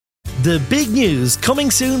The Big News Coming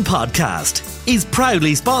Soon podcast is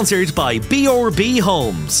proudly sponsored by BRB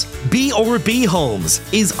Homes. BRB Homes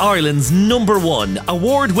is Ireland's #1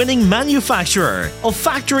 award-winning manufacturer of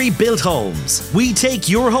factory-built homes. We take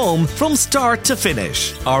your home from start to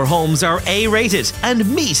finish. Our homes are A-rated and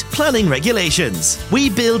meet planning regulations. We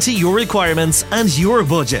build to your requirements and your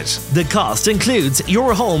budget. The cost includes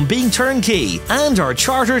your home being turnkey and our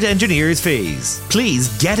chartered engineers' fees. Please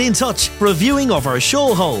get in touch for a viewing of our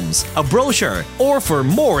show homes, a brochure, or for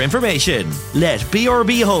more information. Let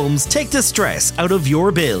BRB Homes take the stress out of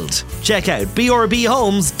your build. Check out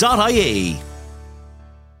brbhomes.ie.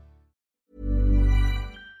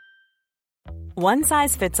 One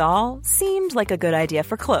size fits all seemed like a good idea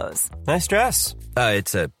for clothes. Nice dress.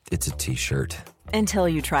 It's a t-shirt. Until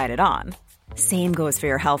you tried it on. Same goes for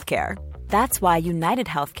your healthcare. That's why United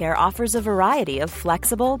Healthcare offers a variety of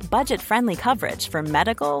flexible, budget-friendly coverage for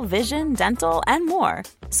medical, vision, dental, and more.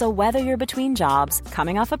 So whether you're between jobs,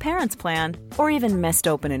 coming off a parent's plan, or even missed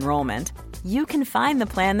open enrollment, you can find the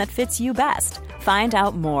plan that fits you best. Find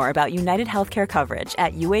out more about United Healthcare coverage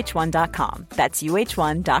at uh1.com. That's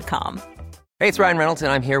uh1.com. Hey, it's Ryan Reynolds,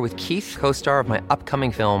 and I'm here with Keith, co-star of my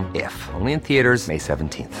upcoming film, If, only in theaters May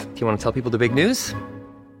 17th. Do you want to tell people the big news?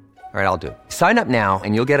 All right, I'll do it. Sign up now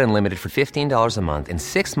and you'll get unlimited for $15 a month and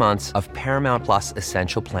 6 months of Paramount Plus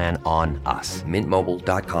Essential Plan on us.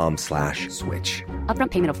 MintMobile.com/switch.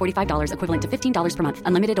 Upfront payment of $45 equivalent to $15 per month.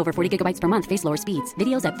 Unlimited over 40 gigabytes per month. Face lower speeds.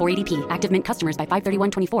 Videos at 480p. Active Mint customers by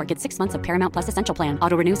 531.24 get 6 months of Paramount Plus Essential Plan.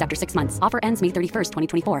 Auto renews after 6 months. Offer ends May 31st,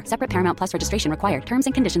 2024. Separate Paramount Plus registration required. Terms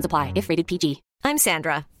and conditions apply if rated PG. I'm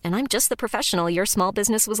Sandra, and I'm just the professional your small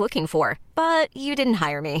business was looking for. But you didn't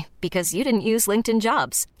hire me because you didn't use LinkedIn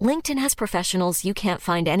Jobs. LinkedIn has professionals you can't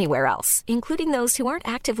find anywhere else, including those who aren't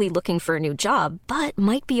actively looking for a new job, but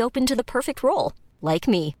might be open to the perfect role, like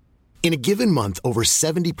me. In a given month, over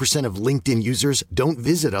 70% of LinkedIn users don't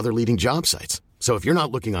visit other leading job sites. So if you're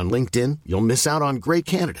not looking on LinkedIn, you'll miss out on great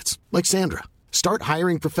candidates like Sandra. Start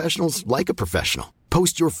hiring professionals like a professional.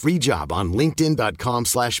 Post your free job on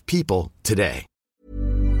linkedin.com/people today.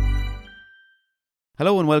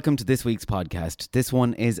 Hello and welcome to this week's podcast. This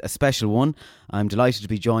one is a special one. I'm delighted to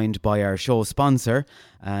be joined by our show sponsor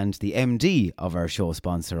and the MD of our show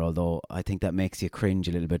sponsor, although I think that makes you cringe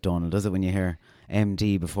a little bit, Donal, does it, when you hear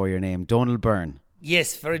MD before your name? Donal Byrne.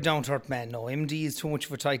 Yes, very down-to-earth man. No, MD is too much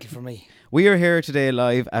of a title for me. We are here today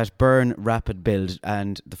live at Byrne Rapid Build,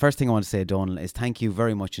 and the first thing I want to say, Donal, is thank you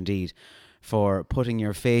very much indeed for putting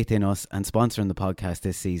your faith in us and sponsoring the podcast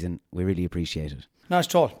this season. We really appreciate it. Not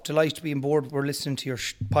at all. Delighted to be on board. We're listening to your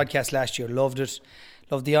podcast last year. Loved it.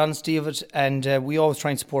 Loved the honesty of it. And we always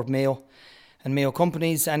try and support Mayo and Mayo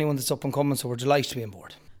companies, anyone that's up and coming. So we're delighted to be on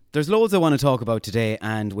board. There's loads I want to talk about today,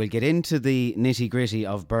 and we'll get into the nitty-gritty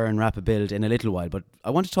of Byrne Rapid Build in a little while. But I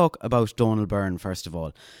want to talk about Donal Byrne first of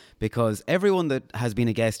all, because everyone that has been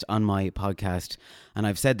a guest on my podcast, and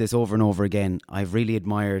I've said this over and over again, I've really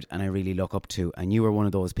admired and I really look up to, and you are one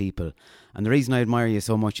of those people. And the reason I admire you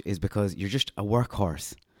so much is because you're just a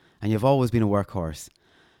workhorse, and you've always been a workhorse.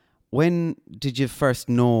 When did you first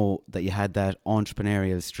know that you had that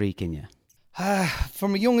entrepreneurial streak in you?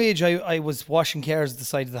 From a young age, I was washing cars at the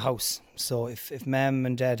side of the house. So if Mum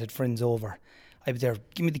and Dad had friends over, I'd be there,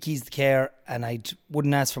 give me the keys to the car, and I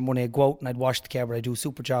wouldn't ask for money. I'd go out and I'd wash the car, but I'd do a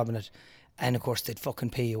super job in it. And of course, they'd fucking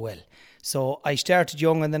pay you well. So I started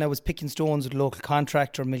young, and then I was picking stones with a local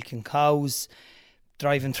contractor, milking cows,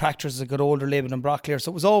 driving tractors as I got older, labelling broccoli.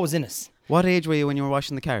 So it was always in us. What age were you when you were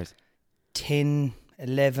washing the cars? 10,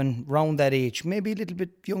 11, round that age. Maybe a little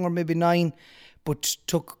bit younger, maybe 9. But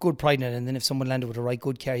took good pride in it, and then if someone landed with a right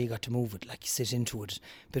good car, you got to move it, like you sit into it,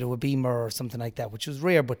 bit of a Beamer or something like that, which was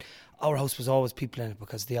rare. But our house was always people in it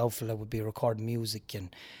because the outfit would be recording music, and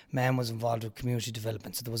Mum was involved with community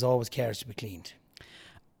development, so there was always cars to be cleaned.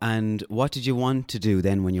 And what did you want to do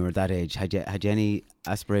then when you were that age? Had you any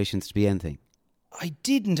aspirations to be anything? I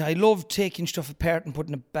didn't. I loved taking stuff apart and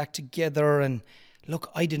putting it back together. And look,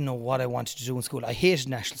 I didn't know what I wanted to do in school. I hated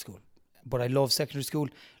national school. But I loved secondary school,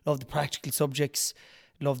 loved the practical subjects,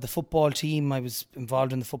 loved the football team. I was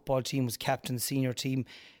involved in the football team, was captain of the senior team,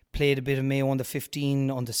 played a bit of Mayo under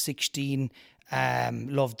 15, under 16,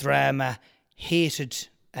 loved drama, hated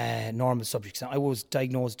normal subjects. I was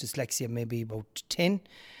diagnosed dyslexia maybe about 10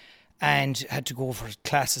 and had to go for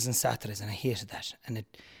classes on Saturdays, and I hated that. And it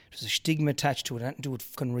was a stigma attached to it. I had to do with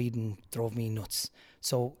fucking reading, drove me nuts.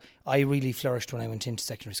 So I really flourished when I went into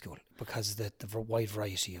secondary school because of the wide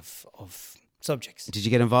variety of subjects. Did you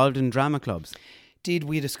get involved in drama clubs?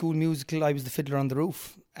 We had a school musical. I was the fiddler on the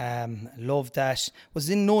roof. Loved that. Was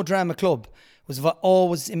in no drama club. Was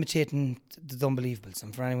always imitating the Unbelievables.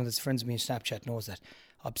 And for anyone that's friends with me on Snapchat knows that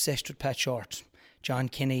obsessed with Pat Short. John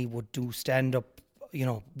Kenny would do stand-up,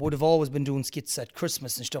 would have always been doing skits at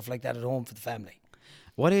Christmas and stuff like that at home for the family.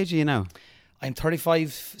 What age are you now? I'm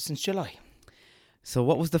 35 since July. So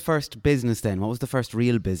what was the first business then? What was the first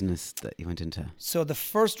real business that you went into? So the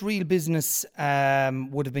first real business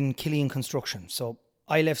would have been Killeen Construction. So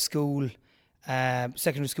I left school,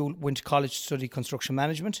 secondary school, went to college to study construction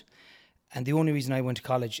management. And the only reason I went to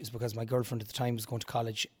college is because my girlfriend at the time was going to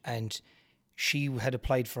college and she had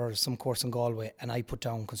applied for some course in Galway and I put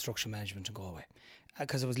down construction management in Galway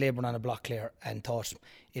because I was labouring on a block there and thought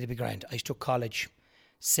it'd be grand. I took college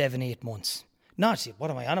 7-8 months. Not, what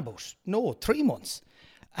am I on about? No, 3 months.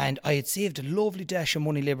 And I had saved a lovely dash of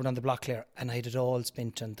money labouring on the block there and I had it all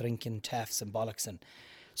spent on drinking taffs and bollocks. And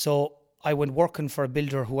so I went working for a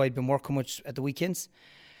builder who I'd been working with at the weekends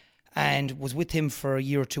and was with him for a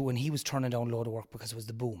year or two, and he was turning down a load of work because it was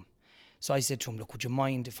the boom. So I said to him, look, would you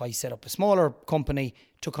mind if I set up a smaller company,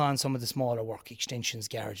 took on some of the smaller work, extensions,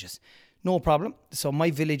 garages? No problem. So my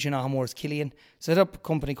village in Ahamore is Killeen. Set up a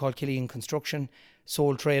company called Killeen Construction.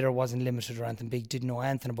 Sole trader, wasn't limited or anything big, didn't know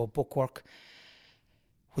anything about bookwork.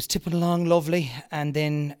 Was tipping along lovely, and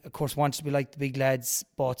then of course wanted to be like the big lads,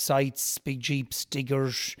 bought sites, big jeeps,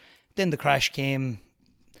 diggers. Then the crash came,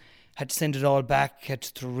 had to send it all back, had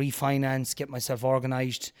to refinance, get myself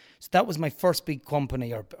organised. So that was my first big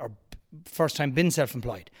company or first time being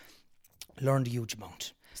self-employed. Learned a huge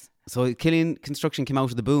amount. So Killeen Construction came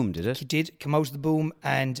out of the boom, did it? It did, come out of the boom,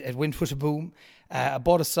 and it went with a boom. I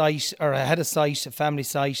bought a site, or I had a site, a family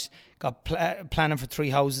site, got planning for 3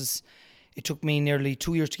 houses. It took me nearly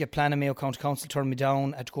 2 years to get planning. Mayo County Council turned me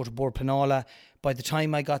down. I had to go to Board Pleanála. By the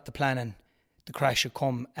time I got the planning, the crash had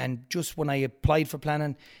come. And just when I applied for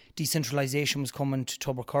planning, decentralisation was coming to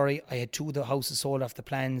Tubbercurry. I had 2 of the houses sold off the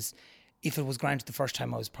plans. If it was granted the first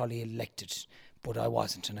time, I was probably elected, but I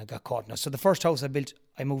wasn't, and I got caught now. So the first house I built,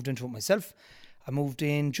 I moved into it myself. I moved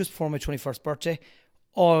in just before my 21st birthday.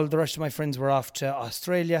 All the rest of my friends were off to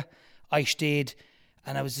Australia. I stayed,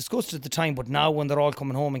 and I was disgusted at the time, but now when they're all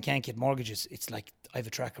coming home and can't get mortgages, it's like, I have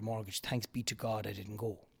a tracker mortgage. Thanks be to God I didn't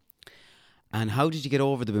go. And how did you get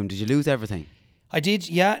over the boom? Did you lose everything? I did,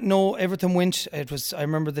 yeah. No, everything went. It was. I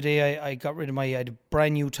remember the day I got rid of I had a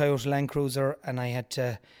brand new Toyota Land Cruiser, and I had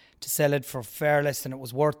to sell it for far less than it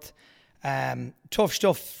was worth. Tough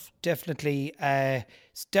stuff, definitely.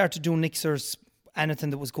 Started doing mixers, anything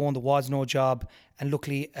that was going, there was no job. And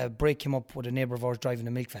luckily, a break came up with a neighbour of ours driving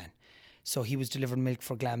a milk van. So he was delivering milk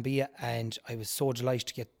for Glanbia, and I was so delighted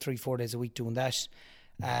to get 3-4 days a week doing that.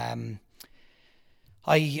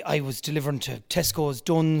 I was delivering to Tesco's,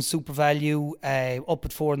 Dunnes, Super Value, up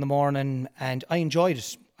at 4 a.m, and I enjoyed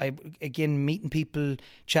it. Again, meeting people,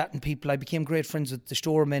 chatting people. I became great friends with the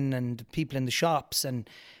storemen and the people in the shops, and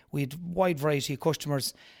we had a wide variety of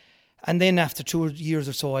customers. And then after 2 years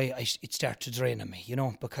or so, it started to drain on me,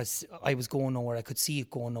 because I was going nowhere. I could see it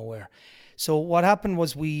going nowhere. So what happened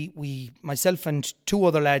was myself and 2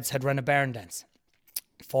 other lads had run a barn dance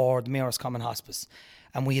for the Mayor's Common Hospice.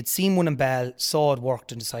 And we had seen one in Ball, saw it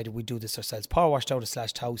worked, and decided we'd do this ourselves. Power washed out a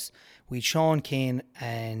slashed house. We had Sean Kane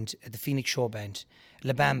and the Phoenix Show Band.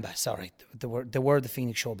 La Bamba, sorry. They were the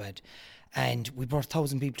Phoenix Show Band. And we brought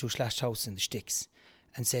 1,000 people to a slashed house in the sticks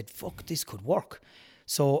and said, fuck, this could work.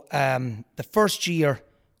 So the first year,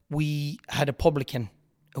 we had a publican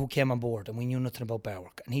who came on board, and we knew nothing about bar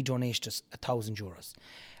work. And he donated us €1,000.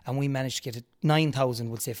 And we managed to get it 9,000,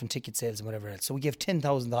 we'll say, from ticket sales and whatever else. So we gave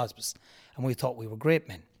 10,000 to the hospice, and we thought we were great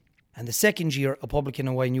men. And the second year, a publican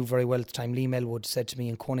who I knew very well at the time, Liam Elwood, said to me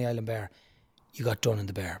in Coney Island Bar, you got done in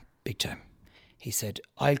the bar, big time. He said,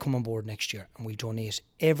 I'll come on board next year and we'll donate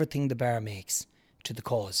everything the bar makes to the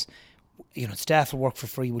cause. Staff will work for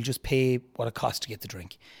free, we'll just pay what it costs to get the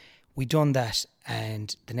drink. We done that,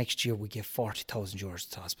 and the next year we gave €40,000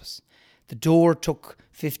 to the hospice. The door took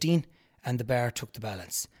 15 and the bar took the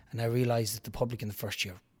balance. And I realised that the public in the first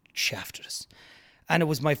year shafted us. And it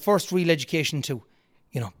was my first real education to,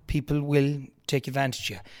 people will take advantage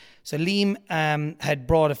of you. So Liam had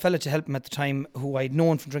brought a fella to help him at the time who I'd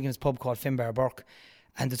known from drinking his pub called Finbar Burke.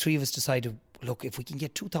 And the 3 of us decided, look, if we can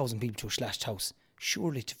get 2,000 people to a slashed house,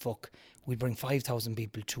 surely to fuck, we'd bring 5,000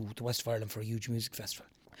 people to the west of Ireland for a huge music festival.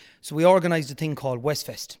 So we organised a thing called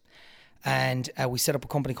Westfest. And we set up a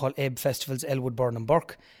company called Ebb Festivals, Elwood, Byrne and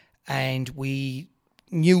Burke. And we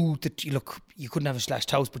knew that, you couldn't have a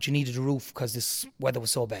slashed house, but you needed a roof because this weather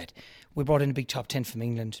was so bad. We brought in a big top 10 from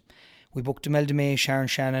England. We booked Imelda May, Sharon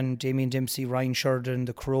Shannon, Damien Dempsey, Ryan Sheridan,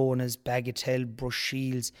 the Coronas, Bagatelle, Brush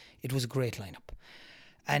Shields. It was a great lineup.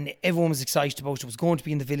 And everyone was excited about it. It was going to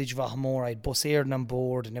be in the village of Ahamore. I had Bus Éireann on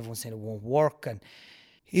board, and everyone said it won't work. And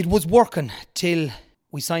it was working till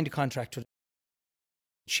we signed a contract with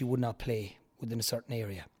she would not play within a certain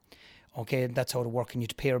area. Okay, and that's how it worked. And you had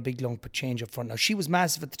to pay her a big lump of change up front. Now, she was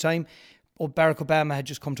massive at the time. Barack Obama had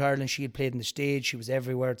just come to Ireland. She had played in the stage. She was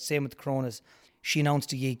everywhere. Same with the Coronas. She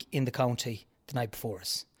announced a gig in the county the night before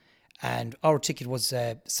us. And our ticket was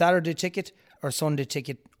a Saturday ticket or Sunday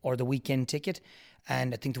ticket or the weekend ticket.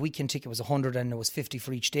 And I think the weekend ticket was 100 and it was 50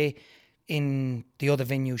 for each day. In the other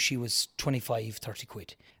venue, she was 25, 30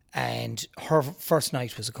 quid. And her first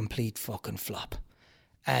night was a complete fucking flop.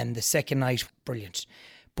 And the second night, brilliant.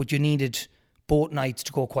 But you needed both nights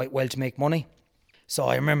to go quite well to make money. So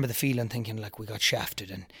I remember the feeling, thinking like we got shafted.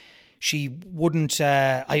 And she wouldn't,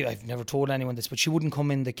 I've never told anyone this, but she wouldn't come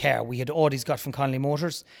in the car. We had Audis got from Connolly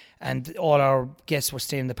Motors, and all our guests were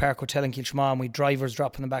staying in the Park Hotel in Kilshamar, and we had drivers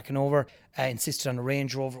dropping them back and over. Insisted on a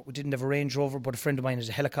Range Rover. We didn't have a Range Rover, but a friend of mine had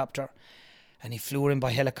a helicopter, and he flew her in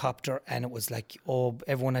by helicopter, and it was like,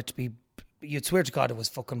 everyone had to be, you'd swear to God it was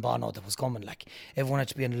fucking Bono that was coming. Like, everyone had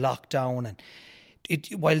to be in lockdown, and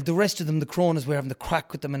while the rest of them, the Coronas, were having the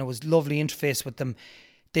crack with them, and it was lovely interface with them.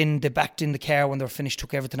 Then they backed in the car when they were finished,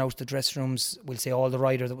 took everything out of the dressing rooms. We'll say all the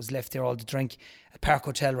rider that was left there, all the drink. A Park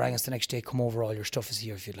Hotel rang us the next day, come over, all your stuff is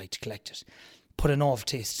here if you'd like to collect it. Put an awful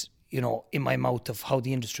taste, in my mouth of how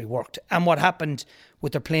the industry worked. And what happened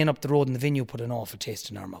with their playing up the road in the venue put an awful taste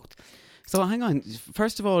in our mouth. So hang on,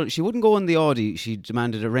 first of all, she wouldn't go in the Audi, she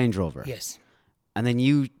demanded a Range Rover. Yes. And then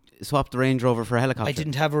you swapped the Range Rover for a helicopter. I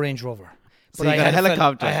didn't have a Range Rover. So you got a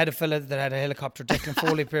helicopter. I had a fella that had a helicopter. Declan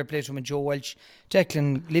Foley played with him and Joe Welch.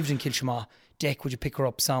 Declan lived in Kilshamar. Deck, would you pick her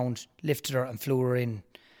up sound, lifted her and flew her in.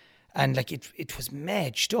 And like it was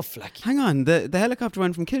mad stuff. Like, hang on, the helicopter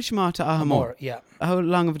went from Kilshamar to Ahamore. Yeah. How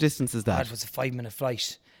long of a distance is that? It was a 5-minute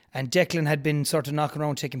flight. And Declan had been sort of knocking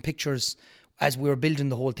around taking pictures as we were building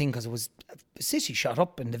the whole thing, because it was a city shot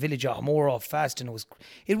up in the village of Ahamore off fast, and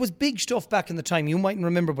it was big stuff back in the time. You mightn't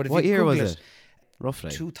remember, but if what you year was Google it?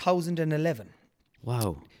 Roughly 2011.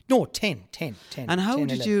 Wow. No, 10. And how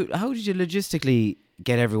did you logistically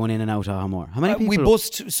get everyone in and out of Ahamore? How many people? We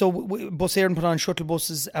Bus Éireann put on shuttle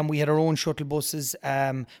buses, and we had our own shuttle buses.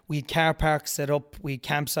 We had car parks set up, we had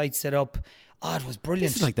campsites set up. It was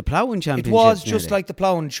brilliant. This is like the ploughing championship. It was just like the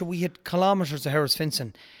ploughing. So we had kilometres of Harris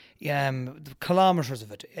fencing. Kilometres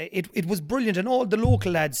of it. It was brilliant, and all the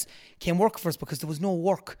local lads came work for us because there was no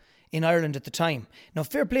work in Ireland at the time. Now,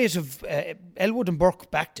 fair play to Elwood and Burke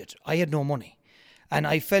backed it. I had no money. And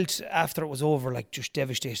I felt after it was over, like, just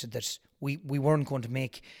devastated that we weren't going to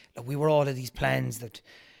make, like, we were all of these plans that,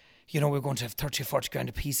 we were going to have 30 or 40 grand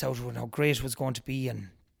a piece out of it, and how great it was going to be.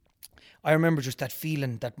 And I remember just that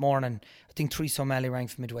feeling that morning. I think Theresa O'Malley rang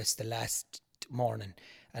from Midwest the last morning,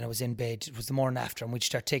 and I was in bed. It was the morning after, and we'd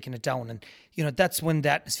start taking it down. And, that's when the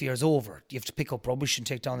atmosphere is over. You have to pick up rubbish and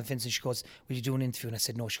take down the fence. And she goes, will you do an interview? And I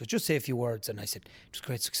said, no. She goes, just say a few words. And I said, it was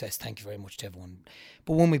great success. Thank you very much to everyone.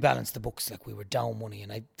 But when we balanced the books, like, we were down money,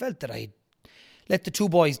 and I felt that I let the two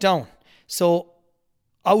boys down. So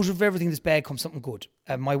out of everything this bad comes something good.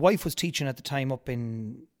 My wife was teaching at the time up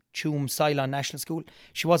in Tuam Cylon National School.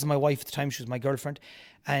 She wasn't my wife at the time. She was my girlfriend.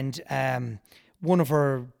 And one of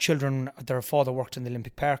her children, their father worked in the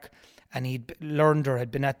Olympic Park, and he'd learned or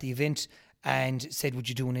had been at the event and said, would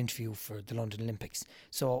you do an interview for the London Olympics?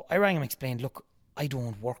 So I rang him and explained, look, I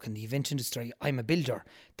don't work in the event industry. I'm a builder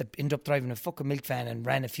that ended up driving a fucking milk van and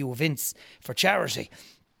ran a few events for charity.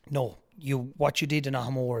 No, what you did in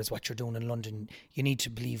Ahamore is what you're doing in London. You need to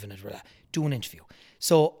believe in it. Do an interview.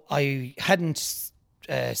 So I hadn't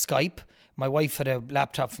Skype. My wife had a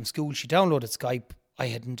laptop from school. She downloaded Skype. I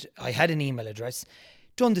had an email address.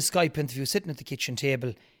 Done the Skype interview, sitting at the kitchen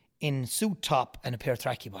table in suit top and a pair of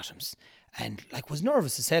tracky bottoms. And was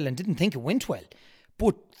nervous as hell and didn't think it went well.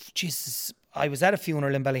 But, Jesus, I was at a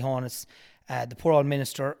funeral in Ballyhonus. The poor old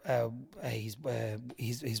minister, his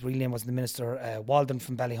real name wasn't the minister, Walden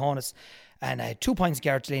from Ballyhonus. And I had 2 pints of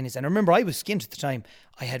Garrett Delaney's. And I remember I was skint at the time.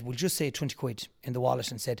 I had, we'll just say 20 quid in the wallet,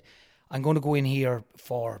 and said, I'm going to go in here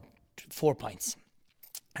for 4 pints.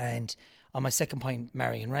 And on my second pint,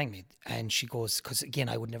 Marion rang me, and she goes, because again,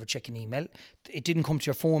 I would never check an email. It didn't come to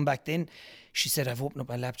your phone back then. She said, I've opened up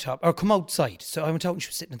my laptop, or come outside. So I went out, and she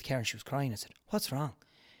was sitting in the car and she was crying. I said, what's wrong?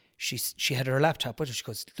 She had her laptop with her. She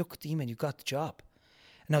goes, look at the email, you got the job.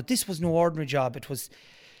 Now, this was no ordinary job. It was,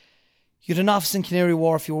 you had an office in Canary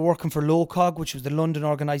Wharf. You were working for LOCOG, which was the London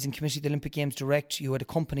Organising Committee, the Olympic Games Direct. You had a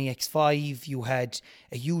company, X5. You had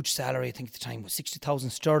a huge salary, I think at the time was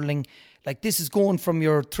 60,000 sterling. Like, this is going from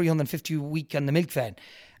your 350 a week on the milk van.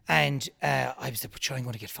 And I was like, but sure, I'm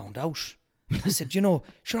going to get found out. I said,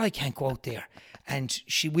 sure, I can't go out there. And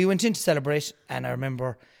we went in to celebrate, and I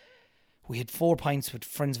remember we had 4 pints with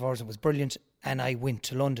friends of ours. It was brilliant. And I went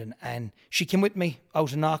to London, and she came with me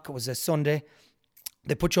out of Knock. It was a Sunday.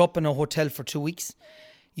 They put you up in a hotel for 2 weeks.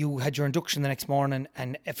 You had your induction the next morning,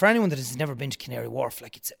 and for anyone that has never been to Canary Wharf,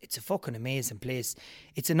 like it's a fucking amazing place.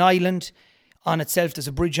 It's an island on itself. There's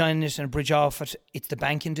a bridge on it and a bridge off it. It's the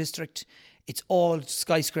banking district. It's all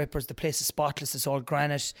skyscrapers. The place is spotless. It's all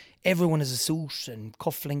granite. Everyone has a suit and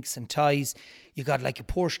cufflinks and ties. You got like a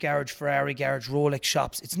Porsche garage, Ferrari garage, Rolex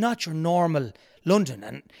shops. It's not your normal London.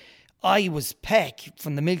 And I was Peck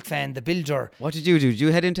from the Milk Van, the builder. What did you do? Did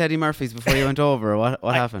you head into Eddie Murphy's before you went over? What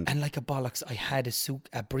happened? And like a bollocks, I had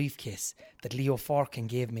a briefcase that Leo Forkin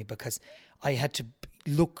gave me because I had to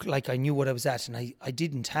look like I knew what I was at, and I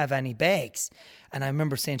didn't have any bags. And I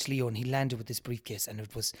remember saying to Leo, and he landed with this briefcase, and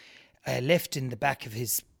it was left in the back of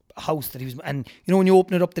his house that he was, and you know when you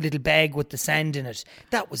open it up, the little bag with the sand in it,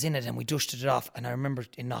 that was in it, and we dusted it off. And I remember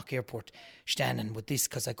in Knock Airport standing with this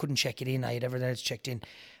because I couldn't check it in. I had everything else checked in,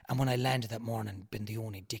 and when I landed that morning, been the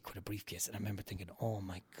only dick with a briefcase. And I remember thinking, oh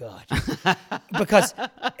my God, because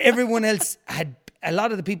everyone else had, a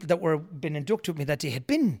lot of the people that were been inducted with me that day had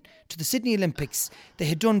been to the Sydney Olympics, they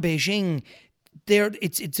had done Beijing.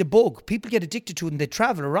 It's a bug. People get addicted to it and they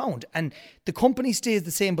travel around, and the company stays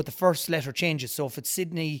the same, but the first letter changes. So if it's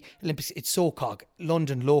Sydney Olympics, it's SOCOG,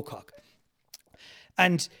 London LOCOG.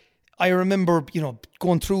 And I remember,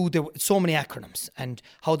 going through so many acronyms and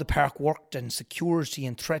how the park worked and security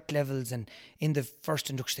and threat levels, and in the first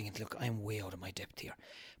induction thinking, look, I'm way out of my depth here.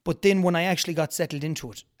 But then when I actually got settled into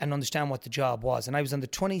it and understand what the job was, and I was on the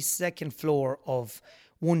 22nd floor of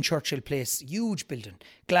One Churchill Place, huge building,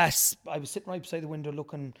 glass. I was sitting right beside the window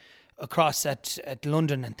looking across at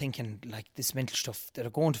London and thinking, like, this mental stuff that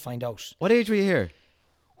are going to find out. What age were you here?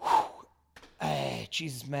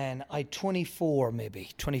 Jesus, man, I 24, maybe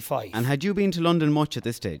 25. And had you been to London much at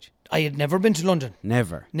this stage? I had never been to London.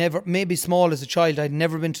 Never. Maybe small as a child. I'd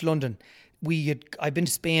never been to London. I'd been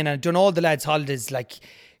to Spain and I'd done all the lads' holidays, like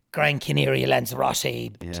Gran Canaria,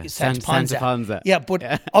 Lanzarote, Santa Ponza. Yeah, but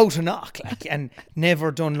out of knock, like, and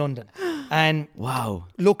never done London. And wow,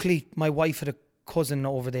 luckily my wife had a cousin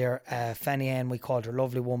over there, Fanny Ann, we called her,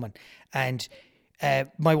 lovely woman, and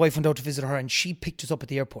my wife went out to visit her, and she picked us up at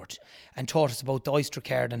the airport and taught us about the Oyster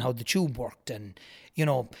card and how the tube worked, and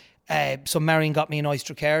so Marion got me an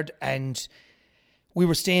Oyster card, and we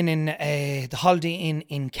were staying in the Holiday Inn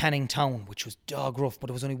in Canning Town, which was dog rough, but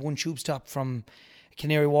it was only one tube stop from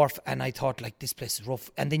Canary Wharf, and I thought, like, this place is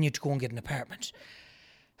rough, and then you had to go and get an apartment.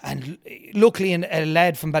 And luckily a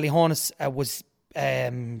lad from Ballyhonus was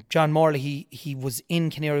John Morley. He was in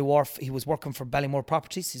Canary Wharf. He was working for Ballymore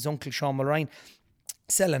Properties, his uncle Sean Mulrine,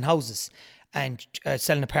 selling houses and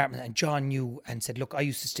selling apartments. And John knew and said, look, I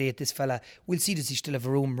used to stay at this fella, we'll see, does he still have a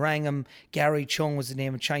room? Rang him. Gary Chung was the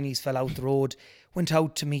name, a Chinese fella out the road. Went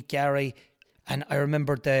out to meet Gary, and I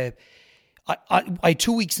remember I had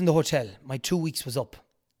 2 weeks in the hotel. My 2 weeks was up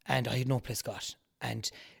and I had no place got.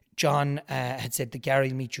 And John had said that Gary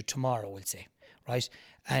will meet you tomorrow, we'll say, right?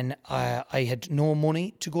 And I had no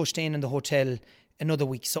money to go staying in the hotel another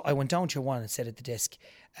week. So I went down to your one and said at the desk,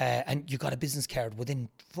 and you got a business card. Within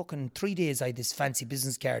fucking 3 days, I had this fancy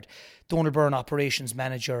business card. Donal Byrne, operations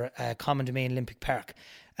manager, Common Domain Olympic Park.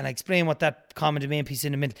 And I explained what that Common Domain piece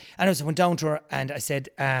in the middle. And I went down to her and I said,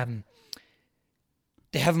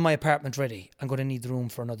 they have my apartment ready. I'm going to need the room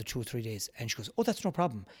for another 2 or 3 days. And she goes, oh, that's no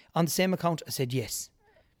problem. On the same account? I said, yes.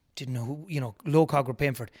 Didn't know who, LOCOG were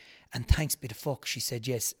paying for it. And thanks be to fuck, she said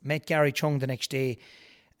yes. Met Gary Chung the next day.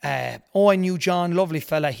 I knew John, lovely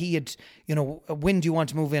fella. He had, when do you want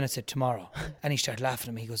to move in? I said, tomorrow. And he started laughing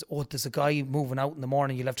at me. He goes, oh, there's a guy moving out in the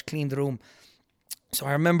morning. You'll have to clean the room. So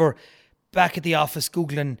I remember back at the office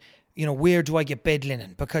Googling, where do I get bed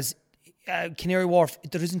linen? Because Canary Wharf,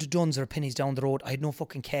 there isn't a Duns or a Pennies down the road. I had no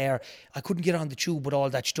fucking care. I couldn't get on the tube with all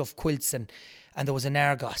that stuff, quilts, and there was an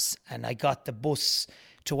Argos, and I got the bus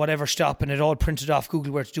to whatever stop, and it all printed off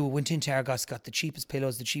Google where to do it. Went into Argos, got the cheapest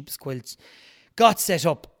pillows, the cheapest quilts, got set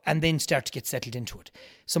up, and then started to get settled into it.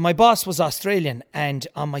 So my boss was Australian, and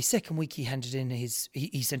on my second week he handed in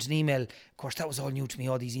he sent an email. Of course, that was all new to me,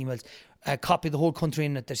 all these emails. Copied the whole country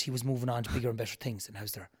in it that he was moving on to bigger and better things. And I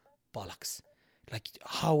was there, bollocks. Like,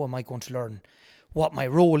 how am I going to learn what my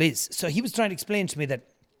role is? So he was trying to explain to me that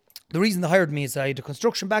the reason they hired me is I had a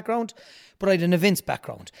construction background, but I had an events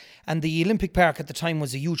background. And the Olympic Park at the time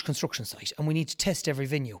was a huge construction site, and we need to test every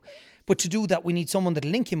venue. But to do that, we need someone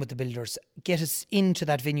that'll link in with the builders, get us into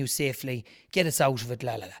that venue safely, get us out of it,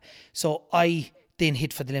 la la la. So I then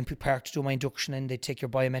hit for the Olympic Park to do my induction, and they take your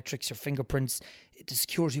biometrics, your fingerprints. The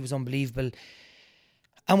security was unbelievable.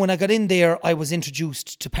 And when I got in there, I was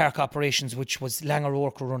introduced to park operations, which was Langer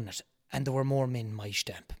O'Rourke were running it. And there were more men my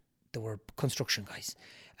stamp. There were construction guys.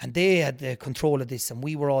 And they had the control of this, and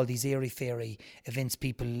we were all these airy-fairy events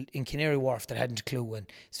people in Canary Wharf that hadn't a clue, and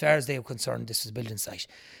as far as they were concerned, this was a building site.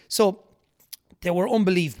 So they were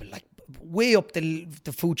unbelievable, like way up the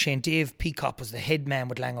food chain. Dave Peacock was the head man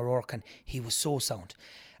with Lang O'Rourke, and he was so sound.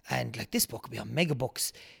 And like, this book would be on mega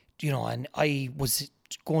books, you know, and I was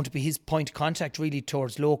going to be his point of contact really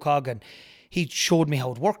towards Locog, and he showed me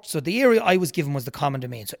how it worked. So the area I was given was the common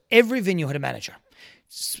domain. So every venue had a manager.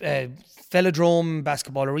 Velodrome,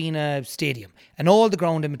 basketball arena, stadium, and all the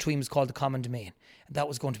ground in between was called the common domain. And that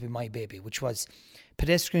was going to be my baby, which was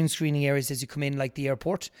pedestrian screening areas as you come in, like the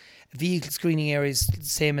airport, vehicle screening areas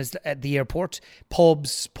same as at the airport,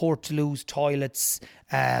 pubs, portaloos, toilets,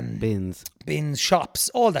 bins, shops,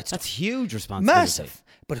 all that stuff. That's huge responsibility. Massive.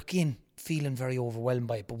 But again, feeling very overwhelmed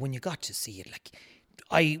by it. But when you got to see it, like,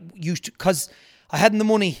 I used to, because I hadn't the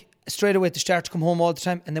money straight away at the start to come home all the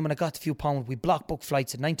time, and then when I got the few pounds, we block book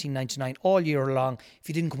flights at $19.99 all year long. If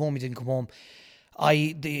you didn't come home, you didn't come home.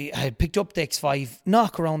 I had picked up the X5,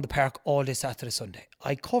 knock around the park all day Saturday, Sunday.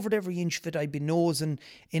 I covered every inch of it. I'd been nosing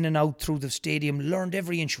in and out through the stadium, learned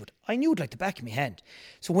every inch of it. I knew it like the back of my hand.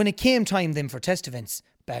 So when it came time then for test events,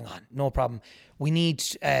 bang on, no problem. We need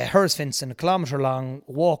Hers fence and a kilometre long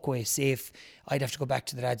walkway, safe. I'd have to go back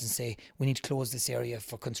to the lads and say, we need to close this area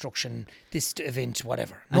for construction, this event,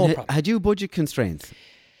 whatever. No problem. Had you budget constraints?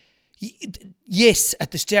 Yes,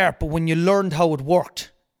 at the start, but when you learned how it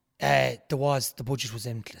worked, the budget was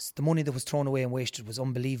endless. The money that was thrown away and wasted was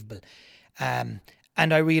unbelievable. And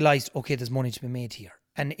I realised, okay, there's money to be made here.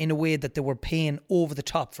 And in a way that they were paying over the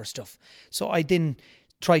top for stuff. So I then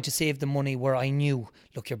tried to save the money where I knew,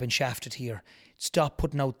 look, you're being shafted here. Stop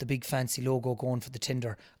putting out the big fancy logo going for the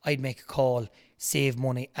tender. I'd make a call, save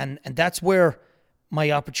money. And that's where my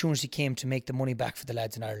opportunity came to make the money back for the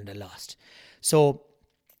lads in Ireland I lost. So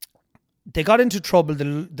they got into trouble,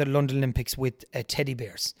 the London Olympics, with teddy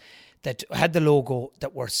bears that had the logo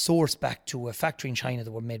that were sourced back to a factory in China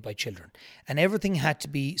that were made by children. And everything had to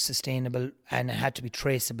be sustainable and it had to be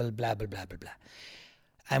traceable, blah, blah, blah, blah, blah.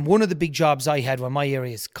 And one of the big jobs I had in my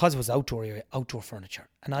area is, because it was outdoor area, outdoor furniture.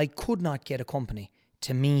 And I could not get a company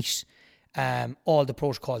to meet all the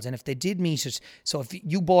protocols. And if they did meet it, so if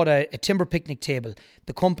you bought a timber picnic table,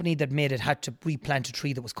 the company that made it had to replant a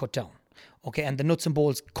tree that was cut down. Okay, and the nuts and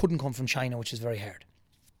bolts couldn't come from China, which is very hard.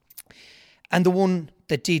 And the one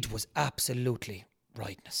that did was absolutely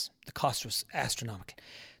rightness. The cost was astronomical.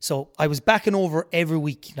 So I was backing over every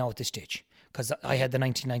week now at this stage, because I had the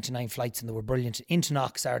 1999 flights and they were brilliant. Into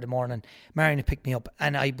Knox Saturday morning, Marion picked me up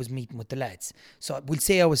and I was meeting with the lads. So we'll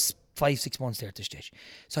say I was 5-6 months there at this stage.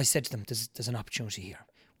 So I said to them, there's an opportunity here.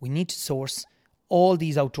 We need to source all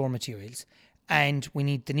these outdoor materials, and they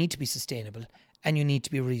need to be sustainable, and you need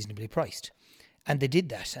to be reasonably priced. And they did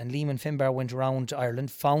that. And Liam and Finbar went around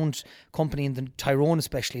Ireland, found a company in the Tyrone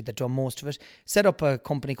especially that done most of it, set up a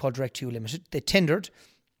company called Direct2 Limited. They tendered.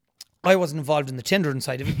 I wasn't involved in the tendering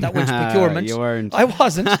side of it. That went to procurement. You weren't. I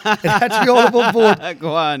wasn't. It had to be all above board.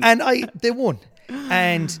 Go on. And they won.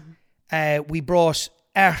 And we brought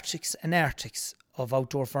Arctics and Arctics of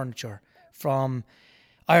outdoor furniture from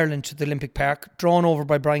Ireland to the Olympic Park, drawn over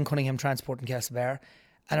by Brian Cunningham Transport in Castlebar.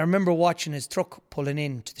 And I remember watching his truck pulling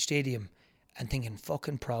in to the stadium and thinking,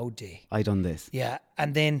 fucking proud day. I done this. Yeah.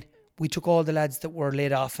 And then we took all the lads that were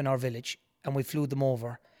laid off in our village and we flew them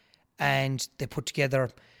over, and they put together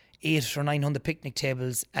 800 or 900 picnic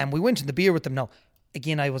tables, and we went in the beer with them. Now,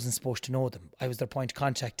 again, I wasn't supposed to know them. I was their point of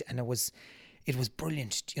contact, and it was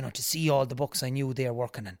brilliant, to see all the books I knew they were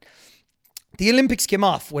working on. The Olympics came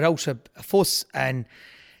off without a fuss, and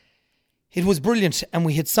it was brilliant. And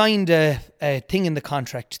we had signed a thing in the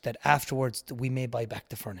contract that afterwards we may buy back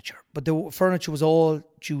the furniture. But the furniture was all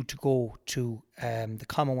due to go to the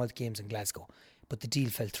Commonwealth Games in Glasgow, but the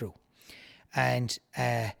deal fell through. And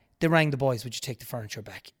they rang the boys, would you take the furniture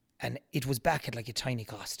back? And it was back at like a tiny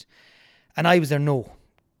cost. And I was there, no.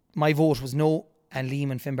 My vote was no, and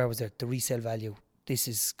Liam and Finbar was there, the resale value. I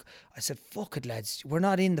said, fuck it, lads. We're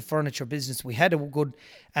not in the furniture business. We had a good,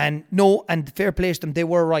 and fair play to them, they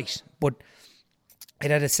were right. But it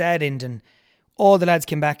had a sad end, and all the lads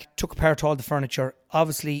came back, took apart all the furniture.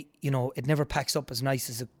 Obviously, it never packs up as nice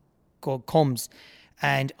as it comes.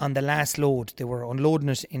 And on the last load, they were unloading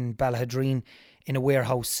it in Ballahadreen in a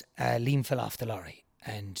warehouse. Liam fell off the lorry,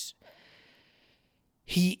 and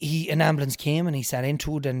an ambulance came and he sat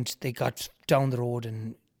into it, and they got down the road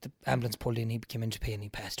and the ambulance pulled in, he came into pain, he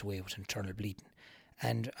passed away with internal bleeding.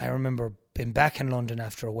 And I remember being back in London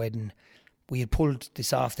after a wedding. We had pulled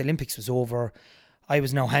this off, the Olympics was over. I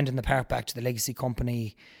was now handing the park back to the legacy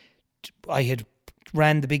company. I had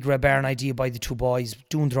ran the big red barn idea by the two boys,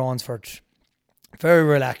 doing drawings for it. Very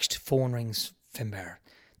relaxed, phone rings, Finbar.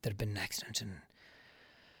 there'd been an accident. And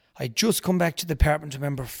I'd just come back to the apartment, I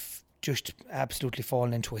remember just absolutely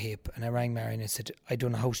falling into a heap. And I rang Mary and I said, I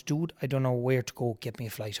don't know how to do it. I don't know where to go. Get me a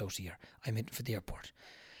flight out of here. I'm heading for the airport.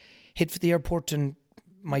 Hit for the airport, and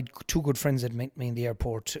my two good friends had met me in the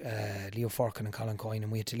airport, Leo Forkin and Colin Coyne,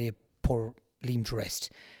 and we had to lay poor Liam to rest.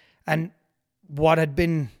 And what had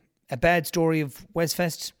been a bad story of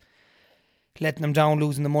Westfest, letting them down,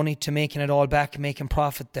 losing the money, to making it all back, making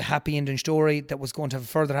profit, the happy ending story that was going to have a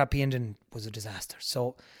further happy ending was a disaster.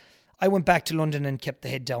 So I went back to London and kept the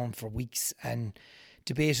head down for weeks and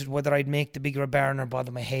debated whether I'd make the bigger Byrne or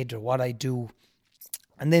bother my head or what I'd do.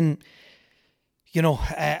 And then,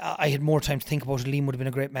 I had more time to think about it. Liam would have been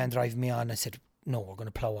a great man driving me on. I said, no, we're going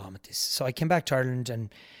to plough on with this. So I came back to Ireland,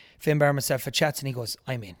 and Féidir and myself had chats, and he goes,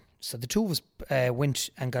 I'm in. So the two of us went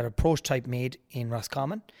and got a prototype made in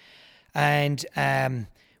Roscommon. And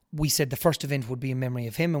we said the first event would be in memory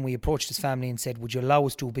of him, and we approached his family and said, would you allow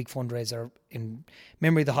us to do a big fundraiser in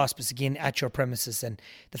memory of the hospice again at your premises? And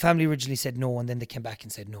the family originally said no, and then they came back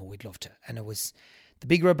and said, no, we'd love to. And it was the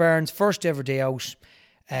Big Red Byrne's first ever day out,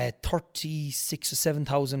 36 or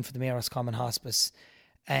 7,000 for the Mayor's Common Hospice.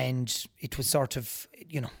 And it was sort of,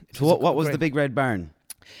 So what was the Big Red Byrne?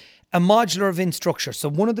 A modular event structure. So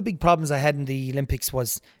one of the big problems I had in the Olympics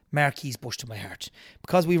was marquees pushed to my heart.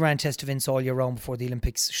 Because we ran test events all year round before the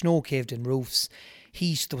Olympics, snow caved in roofs,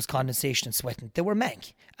 heat, there was condensation and sweating. They were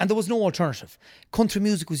mank, and there was no alternative. Country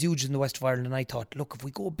music was huge in the west of Ireland, and I thought, look, if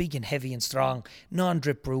we go big and heavy and strong,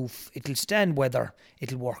 non-drip roof, it'll stand weather,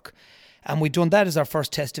 it'll work. And we'd done that as our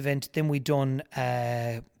first test event. Then we'd done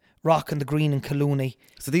Rock and the Green in Collooney.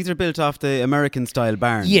 So these are built off the American-style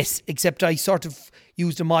barns? Yes, except I sort of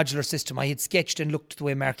used a modular system. I had sketched and looked at the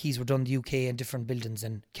way marquees were done in the UK and different buildings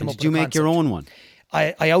and came up with a concept. Did you make your own one?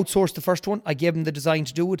 I outsourced the first one. I gave them the design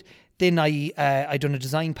to do it. Then I done a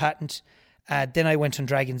design patent. Then I went on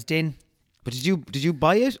Dragon's Den. But did you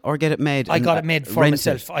buy it or get it made? I got it made for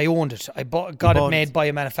myself. I owned it. I got it made by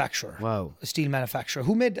a manufacturer. Wow. A steel manufacturer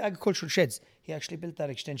who made agricultural sheds. He actually built that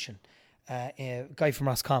extension. A guy from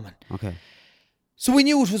Roscommon. Okay. So we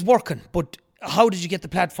knew it was working, but how did you get the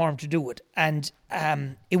platform to do it? And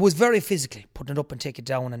it was very physical, putting it up and take it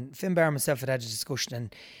down. And Féidir and myself had a discussion,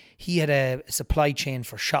 and he had a supply chain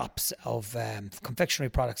for shops of confectionery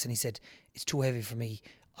products, and he said, it's too heavy for me.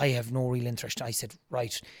 I have no real interest. I said,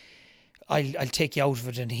 right, I'll take you out of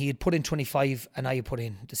it. And he had put in 25 and I had put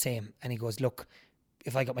in the same. And he goes, look,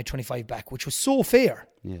 if I got my 25 back, which was so fair.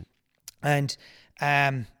 Yeah. And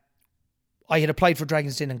I had applied for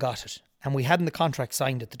Dragon's Den and got it. And we hadn't the contract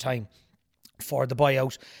signed at the time for the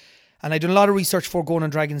buyout. And I'd done a lot of research before going on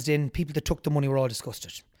Dragon's Den. People that took the money were all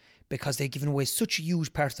disgusted because they'd given away such a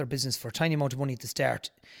huge part of their business for a tiny amount of money at the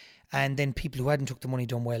start. And then people who hadn't took the money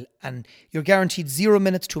done well. And you're guaranteed 0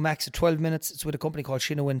 minutes to a max of 12 minutes. It's with a company called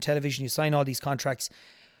Shinawin Television. You sign all these contracts.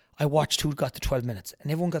 I watched who got the 12 minutes. And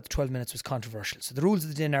everyone got the 12 minutes was controversial. So the rules of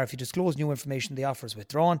the den are if you disclose new information, the offer is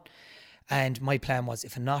withdrawn. And my plan was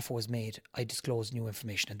if an offer was made, I disclosed new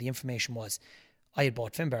information. And the information was I had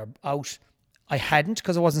bought Féidir out. I hadn't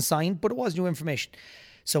because it wasn't signed, but it was new information.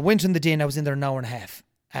 So I went in the den. I was in there an hour and a half.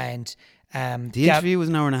 And the interview was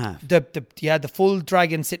an hour and a half. The full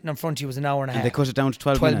dragon sitting in front of you was an hour and a half. And they cut it down to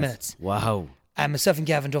 12 minutes. Wow. And myself and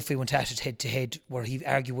Gavin Duffy went at it head to head, where he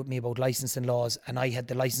argued with me about licensing laws, and I had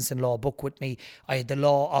the licensing law book with me. I had the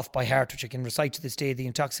law off by heart, which I can recite to this day. The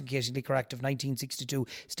Intoxicating Liquor Act of 1962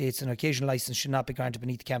 states an occasional licence should not be granted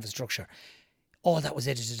beneath the canvas structure. All that was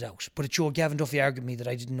edited out, but it showed Gavin Duffy argued me that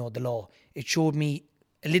I didn't know the law. It showed me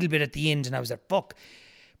a little bit at the end, and I was like, fuck.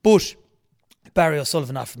 But Barry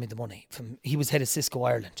O'Sullivan offered me the money. He was head of Cisco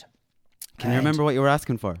Ireland. Can you remember what you were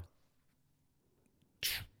asking for?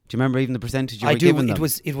 Do you remember even the percentage you were giving them?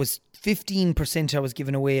 It was 15% I was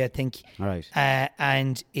giving away, I think. Right.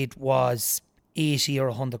 And it was 80 or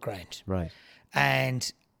 100 grand. Right.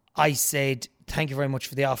 And I said, thank you very much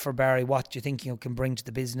for the offer, Barry. What do you think you can bring to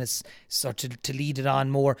the business? So to lead it on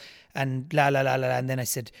more. And la, la, la, la. And then I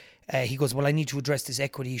said, he goes, well, I need to address this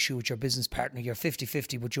equity issue with your business partner. You're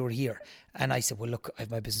 50-50, but you're here. And I said, well, look, I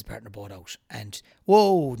have my business partner bought out. And,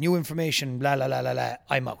 whoa, new information, la, la, la, la, la.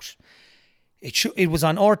 I'm out. It was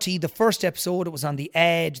on RT, the first episode. It was on the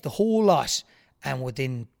ad, the whole lot. And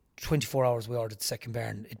within 24 hours, we ordered the second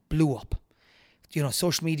Byrne. It blew up. You know,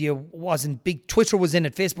 social media wasn't big. Twitter was in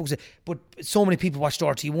it, Facebook was in it. But so many people watched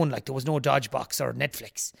RT1, like there was no Dodgebox or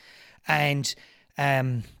Netflix. And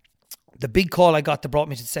the big call I got that brought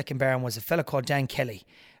me to the second Byrne was a fella called Dan Kelly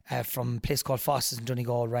from a place called Foster's in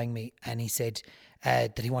Donegal rang me. And he said,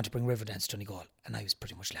 that he wanted to bring Riverdance to Donegal. And I was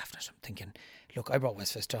pretty much laughing at him, thinking, look, I brought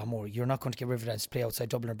Westfest to Amore. You're not going to get Riverdance to play outside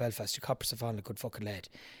Dublin or Belfast. Your coppers have on a good fucking lad.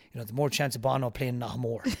 You know, the more chance of Bono playing in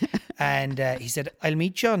Amore. And he said, I'll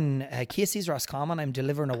meet you on Casey's Roscommon. I'm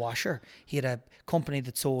delivering a washer. He had a company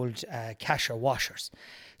that sold Casher washers.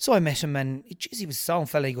 So I met him, and geez, he was a sound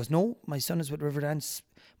fella. He goes, no, my son is with Riverdance.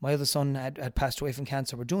 My other son had passed away from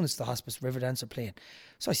cancer. We're doing this at the hospice. Riverdance are playing.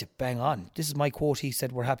 So I said, bang on. This is my quote. He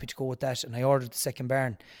said, we're happy to go with that. And I ordered the second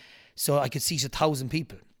barn so I could seat 1,000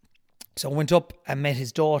 people. So I went up and met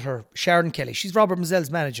his daughter, Sharon Kelly. She's Robert Mazel's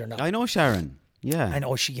manager now. I know Sharon. Yeah. I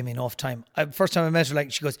know, she gave me enough time. First time I met her,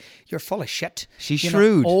 like, she goes, you're full of shit. She's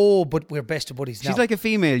shrewd. Oh, but we're best of buddies now. She's like a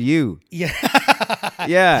female you. Yeah.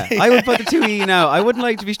 Yeah. I would put the 2E now. I wouldn't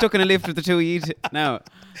like to be stuck in a lift with the 2E now.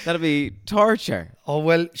 That'd be torture. Oh,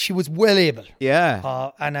 well, she was well able. Yeah.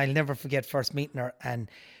 And I'll never forget first meeting her. And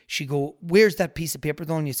she go, where's that piece of paper,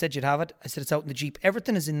 Donal? You said you'd have it. I said, it's out in the Jeep.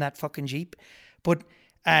 Everything is in that fucking Jeep. But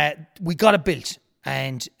we got it built.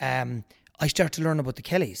 And I started to learn about the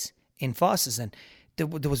Kellys in Fosses, and there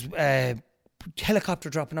was a helicopter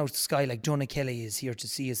dropping out of the sky, like Donal Kelly is here to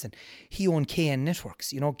see us, and he owned KN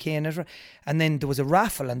Networks, you know, KN Network. And then there was a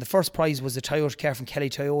raffle, and the first prize was a Toyota car from Kelly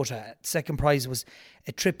Toyota. Second prize was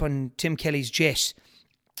a trip on Tim Kelly's jet.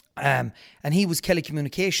 And he was Kelly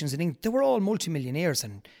Communications, and they were all multimillionaires,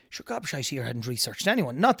 and sure, gobshite here hadn't researched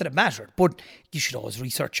anyone. Not that it mattered, but you should always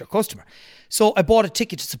research your customer. So I bought a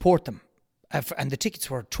ticket to support them, and the tickets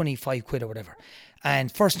were 25 quid or whatever.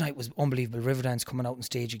 And first night was unbelievable. Riverdance coming out on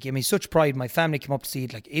stage. It gave me such pride. My family came up to see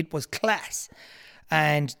it. Like, it was class.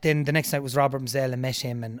 And then the next night was Robert Mazel. I met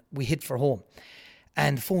him and we hit for home.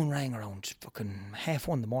 And the phone rang around fucking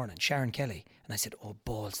 1:30 in the morning. Sharon Kelly. And I said, oh,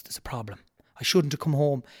 balls, there's a problem. I shouldn't have come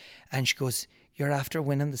home. And she goes, you're after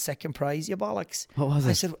winning the second prize, you bollocks. What was it?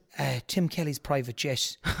 I said, Tim Kelly's private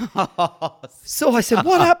jet. So I said,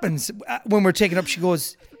 what happens when we're taking up? She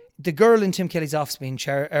goes, the girl in Tim Kelly's office being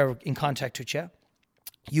in contact with you.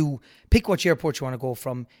 You pick which airport you want to go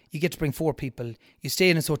from. You get to bring 4 people. You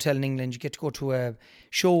stay in this hotel in England. You get to go to a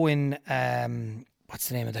show in, what's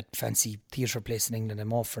the name of that fancy theatre place in England?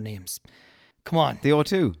 I'm off for names. Come on. The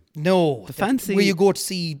O2? No. The fancy... Where you go to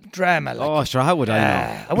see drama. Like, oh, sure, how would I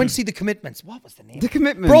know? I went to see The Commitments. What was the name? The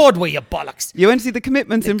Commitments? Broadway, you bollocks. You went to see The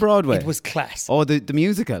Commitments in Broadway? It was class. Oh, the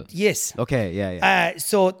musical? Yes. Okay, yeah.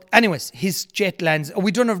 So, anyways, his jet lands.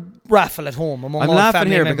 We done a raffle at home among I'm all laughing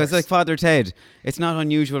family here members. because, like Father Ted, it's not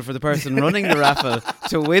unusual for the person running the raffle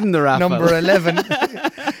to win the raffle. Number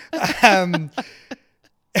 11.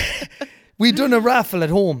 We done a raffle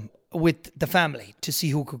at home with the family to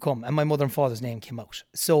see who could come, and my mother and father's name came out.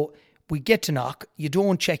 So we get to knock. You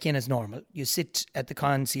don't check in as normal. You sit at the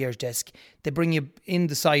concierge desk. They bring you in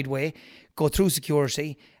the sideway, go through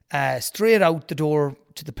security, straight out the door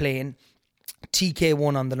to the plane.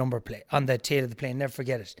 TK1 on the number plate, on the tail of the plane. Never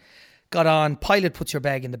forget it. Got on. Pilot puts your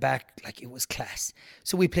bag in the back. Like, it was class.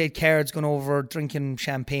 So we played cards, going over, drinking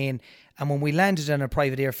champagne. And when we landed on a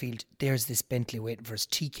private airfield, there's this Bentley waiting for us,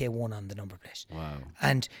 TK1 on the number plate. Wow.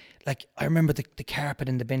 And like, I remember the carpet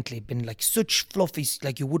in the Bentley had been like such fluffy,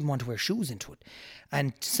 like you wouldn't want to wear shoes into it.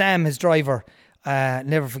 And Sam, his driver,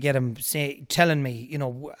 never forget him telling me, you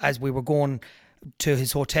know, as we were going to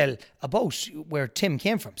his hotel about where Tim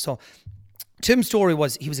came from. So Tim's story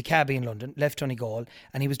was he was a cabbie in London, left Donegal,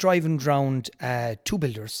 and he was driving around 2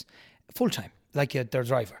 builders full time, like their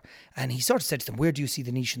driver. And he sort of said to them, where do you see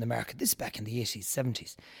the niche in the market? This is back in the 80s,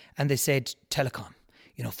 70s. And they said, telecom.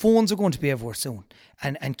 You know, phones are going to be everywhere soon.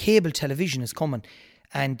 And cable television is coming.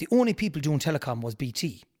 And the only people doing telecom was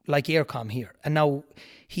BT, like Aircom here. And now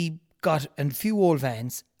he got a few old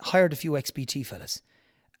vans, hired a few ex-BT fellas,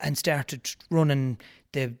 and started running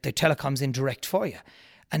the telecoms in direct for you.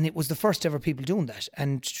 And it was the first ever people doing that.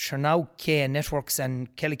 And sure, now KN Networks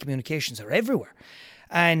and Kelly Communications are everywhere.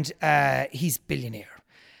 And he's billionaire.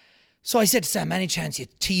 So I said to Sam, any chance you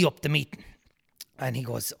tee up the meeting? And he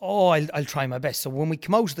goes, oh, I'll try my best. So when we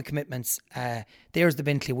come out of the Commitments, there's the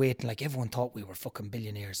Bentley waiting. Like, everyone thought we were fucking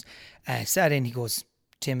billionaires. Sat in, he goes,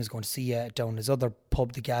 Tim is going to see you down his other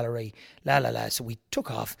pub, the Gallery, la la la. So we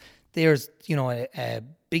took off. There's, you know, a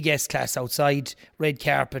big S-Class outside, red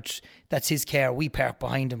carpet. That's his car. We park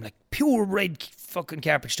behind him, like pure red fucking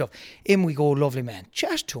carpet stuff. In we go, lovely man.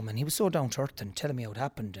 Chat to him, and he was so down to earth and telling me how it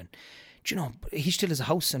happened. And, you know, he still has a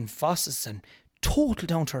house in Fosses and total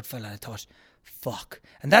down to earth fella. And I thought, fuck.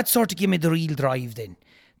 And that sort of gave me the real drive then,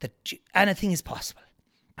 that anything is possible.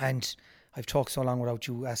 And I've talked so long without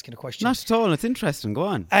you asking a question. Not at all. It's interesting. Go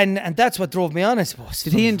on. And that's what drove me on, I suppose.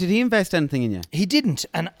 Did he invest anything in you? He didn't.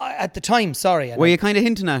 And at the time, sorry. Were you kind of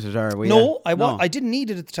hinting at it? Or were no, I didn't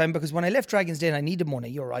need it at the time, because when I left Dragon's Den, I needed money.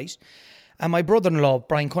 You're right. And my brother-in-law,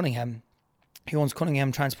 Brian Cunningham, he owns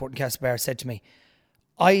Cunningham Transport in Castlebar, said to me,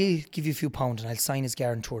 I'll give you a few pounds and I'll sign his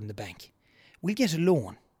guarantor in the bank. We'll get a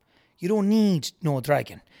loan. You don't need no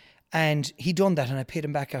dragon. And he done that, and I paid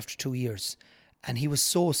him back after 2 years. And he was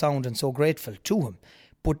so sound and so grateful to him.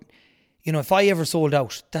 But, you know, if I ever sold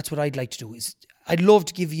out, that's what I'd like to do. Is I'd love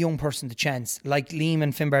to give a young person the chance, like Linn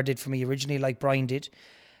and Féidir did for me originally, like Brian did.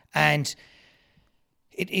 And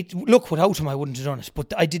look, without him, I wouldn't have done it.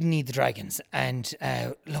 But I didn't need the dragons. And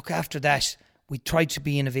look, after that, we tried to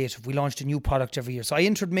be innovative. We launched a new product every year. So I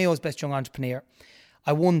entered Mayo's Best Young Entrepreneur.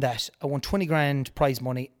 I won that. I won 20 grand prize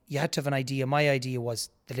money. You had to have an idea. My idea was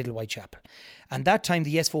the Little White Chapel. And that time the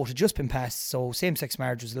yes vote had just been passed, so same-sex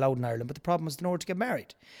marriage was allowed in Ireland, but the problem was nowhere to get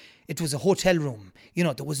married. It was a hotel room. You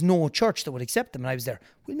know, there was no church that would accept them. And I was there,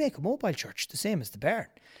 we'll make a mobile church, the same as the Byrne.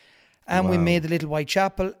 And we made the Little White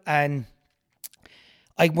Chapel, and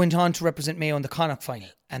I went on to represent Mayo in the Connacht final.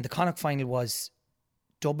 And the Connacht final was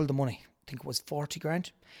double the money. I think it was 40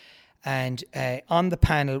 grand. And on the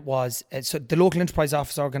panel was, so the local enterprise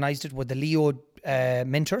office organised it with the Leo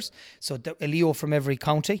mentors, so a Leo from every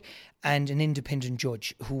county, and an independent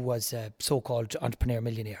judge who was a so-called entrepreneur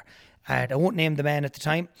millionaire. And I won't name the man at the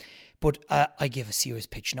time, but I gave a serious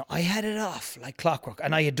pitch. Now, I had it off like clockwork,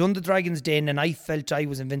 and I had done the Dragon's Den, and I felt I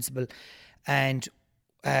was invincible. And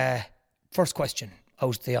first question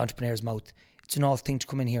out of the entrepreneur's mouth, it's an awful thing to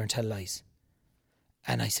come in here and tell lies.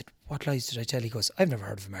 And I said, what lies did I tell? He goes, I've never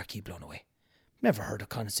heard of a marquee blown away. Never heard of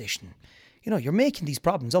condensation. You know, you're making these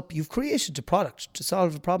problems up. You've created a product to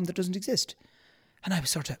solve a problem that doesn't exist. And I was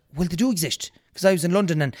sort of, well, they do exist. Because I was in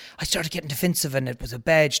London and I started getting defensive, and it was a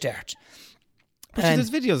bad start. But there's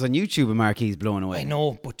videos on YouTube of marquees blown away. I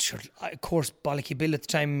know, but sure, of course, Bollocky Bill at the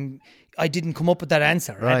time, I didn't come up with that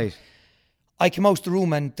answer. Right. I came out of the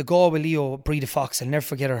room and the Galway Leo, Breda Fox, I'll never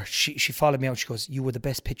forget her. She followed me out. She goes, "You were the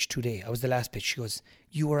best pitch today." I was the last pitch. She goes,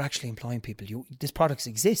 "You were actually employing people. This product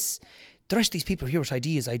exists. The rest of these people are here with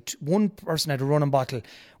ideas." One person had a running bottle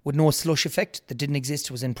with no slush effect that didn't exist.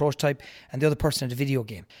 It was in prototype, and the other person had a video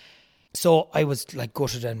game. So I was like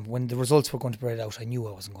gutted, and when the results were going to be read out, I knew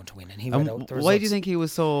I wasn't going to win. And he read out the results. Why do you think he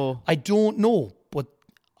was so? I don't know, but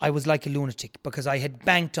I was like a lunatic because I had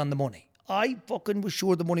banked on the money. I fucking was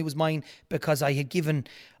sure the money was mine because I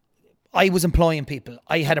was employing people.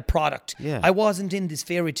 I had a product. Yeah. I wasn't in this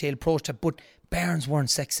fairy tale prototype, but Bairns weren't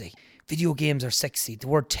sexy. Video games are sexy. The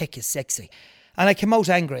word tech is sexy. And I came out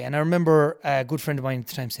angry, and I remember a good friend of mine at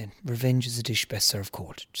the time saying, "Revenge is a dish best served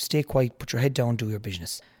cold. Just stay quiet, put your head down, do your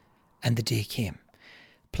business." And the day came.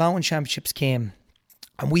 Ploughing Championships came,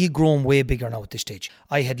 and we had grown way bigger now at this stage.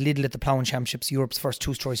 I had Lidl at the Ploughing Championships, Europe's first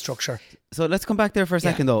two-story structure. So let's come back there for a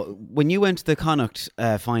second though. When you went to the Connacht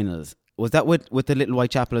finals, was that with the Little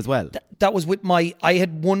White Chapel as well? That was with I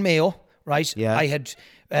had won Mayo, right? Yeah. I had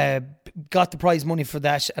got the prize money for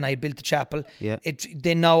that, and I had built the chapel. Yeah.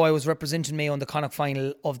 Then now I was representing Mayo in the Connacht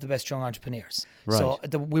final of the Best Young Entrepreneurs. Right. So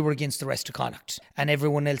we were against the rest of Connacht, and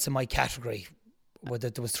everyone else in my category.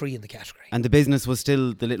 There was 3 in the category. And the business was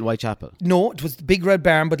still the Little White Chapel? No, it was the Big Red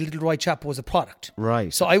Barn, but Little White Chapel was a product.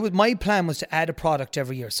 Right. So my plan was to add a product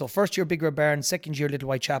every year. So first year Big Red Barn, second year Little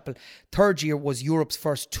White Chapel, third year was Europe's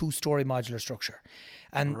first 2-story modular structure.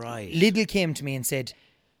 And Lidl came to me and said,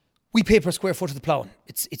 "We pay per square foot of the ploughing.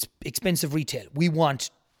 It's expensive retail. We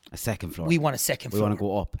want a second floor. We want a second floor. We want to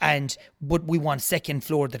go up. But we want a second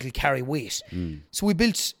floor that'll carry weight." So we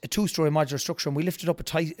built a 2-story modular structure, and we lifted up a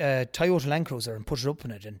Toyota Land Cruiser and put it up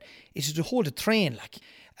in it, and it had to hold a train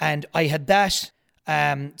and I had that.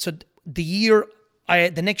 So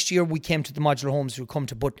the next year we came to the modular homes we come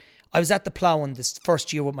to, but I was at the ploughing this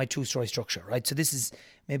first year with my 2-story structure, right? So this is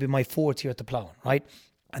maybe my 4th year at the ploughing, right?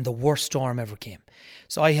 And the worst storm ever came.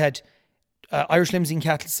 So I had Irish Limousine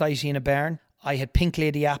Cattle Society in a barn. I had Pink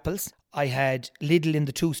Lady Apples. I had Lidl in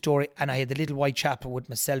the 2-story, and I had the Little White Chapel with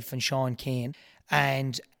myself and Sean Kane.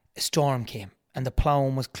 And a storm came, and the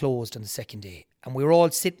ploughing was closed on the second day. And we were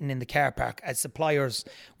all sitting in the car park as suppliers.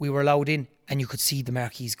 We were allowed in, and you could see the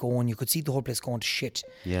marquees going. You could see the whole place going to shit.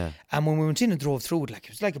 Yeah. And when we went in and drove through it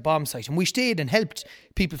was like a bomb site. And we stayed and helped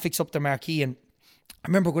people fix up their marquee. And I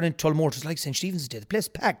remember going into Tullamore, it was like St. Stephen's Day. The place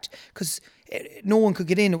packed because no one could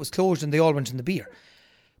get in. It was closed, and they all went in the beer.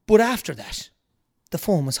 But after that, the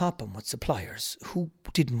phone was hopping with suppliers who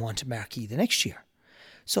didn't want a marquee the next year.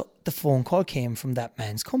 So the phone call came from that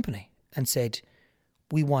man's company and said,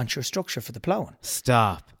 "We want your structure for the ploughing.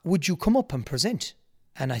 Stop. Would you come up and present?"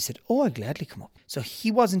 And I said, "Oh, I'd gladly come up." So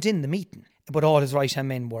he wasn't in the meeting, but all his right-hand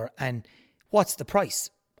men were. And what's the price?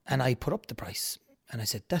 And I put up the price. And I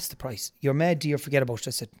said, "That's the price. You're mad, dear, forget about it."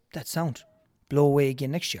 I said, "That's sound. Blow away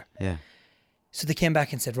again next year." Yeah. So they came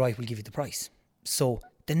back and said, "Right, we'll give you the price." So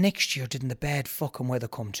The next year, didn't the bad fucking weather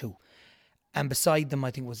come too? And beside them,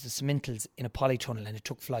 I think, was the Cementals in a polytunnel, and it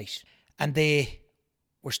took flight. And they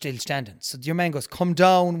were still standing. So your man goes, come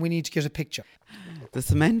down, we need to get a picture. The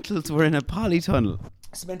Cementals were in a polytunnel.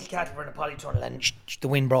 Cemental cattle were in a polytunnel, and the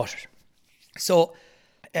wind brought it. So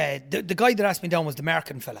the guy that asked me down was the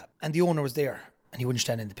American fella, and the owner was there, and he wouldn't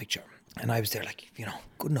stand in the picture. And I was there like,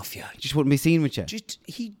 good enough, yeah. Just wouldn't be seen with you.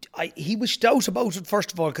 He was stout about it,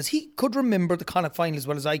 first of all, because he could remember the Connacht final as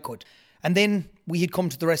well as I could. And then we had come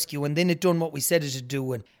to the rescue, and then it done what we said it'd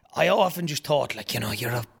do. And I often just thought, like,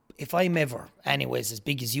 if I'm ever, anyways, as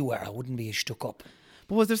big as you are, I wouldn't be as stuck up.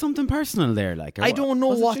 But was there something personal there? Like, I don't know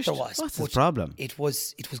what there was. What's the problem? It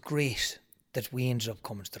was great that we ended up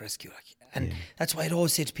coming to the rescue. And that's why I'd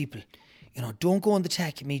always say to people, don't go on the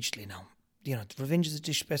attack immediately now. Revenge is a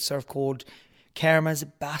dish best served cold. Karma is a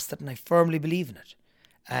bastard, and I firmly believe in it.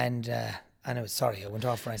 And I was sorry, I went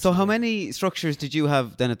off ranting. So how many structures did you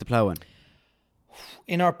have then at the Ploughing?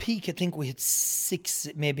 In our peak, I think we had 6,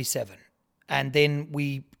 maybe 7. And then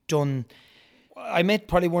I met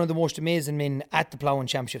probably one of the most amazing men at the Ploughing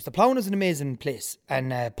Championships. The Ploughing is an amazing place.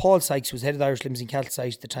 And Paul Sykes, who was head of the Irish Limousine Cattle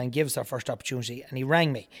Society at the time, gave us our first opportunity. And he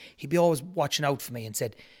rang me. He'd be always watching out for me and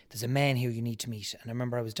said, there's a man here you need to meet. And I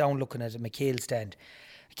remember I was down looking at a McHale stand.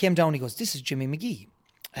 I came down, he goes, this is Jimmy McGee.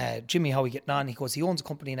 Jimmy, how are we getting on? He goes, he owns a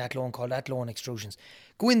company in Athlone called Athlone Extrusions.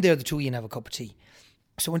 Go in there, the two of you, and have a cup of tea.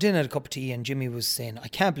 So I went in and had a cup of tea, and Jimmy was saying, I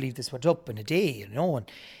can't believe this went up in a day,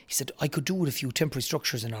 And he said, I could do with a few temporary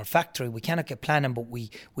structures in our factory. We cannot get planning, but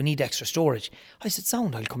we need extra storage. I said,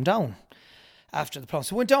 sound, I'll come down after the ploughing.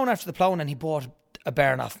 So I went down after the ploughing, and he bought a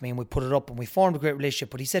barn off me, and we put it up, and we formed a great relationship.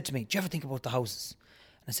 But he said to me, do you ever think about the houses?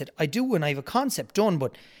 And I said, I do, and I have a concept done,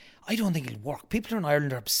 but I don't think it'll work. People in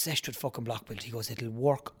Ireland are obsessed with fucking block build. He goes, it'll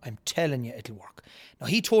work. I'm telling you, it'll work. Now,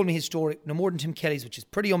 he told me his story, no more than Tim Kelly's, which is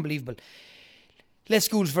pretty unbelievable. Left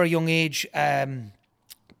school at a very young age,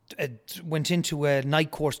 went into a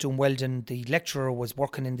night course doing welding. The lecturer was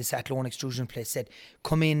working in this Athlone extrusion place, said,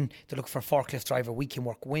 come in, they look for a forklift driver, we can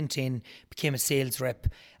work. Went in, became a sales rep.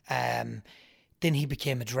 Then he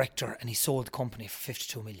became a director, and he sold the company for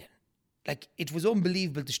 52 million. Like, it was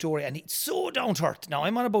unbelievable, the story, and it's so down to earth. Now,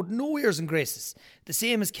 I'm on about no airs and graces, the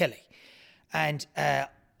same as Kelly. And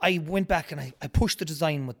I went back and I pushed the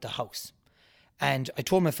design with the house. And I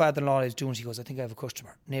told my father-in-law what I was doing. He goes, I think I have a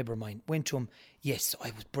customer, neighbour of mine. Went to him. Yes,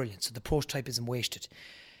 I was brilliant. So the prototype isn't wasted.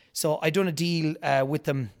 So I done a deal with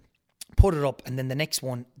them, put it up, and then the next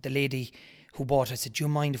one, the lady who bought, I said, do you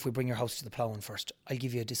mind if we bring your house to the Ploughing first? I'll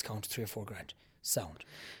give you a discount, 3 or 4 grand. Sound.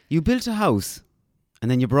 You built a house, and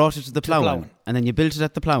then you brought it to the Ploughing, and then you built it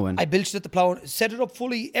at the Ploughing. I built it at the Ploughing, set it up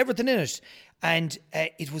fully, everything in it, and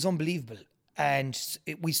it was unbelievable. And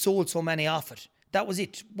we sold so many off it. That was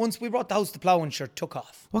it. Once we brought the house to the Ploughing, sure, took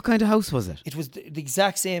off. What kind of house was it? It was the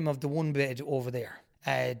exact same of the one bed over there.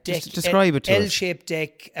 Deck, just describe it to us. L-shaped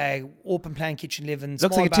deck, open plan kitchen living.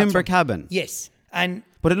 Looks like a timber cabin. Yes.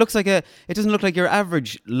 But it looks like it doesn't look like your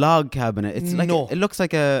average log cabinet. It's like it looks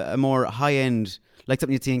like a more high-end, like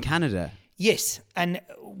something you'd see in Canada. Yes, and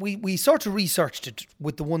we sort of researched it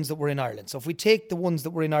with the ones that were in Ireland. So if we take the ones that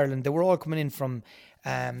were in Ireland, they were all coming in from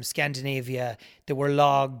Scandinavia. They were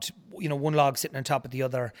logged, one log sitting on top of the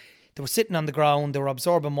other. They were sitting on the ground. They were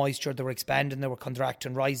absorbing moisture. They were expanding. They were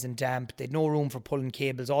contracting, rising damp. They had no room for pulling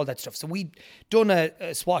cables, all that stuff. So we'd done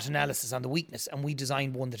a SWOT analysis on the weakness, and we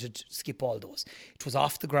designed one that would skip all those. It was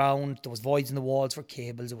off the ground. There was voids in the walls for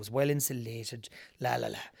cables. It was well insulated.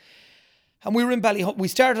 And we were in Ballyhonus. We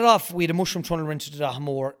started off, we had a mushroom tunnel rented at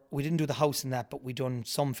Ahamore. We didn't do the house in that, but we done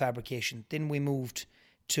some fabrication. Then we moved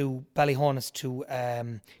to Ballyhonus to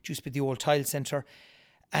used to be the old tile centre,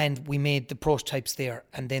 and we made the prototypes there.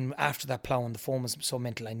 And then after that Ploughing, the form was so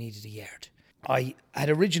mental I needed a yard. I had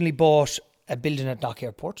originally bought a building at Knock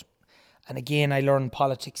Airport, and again I learned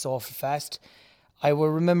politics awful fast. I will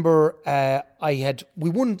remember we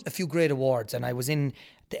won a few great awards, and I was in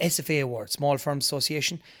the SFA Award, Small Firms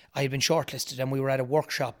Association. I had been shortlisted, and we were at a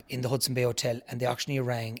workshop in the Hudson Bay Hotel, and the auctioneer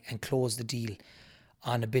rang and closed the deal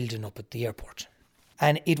on a building up at the airport.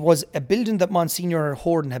 And it was a building that Monsignor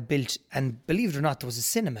Horden had built, and believe it or not, there was a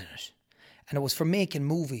cinema in it. And it was for making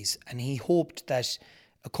movies, and he hoped that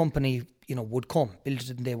a company, would come, build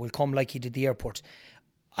it and they will come like he did the airport.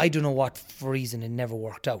 I don't know what for reason it never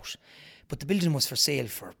worked out. But the building was for sale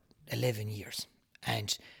for 11 years.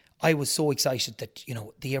 And I was so excited that,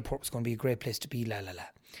 the airport was going to be a great place to be,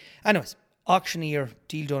 Anyways, auctioneer,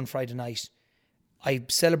 deal done Friday night. I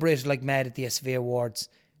celebrated like mad at the SFA Awards.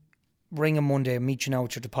 Ring him Monday, meet you now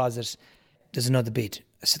with your deposit. There's another bid.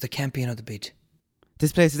 I said, there can't be another bid.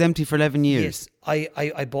 This place is empty for 11 years. Yes,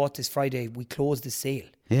 I bought this Friday. We closed the sale.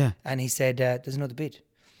 Yeah. And he said, there's another bid.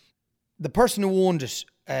 the person who owned it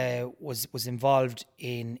was involved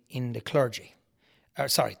in the clergy.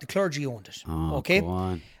 The clergy owned it. Oh, okay? go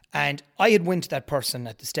on. And I had went to that person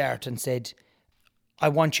at the start and said, I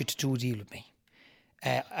want you to do a deal with me.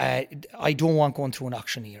 I don't want going through an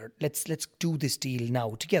auctioneer. Let's do this deal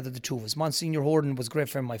now together, the two of us. Monsignor Horton was a great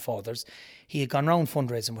friend of my father's. He had gone round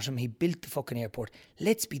fundraising with him. He built the fucking airport.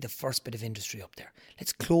 Let's be the first bit of industry up there.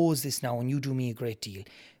 Let's close this now and you do me a great deal.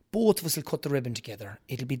 Both of us will cut the ribbon together.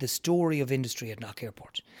 It'll be the story of industry at Knock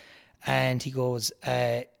Airport. And he goes,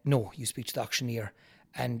 no, you speak to the auctioneer.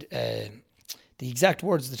 And the exact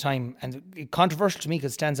words at the time, and controversial to me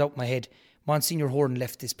because it stands out in my head, Monsignor Horton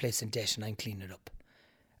left this place in debt and I'm cleaning it up.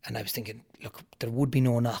 And I was thinking, look, there would be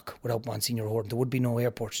no Knock without Monsignor Horton. There would be no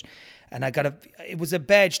airport. And it was a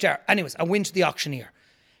bad start. Anyways, I went to the auctioneer.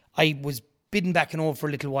 I was bidden back and over for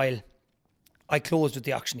a little while. I closed with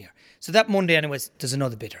the auctioneer. So that Monday, anyways, there's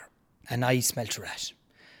another bidder. And I smelt a rat.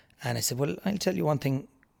 And I said, well, I'll tell you one thing.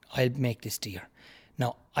 I'll make this dear.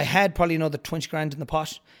 Now, I had probably another 20 grand in the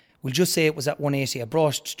pot. We'll just say it was at 180. I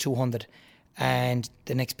brought it to 200. And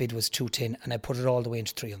the next bid was 210. And I put it all the way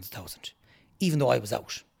into 300,000. Even though I was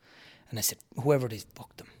out. And I said, whoever it is,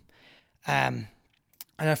 fuck them. And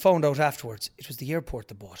I found out afterwards, it was the airport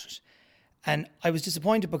that bought it. And I was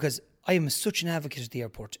disappointed because I am such an advocate at the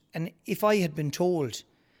airport. And if I had been told,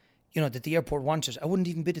 that the airport wanted it, I wouldn't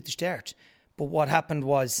even bid at the start. But what happened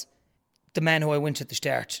was the man who I went at the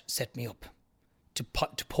start set me up to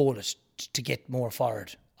poll it, to get more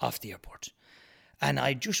forward off the airport. And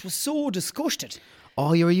I just was so disgusted.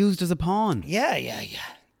 Oh, you were used as a pawn. Yeah.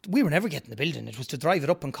 We were never getting the building. It was to drive it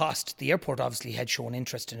up in cost. The airport obviously had shown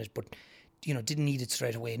interest in it, but didn't need it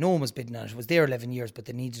straight away. No one was bidding on it. It was there 11 years, but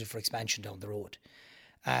they needed it for expansion down the road.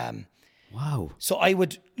 Wow. So I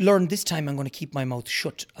would learn this time I'm going to keep my mouth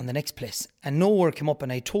shut on the next place. And nowhere came up,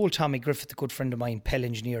 and I told Tommy Griffith, a good friend of mine, Pell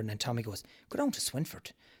Engineering, and Tommy goes, go down to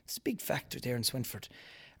Swinford. There's a big factory there in Swinford,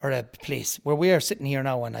 or a place where we are sitting here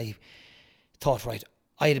now. And I thought, right,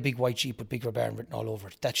 I had a big white Jeep with Big Byrne written all over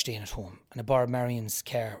it. That's staying at home. And I borrowed Marion's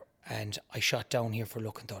car and I shot down here for a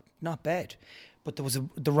look and thought, not bad. But there was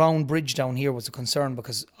the round bridge down here was a concern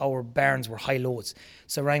because our barns were high loads.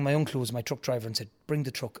 So I rang my uncle, who was my truck driver, and said, bring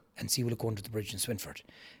the truck and see will it go under the bridge in Swinford.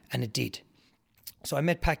 And it did. So I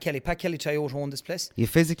met Pat Kelly. Pat Kelly Toyota owned this place. You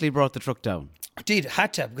physically brought the truck down? I did,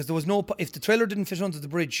 had to, because there was no, if the trailer didn't fit under the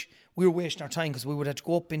bridge, we were wasting our time because we would have to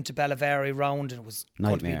go up into Ballavary round and it was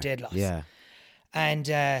going to be a dead loss. Yeah. And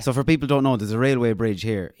so for people who don't know, there's a railway bridge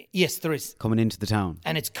here. Yes, there is. Coming into the town.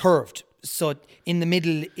 And it's curved. So in the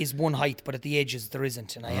middle is one height, but at the edges there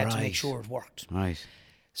isn't. And I had to make sure it worked. Right.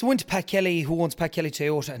 So I went to Pat Kelly, who owns Pat Kelly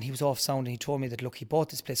Toyota, and he was off sound. And he told me that, look, he bought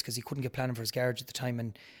this place because he couldn't get planning for his garage at the time.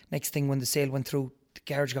 And next thing, when the sale went through, the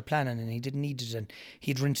garage got planning and he didn't need it. And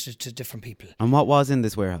he'd rented it to different people. And what was in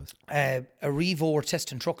this warehouse? A Revo were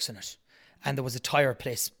testing trucks in it. And there was a tyre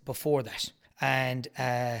place before that. And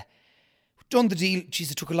done the deal.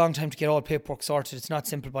 Jeez, it took a long time to get all paperwork sorted. It's not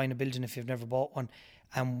simple buying a building if you've never bought one.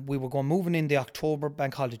 And we were moving in the October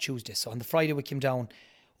bank holiday Tuesday. So on the Friday we came down,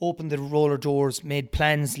 opened the roller doors, made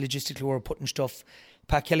plans logistically, we were putting stuff.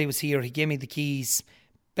 Pat Kelly was here. He gave me the keys.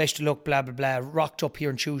 Best of luck, blah, blah, blah. Rocked up here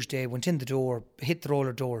on Tuesday, went in the door, hit the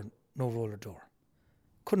roller door, no roller door.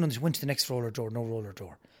 Couldn't understand. Went to the next roller door, no roller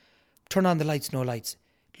door. Turn on the lights, no lights.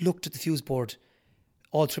 Looked at the fuse board.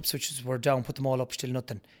 All trip switches were down, put them all up, still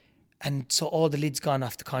nothing. And so all the lids gone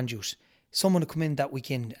off the conduit. Someone had come in that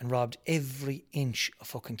weekend and robbed every inch of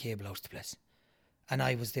fucking cable out of the place. And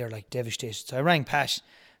I was there like devastated. So I rang Pat.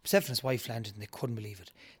 Himself and his wife landed and they couldn't believe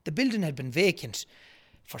it. The building had been vacant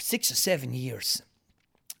for 6 or 7 years.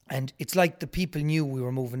 And it's like the people knew we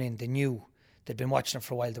were moving in. They knew. They'd been watching it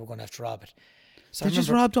for a while. They were going to have to rob it. So they just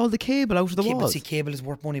robbed all the cable out of the walls. See, cable is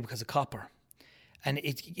worth money because of copper. And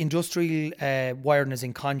industrial wiring is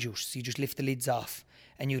in conduit. So you just lift the lids off.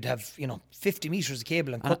 And you'd have, 50 metres of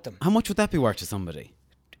cable and cut them. How much would that be worth to somebody?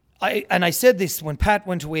 I said this when Pat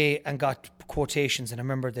went away and got quotations, and I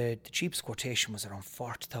remember the cheapest quotation was around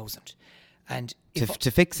 40,000. And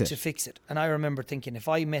to fix it? To fix it. And I remember thinking, if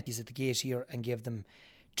I met these at the gate here and gave them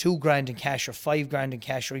 2 grand in cash or 5 grand in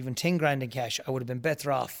cash or even 10 grand in cash, I would have been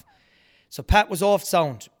better off. So Pat was off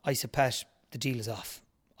sound. I said, Pat, the deal is off.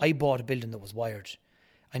 I bought a building that was wired.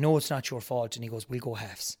 I know it's not your fault. And he goes, we'll go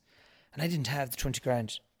halves. And I didn't have the 20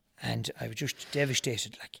 grand, and I was just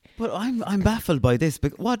devastated. But I'm baffled by this.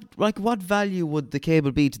 But what value would the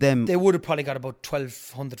cable be to them? They would have probably got about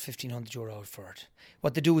 1,200, 1,500 euro out for it.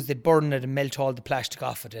 What they do is they'd burn it and melt all the plastic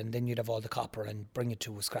off it, and then you'd have all the copper and bring it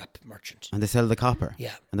to a scrap merchant. And they sell the copper?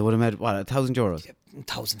 Yeah. And they would have made, 1,000 euros? Yeah,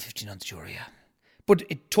 1,000, 1,500 euro, yeah. But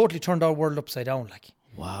it totally turned our world upside down,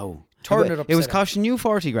 Wow. Turn it upside It was down. costing you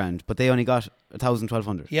 40 grand, but they only got 1,000,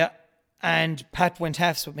 1,200. Yeah. And Pat went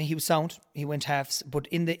halves with me. He was sound. He went halves. But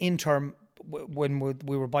in the interim, when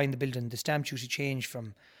we were buying the building, the stamp duty changed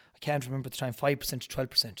from, I can't remember at the time, 5% to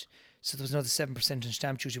 12%. So there was another 7% in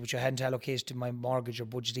stamp duty, which I hadn't allocated in my mortgage or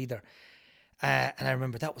budget either. And I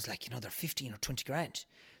remember that was like another 15 or 20 grand.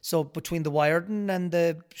 So between the wiring and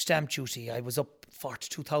the stamp duty, I was up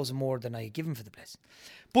 42,000 more than I had given for the place.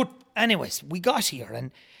 But anyways, we got here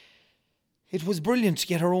and it was brilliant to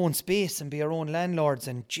get our own space and be our own landlords.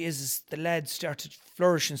 And Jesus, the lads started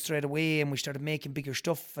flourishing straight away and we started making bigger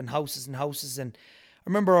stuff and houses and houses. And I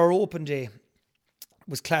remember our open day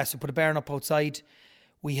was class. We put a Byrne up outside.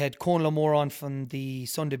 We had Conal O'Moore on from the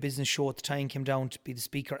Sunday Business Show at the time, came down to be the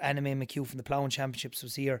speaker. Anna May McHugh from the Ploughing Championships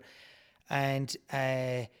was here. And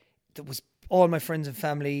there was all my friends and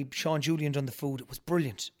family. Sean Julian done the food. It was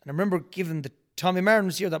brilliant. And I remember giving Tommy Martin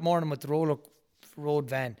was here that morning with the road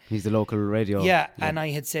van. He's the local radio. Yeah, and I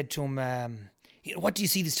had said to him, what do you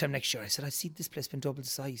see this time next year? I said, I see this place been double the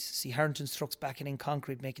size. I see Harrington's trucks backing in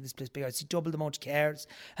concrete, making this place bigger. I see double the amount of cars,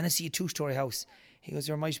 and I see a 2-story house. He goes,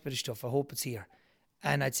 you're a mighty bit of stuff. I hope it's here.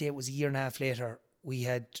 And I'd say it was a year and a half later, we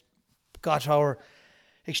had got our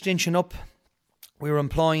extension up. We were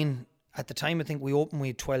employing, at the time I think we opened, we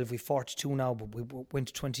had 12, we have 42 now, but we went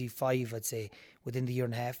to 25, I'd say, within the year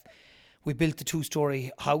and a half. We built the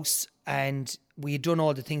 2-story house and we had done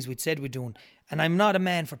all the things we'd said we'd done. And I'm not a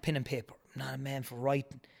man for pen and paper. I'm not a man for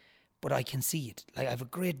writing, but I can see it. Like I have a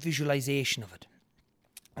great visualization of it.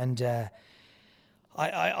 And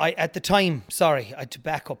I at the time, I had to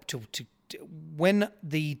back up to when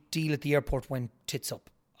the deal at the airport went tits up,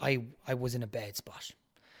 I was in a bad spot.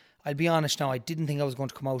 I'll be honest now, I didn't think I was going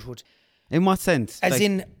to come out with. In what sense? As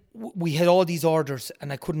in, we had all these orders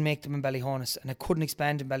and I couldn't make them in Ballyhonus and I couldn't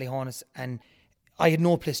expand in Ballyhonus and I had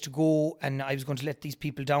no place to go and I was going to let these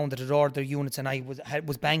people down that had ordered their units and I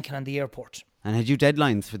was banking on the airport. And had you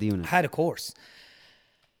deadlines for the unit? Had, of course.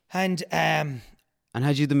 And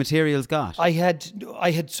had you the materials got? I had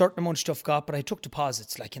certain amount of stuff got, but I took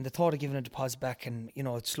deposits, and the thought of giving a deposit back and,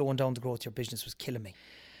 slowing down the growth of your business was killing me.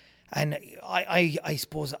 And I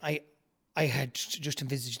suppose I had just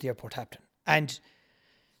envisaged the airport happening. And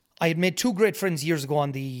I had made 2 great friends years ago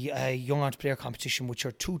on the Young Entrepreneur Competition, which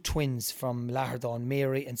are 2 twins from Lahardon,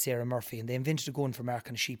 Mary and Sarah Murphy, and they invented a going for Mark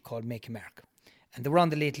on a sheep called Make a Mark. And they were on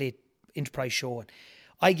the Late Enterprise show, and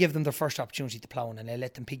I gave them their first opportunity to plough and I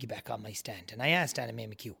let them piggyback on my stand. And I asked Anna May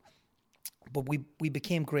McHugh, but we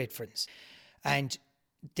became great friends. And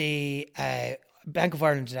they, Bank of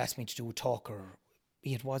Ireland had asked me to do a talk, or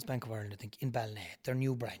it was Bank of Ireland, I think, in Ballina, their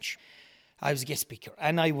new branch. I was a guest speaker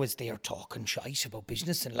and I was there talking shite about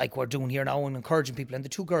business and like we're doing here now and encouraging people, and the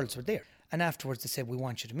 2 girls were there. And afterwards they said, we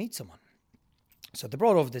want you to meet someone. So they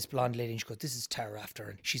brought over this blonde lady and she goes, this is Tara after,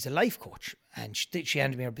 and she's a life coach. And she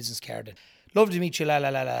handed me her business card and, lovely to meet you, la la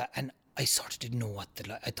la la. And I sort of didn't know what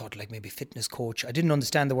I thought maybe fitness coach. I didn't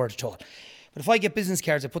understand the word at all. But if I get business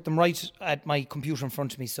cards, I put them right at my computer in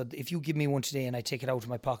front of me. So if you give me one today and I take it out of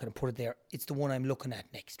my pocket and put it there, it's the one I'm looking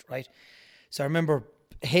at next, right? So I remember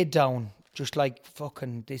head down, just like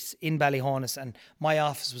fucking this in Ballyhonus, and my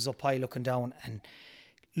office was up high looking down and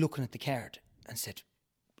looking at the card and said,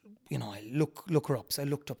 I look her up. So I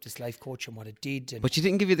looked up this life coach and what it did. And but she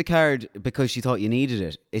didn't give you the card because she thought you needed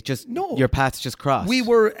it. It just, your paths just crossed.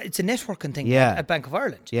 It's a networking thing at Bank of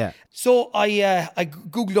Ireland. Yeah. So I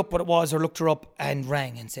Googled up what it was, or looked her up and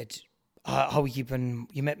rang and said, how are you keeping?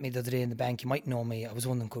 You met me the other day in the bank. You might know me. I was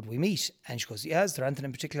wondering, could we meet? And she goes, yeah, is there anything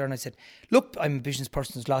in particular? And I said, look, I'm a business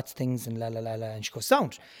person. There's lots of things and la la la la. And she goes,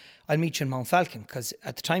 sound. I'll meet you in Mount Falcon, because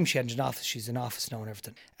at the time she had an office. She's in office now and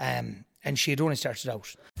everything. And she had only started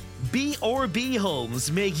out. B&B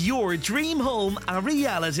Homes make your dream home a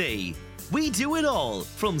reality. We do it all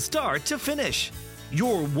from start to finish.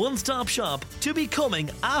 Your one-stop shop to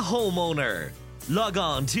becoming a homeowner. Log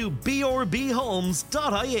on to brbhomes.ie.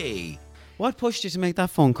 What pushed you to make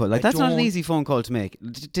that phone call? That's not an easy phone call to make.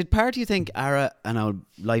 Did part of you think, Ara, an old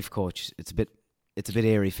life coach, it's a bit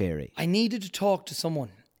airy-fairy? I needed to talk to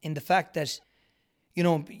someone, in the fact that,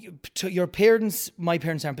 your parents, my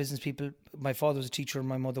parents aren't business people. My father was a teacher and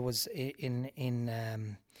my mother was in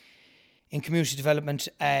community development.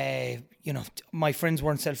 My friends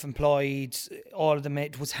weren't self-employed. All of them,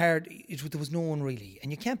 it was hard. There was no one really.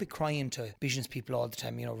 And you can't be crying to business people all the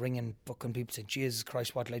time, ringing fucking people saying, Jesus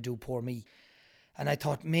Christ, what'll I do, poor me. And I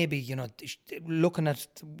thought maybe, looking at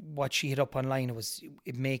what she had up online, it was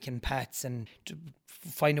making pats and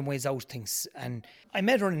finding ways out things. And I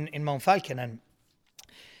met her in Mount Falcon, and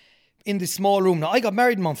in this small room. Now, I got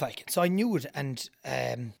married in Mount Falcon, so I knew it. And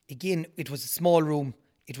again, it was a small room.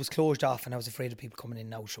 it was closed off, and I was afraid of people coming in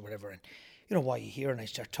and out or whatever. And you know, why you here? And I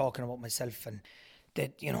start talking about myself, and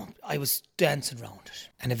that, you know, I was dancing around it.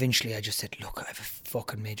 And eventually I just said, look, I have a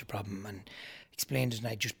fucking major problem, and explained it, and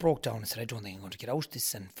I just broke down and said, I don't think I'm going to get out of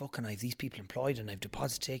this, and fucking I have these people employed and I have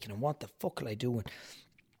deposit taken, and what the fuck will I do? And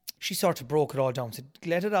she sort of broke it all down, said,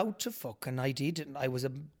 let it out to fuck. And I did, and I was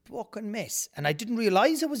a fucking mess. And I didn't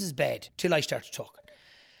realise it was as bad till I started talking.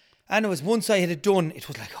 And it was once I had it done, it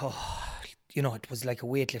was like, oh, you know, it was like a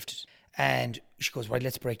weight lifted. And she goes, right,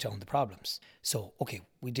 let's break down the problems. So, okay,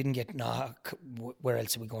 we didn't get, where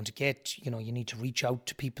else are we going to get? You know, you need to reach out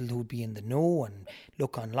to people who would be in the know and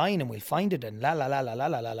look online and we'll find it and la la la la la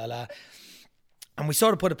la la la la. And we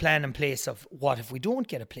sort of put a plan in place of what if we don't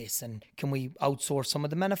get a place, and can we outsource some of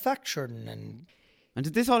the manufacturing? And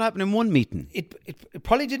did this all happen in one meeting? It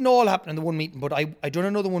probably didn't all happen in the one meeting, but I done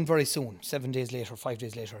another one very soon, 7 days later, 5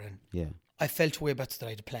 days later, and I felt way better that I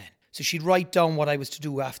had a plan. So she'd write down what I was to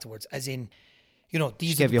do afterwards, as in, you know,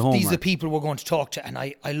 these are the people we're going to talk to. And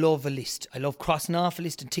I love a list. I love crossing off a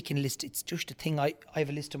list and ticking a list. It's just a thing. I have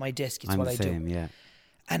a list on my desk. It's what I do. Yeah.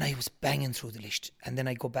 And I was banging through the list. And then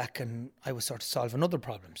I go back and I was sort of solving other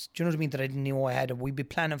problems. Do you know what I mean? That I didn't know I had. And we'd be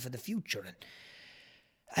planning for the future.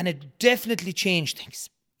 And it definitely changed things.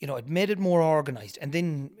 You know, it made it more organised. And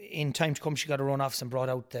then in time to come, she got her own office and brought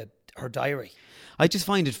out her diary. I just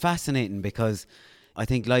find it fascinating because I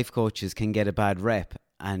think life coaches can get a bad rep,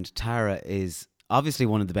 and Tara is obviously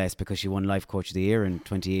one of the best because she won Life Coach of the Year in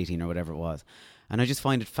 2018 or whatever it was. And I just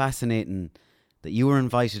find it fascinating that you were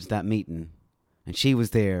invited to that meeting and she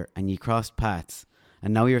was there and you crossed paths,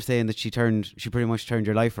 and now you're saying that she pretty much turned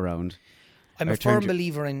your life around. I'm a firm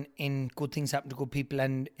believer in good things happen to good people,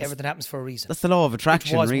 and everything happens for a reason. That's the law of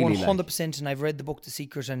attraction, really. It was 100%, and I've read the book The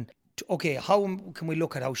Secret, and okay, how can we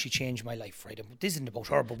look at how she changed my life, right? This isn't about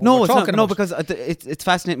her, but no, it's not. No, because it's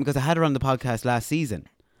fascinating because I had her on the podcast last season,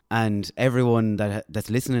 and everyone that's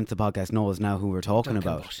listening to the podcast knows now who we're talking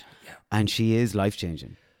about. Yeah. And she is life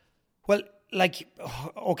changing. Well, like,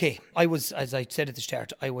 okay, I was, as I said at the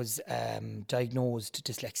start, I was diagnosed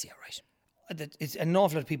dyslexia, right? It's an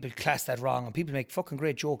awful lot of people class that wrong, and people make fucking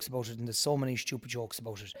great jokes about it, and there's so many stupid jokes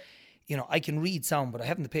about it. You know, I can read sound, but I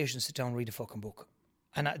haven't the patience to sit down and read a fucking book.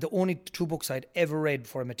 And the only 2 books I'd ever read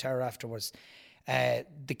before I met Tara after was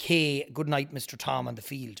The K, Goodnight, Mr. Tom, and The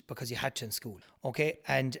Field, because you had to in school, okay?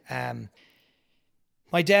 And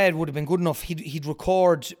my dad would have been good enough, he'd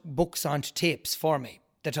record books onto tapes for me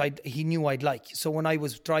that he knew I'd like. So when I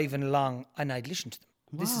was driving along, and I'd listen to them.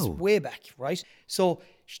 Wow. This is way back, right? So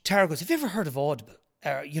Tara goes, have you ever heard of Audible?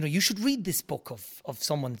 You know, you should read this book of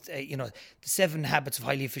someone, you know, The 7 Habits of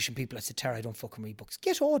Highly Efficient People. I said, Tara, I don't fucking read books.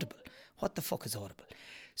 Get Audible. What the fuck is Audible?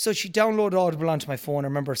 So she downloaded Audible onto my phone. I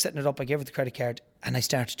remember setting it up. I gave her the credit card and I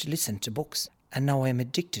started to listen to books. And now I'm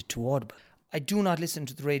addicted to Audible. I do not listen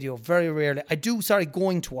to the radio very rarely. I do,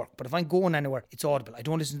 going to work. But if I'm going anywhere, it's Audible. I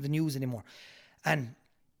don't listen to the news anymore. And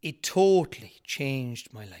it totally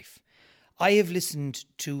changed my life. I have listened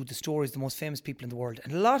to the stories of the most famous people in the world,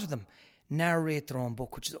 and a lot of them narrate their own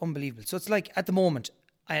book, which is unbelievable. So it's like, at the moment,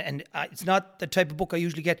 it's not the type of book I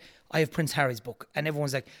usually get. I have Prince Harry's book, and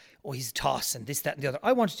everyone's like, oh, he's a toss and this, that and the other.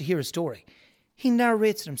 I wanted to hear his story. He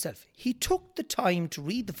narrates it himself. He took the time to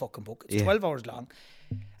read the fucking book. It's 12 hours long.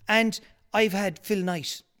 And I've had Phil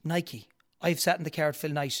Knight, Nike. I've sat in the car at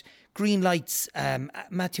Phil Knight. Green Lights,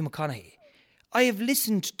 Matthew McConaughey. I have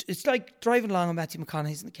listened, it's like driving along with Matthew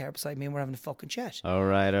McConaughey's in the car beside me and we're having a fucking chat. All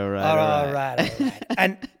right.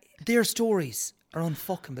 And their stories are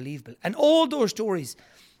unfucking believable. And all those stories,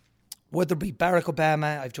 whether it be Barack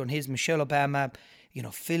Obama, I've done his, Michelle Obama, you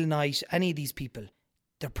know, Phil Knight, any of these people,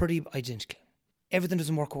 they're pretty identical. Everything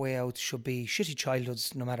doesn't work a way out. Should be shitty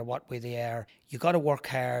childhoods, no matter what way they are. You got to work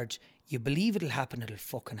hard. You believe it'll happen, it'll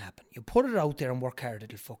fucking happen. You put it out there and work hard,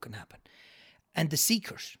 it'll fucking happen. And The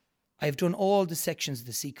Secret, I've done all the sections of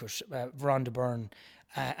The Secret, Rhonda Byrne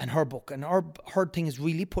and her book. And her thing is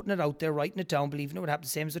really putting it out there, writing it down, believing it would happen. The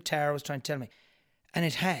same as what Tara was trying to tell me. And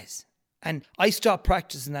it has. And I stopped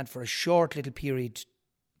practicing that for a short little period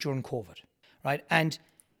during COVID, right? And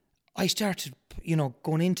I started, you know,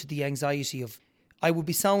 going into the anxiety of, I would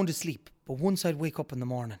be sound asleep, but once I'd wake up in the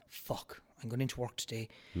morning, fuck, I'm going into work today.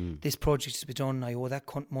 This project has been done. I owe that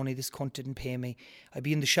cunt money. This cunt didn't pay me. I'd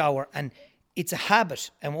be in the shower, and it's a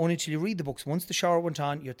habit, and only till you read the books. Once the shower went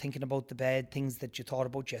on, you're thinking about the bad things that you thought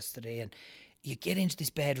about yesterday, and you get into this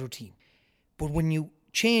bad routine. But when you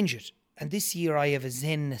change it, and this year I have a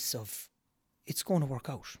zenness of, it's going to work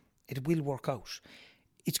out. It will work out.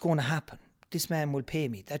 It's going to happen. This man will pay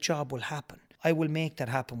me. That job will happen. I will make that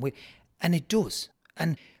happen. And it does.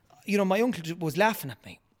 And, you know, my uncle was laughing at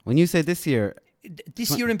me. When you say this year,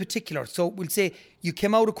 this year in particular, so we'll say you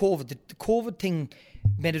came out of COVID. The COVID thing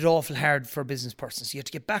made it awful hard for business persons. You had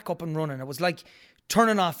to get back up and running. It was like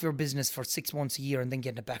turning off your business for 6 months a year and then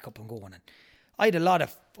getting it back up and going. And I had a lot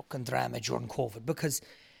of fucking drama during COVID because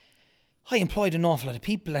I employed an awful lot of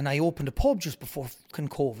people and I opened a pub just before fucking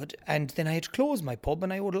COVID, and then I had to close my pub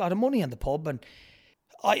and I owed a lot of money on the pub. And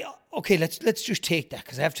let's just take that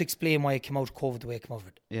because I have to explain why I came out of COVID the way I came out of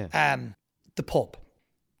it. Yeah. The pub,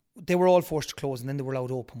 they were all forced to close and then they were allowed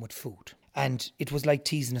to open with food. And it was like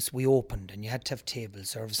teasing us. We opened and you had to have table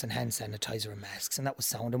service and hand sanitizer and masks, and that was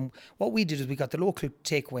sound. And what we did is we got the local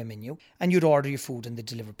takeaway menu and you'd order your food and they'd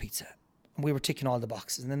deliver pizza. And we were ticking all the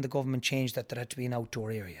boxes. And then the government changed that there had to be an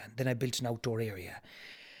outdoor area. And then I built an outdoor area.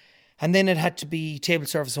 And then it had to be table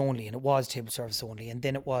service only, and it was table service only. And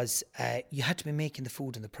then it was, you had to be making the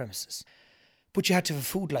food in the premises. But you had to have a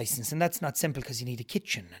food licence, and that's not simple because you need a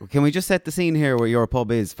kitchen. Can we just set the scene here where your pub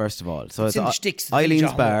is, first of all? So it's in the sticks.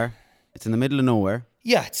 Eileen's Bar. It's in the middle of nowhere.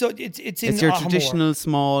 Yeah, so it's in It's your Ahamore. traditional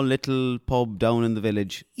small little pub down in the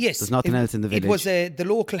village. Yes. There's nothing else in the village. It was the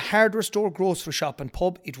local hardware store, grocery shop and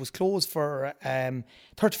pub. It was closed for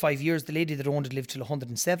 35 years. The lady that owned it lived till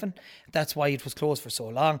 107. That's why it was closed for so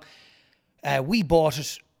long. We bought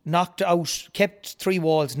it, knocked it out, kept 3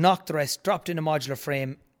 walls, knocked the rest, dropped in a modular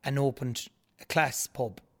frame and opened a class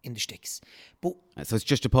pub in the sticks. But so it's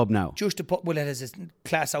just a pub now? Just a pub. Well, it has a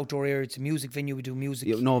class outdoor area. It's a music venue. We do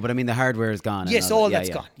music. No, but I mean the hardware is gone. Yes, all that's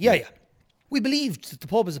gone. Yeah. We believed that the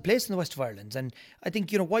pub is a place in the west of Ireland, and I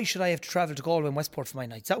think, why should I have to travel to Galway and Westport for my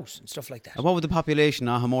nights out and stuff like that? And what would the population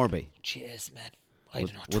of Ahamore be? Jeez, man. I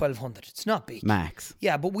don't know, 1,200. It's not big. Max.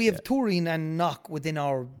 Yeah, but we have touring and knock within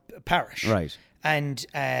our parish. Right. And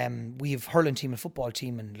we have hurling team and football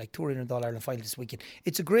team and like touring in the All Ireland final this weekend.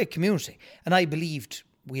 It's a great community, and I believed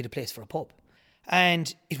we had a place for a pub.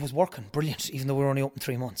 And it was working brilliant, even though we were only open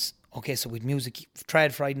 3 months. Okay, so we'd music,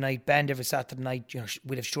 trad Friday night, band every Saturday night.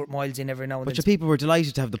 We'd have short miles in every now and then. But your people were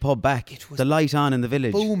delighted to have the pub back. It was the light on in the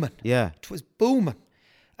village. Booming. Yeah. It was booming.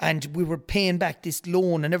 And we were paying back this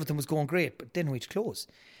loan and everything was going great. But then we'd close.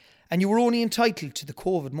 And you were only entitled to the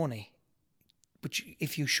COVID money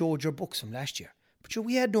if you showed your books from last year. But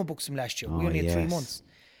we had no books from last year. We only had 3 months.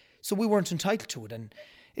 So we weren't entitled to it. And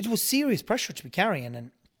it was serious pressure to be carrying.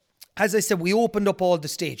 And as I said, we opened up all the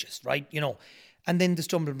stages, right? And then the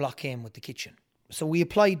stumbling block came with the kitchen. So we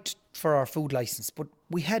applied for our food licence, but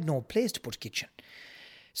we had no place to put a kitchen.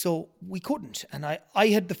 So we couldn't. And I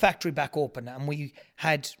had the factory back open, and we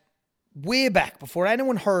had, way back, before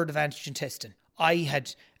anyone heard of antigen testing, I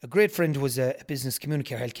had a great friend who was a business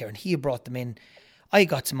communicator healthcare, and he had brought them in. I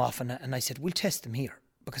got some off, and I said, we'll test them here,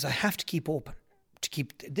 because I have to keep open, to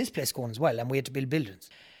keep this place going as well. And we had to build buildings.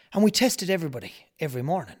 And we tested everybody every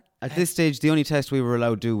morning. At this stage, the only test we were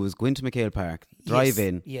allowed to do was go into McHale Park, drive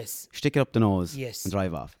in, stick it up the nose, and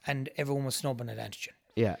drive off. And everyone was snubbing at antigen.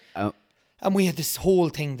 Yeah. And we had this whole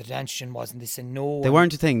thing that antigen wasn't. They said no. They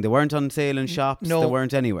weren't a thing. They weren't on sale in shops. No, they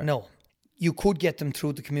weren't anywhere. No. You could get them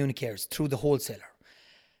through the communicators, through the wholesaler.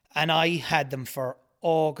 And I had them for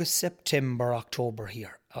August, September, October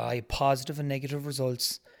here. I had positive and negative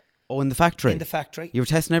results. Oh, in the factory? In the factory. You were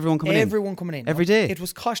testing everyone coming in? Everyone coming in. Every day? It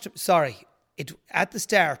was at the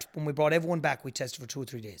start, when we brought everyone back, we tested for 2 or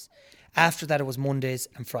 3 days. After that, it was Mondays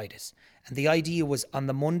and Fridays. And the idea was on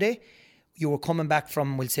the Monday, you were coming back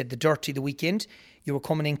from, we'll say, the dirty the weekend. You were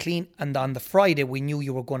coming in clean. And on the Friday, we knew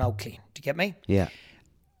you were going out clean. Do you get me? Yeah.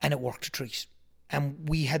 And it worked a treat. And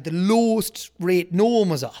we had the lowest rate. No one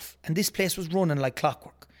was off. And this place was running like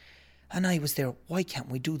clockwork. And I was there, why can't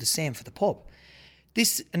we do the same for the pub?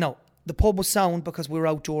 The pub was sound because we were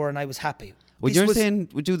outdoor and I was happy. Well, you're saying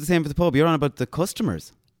we do the same for the pub. You're on about the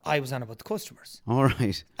customers. I was on about the customers. All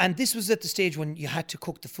right. And this was at the stage when you had to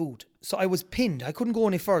cook the food. So I was pinned. I couldn't go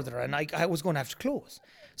any further and I was going to have to close.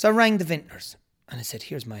 So I rang the vintners and I said,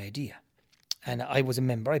 here's my idea. And I was a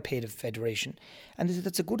member. I paid a federation. And they said,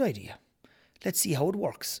 that's a good idea. Let's see how it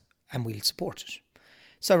works and we'll support it.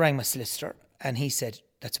 So I rang my solicitor and he said,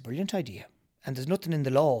 that's a brilliant idea. And there's nothing in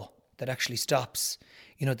the law that actually stops,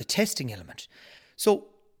 the testing element. So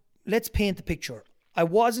let's paint the picture. I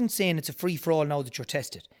wasn't saying it's a free-for-all now that you're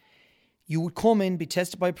tested. You would come in, be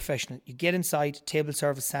tested by a professional. You get inside, table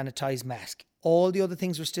service, sanitise, mask. All the other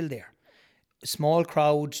things were still there. A small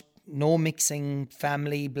crowd, no mixing,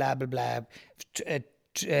 family, blah, blah, blah.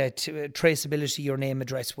 Traceability, your name,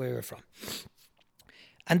 address, where you're from.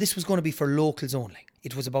 And this was going to be for locals only.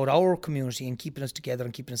 It was about our community and keeping us together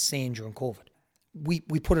and keeping us sane during COVID. We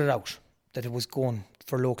put it out that it was going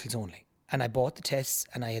for locals only. And I bought the tests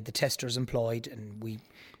and I had the testers employed and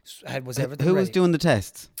everything Who ready. was doing the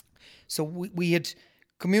tests? So we had,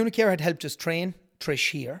 Communicare had helped us train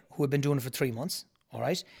Trish here, who had been doing it for 3 months. All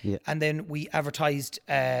right. Yeah. And then we advertised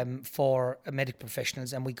for medical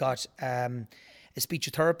professionals, and we got a speech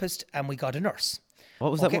therapist, and we got a nurse.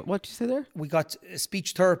 What was that? What did you say there? We got a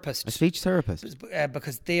speech therapist. A speech therapist?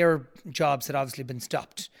 Because their jobs had obviously been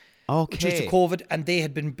stopped. Okay. Due to COVID, and they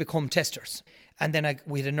had become testers. And then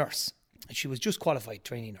we had a nurse, and she was just qualified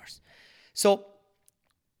trainee nurse. So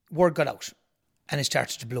word got out, and it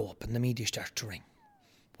started to blow up, and the media started to ring.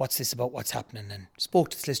 What's this about? What's happening? And spoke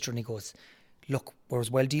to the solicitor, and he goes, look, we're as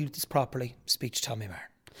well deal with this properly. Speak to Tommy Byrne.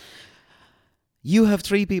 You have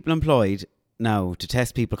 3 people employed now to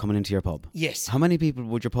test people coming into your pub. Yes. How many people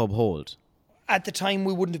would your pub hold? At the time,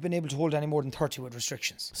 we wouldn't have been able to hold any more than 30 with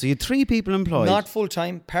restrictions. So you had 3 people employed? Not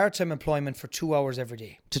full-time, part-time employment for 2 hours every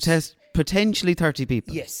day. To test potentially 30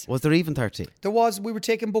 people? Yes. Was there even 30? There was. We were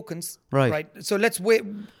taking bookings. Right. So let's wait.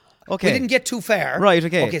 Okay. We didn't get too far. Right,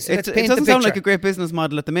 okay. Okay, so let's it paint doesn't the sound like picture. a great business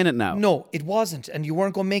model at the minute now. No, it wasn't. And you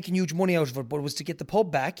weren't going to make huge money out of it, but it was to get the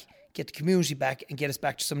pub back, get the community back, and get us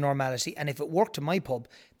back to some normality. And if it worked to my pub,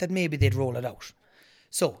 then maybe they'd roll it out.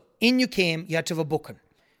 So in you came, you had to have a booking.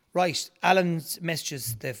 Right, Alan's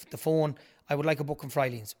messages, the phone, I would like a booking for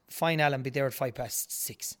Eileen's. Fine, Alan, be there at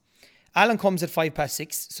 6:05. Alan comes at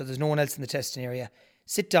 6:05, so there's no one else in the testing area.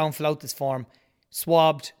 Sit down, fill out this form,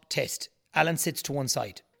 swabbed, test. Alan sits to one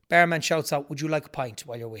side. Barman shouts out, would you like a pint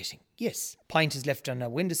while you're waiting? Yes. Pint is left on a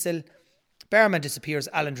windowsill. Barman disappears.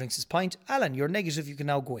 Alan drinks his pint. Alan, you're negative. You can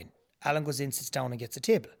now go in. Alan goes in, sits down and gets a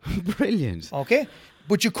table. Brilliant. Okay?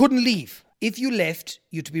 But you couldn't leave. If you left,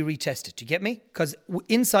 you had to be retested. Do you get me? Because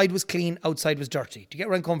inside was clean, outside was dirty. Do you get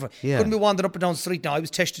where I'm coming from? Yeah. Couldn't be wandering up and down the street now. I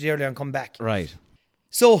was tested earlier and come back. Right.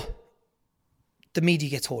 So the media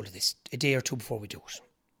gets hold of this a day or two before we do it.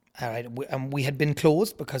 All right, and we had been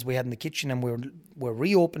closed because we had in the kitchen, and we're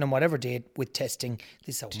reopening whatever date with testing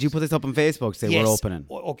this hours. Did you put this up on Facebook, say Yes. we're opening?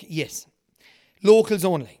 Okay, yes. Locals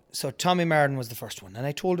only. So Tommy Martin was the first one. And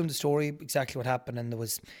I told him the story, exactly what happened. And there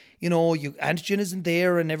was, antigen isn't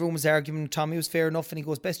there, and everyone was arguing. Tommy was fair enough, and he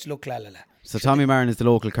goes, best of luck, la la la. So Tommy Martin is the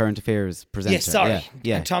local current affairs presenter. Yes, sorry.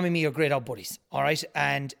 Yeah. And Tommy and me are great out buddies. All right.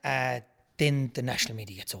 And then the national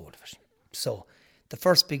media gets hold of it. So the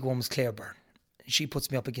first big one was Claire Byrne. She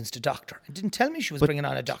puts me up against a doctor. And didn't tell me she was bringing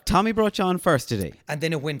on a doctor. Tommy brought you on first, did he? And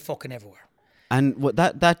then it went fucking everywhere. And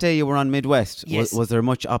that day you were on Midwest. Yes. Was there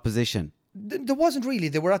much opposition? There wasn't really.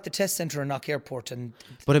 They were at the test centre in Knock Airport.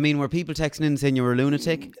 But I mean, were people texting in saying you were a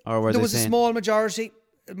lunatic? Or were there they was saying... a small majority.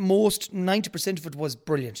 90% of it was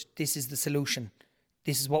brilliant. This is the solution.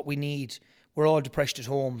 This is what we need. We're all depressed at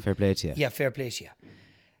home. Fair play to you. Yeah, fair play to you.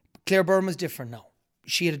 Claire Byrne was different now.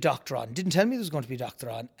 She had a doctor on. Didn't tell me there was going to be a doctor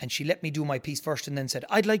on. And she let me do my piece first and then said,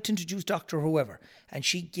 I'd like to introduce Dr. whoever. And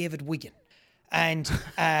she gave it Wigan. And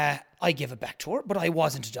I gave it back to her. But I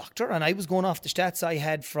wasn't a doctor. And I was going off the stats I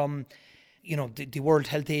had from, the World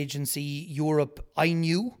Health Agency, Europe. I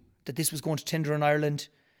knew that this was going to tender in Ireland.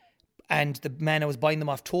 And the man I was buying them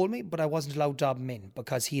off told me, but I wasn't allowed to dob him in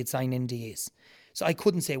because he had signed NDAs. So I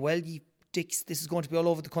couldn't say, well, you dicks, this is going to be all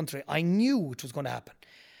over the country. I knew it was going to happen.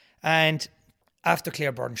 And after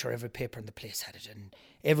Claire Byrne, sure, every paper in the place had it, and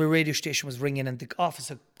every radio station was ringing, and the office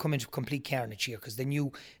had come into complete carnage here because they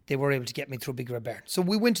knew they were able to get me through Big Red Byrne. So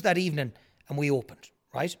we went to that evening and we opened,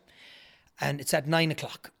 right? And it's at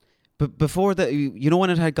 9:00. But before that, when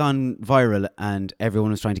it had gone viral and everyone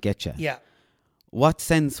was trying to get you? Yeah. What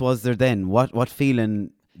sense was there then? What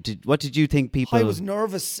feeling? What did you think people... I was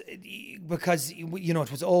nervous because, it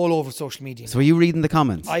was all over social media. So were you reading the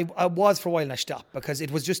comments? I was for a while and I stopped because it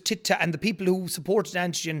was just tit-tat, and the people who supported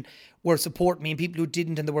antigen were supporting me and people who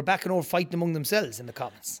didn't, and they were back and over fighting among themselves in the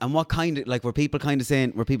comments. And what kind of, were people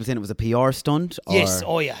saying it was a PR stunt? Or? Yes,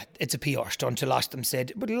 oh yeah, it's a PR stunt, a lot of them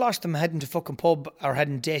said. But a lot of them hadn't a fucking pub or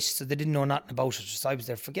hadn't debt, so they didn't know nothing about it. So I was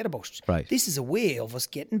there, forget about it. Right. This is a way of us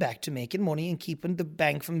getting back to making money and keeping the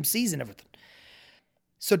bank from seizing everything.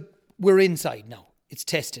 So we're inside now. It's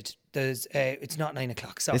tested. It's not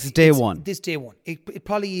 9:00. Sorry. This is day one. This day one. It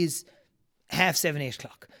probably is 7:30, 8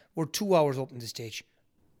 o'clock. We're 2 hours open the stage.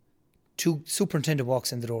 Superintendent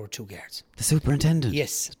walks in the door with 2 guards. The superintendent?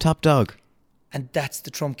 Yes. Top dog. And that's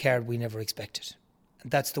the trump card we never expected.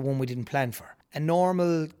 And that's the one we didn't plan for. A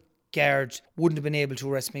normal guard wouldn't have been able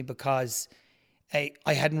to arrest me because I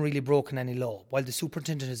hadn't really broken any law, while the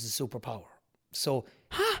superintendent is a superpower. So,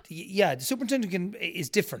 yeah, the superintendent is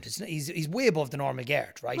different. He's way above the normal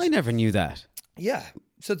guard, right? I never knew that. Yeah.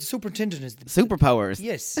 So the superintendent is... Superpowers.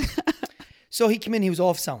 Yes. So he came in, he was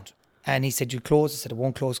off sound. And he said, you'll close. I said, I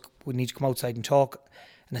won't close. We need to come outside and talk.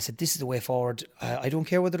 And I said, this is the way forward. I don't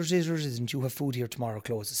care whether it is or it isn't. You have food here tomorrow,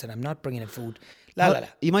 close. I said, I'm not bringing in food.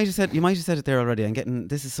 You might have said it there already. I'm getting,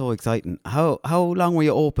 this is so exciting. How long were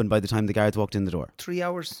you open by the time the guards walked in the door? 3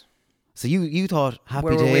 hours. So you thought happy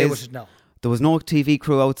We're days. away with it now. There was no TV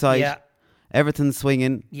crew outside. Yeah. Everything's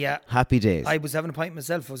swinging. Yeah. Happy days. I was having a pint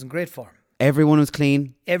myself. I was in great form. Everyone was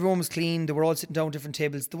clean. Everyone was clean. They were all sitting down at different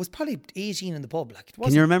tables. There was probably 18 in the pub. Like,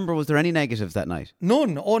 Can you remember, was there any negatives that night?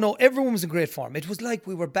 None. Oh no, everyone was in great form. It was like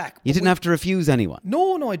we were back. You didn't have to refuse anyone?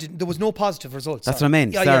 No, I didn't. There was no positive results. That's what I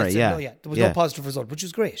meant. Yeah. There was no positive result, which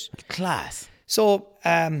was great. Class. So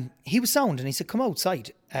he was sound and he said, come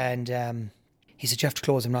outside. And he said, you have to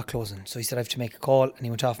close. I'm not closing. So he said, I have to make a call. And he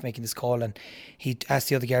went off making this call. And he asked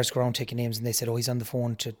the other guards to go around taking names. And they said, oh, he's on the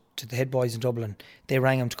phone to the head boys in Dublin. They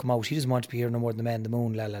rang him to come out. He doesn't want to be here no more than the man in the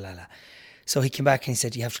moon, la, la, la, la. So he came back and he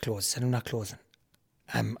said, you have to close. I said, I'm not closing.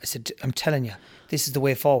 I said, I'm telling you, this is the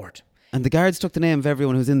way forward. And the guards took the name of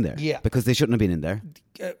everyone who's in there? Yeah. Because they shouldn't have been in there?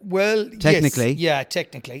 Technically. Yes. Yeah,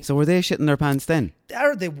 technically. So were they shitting their pants then?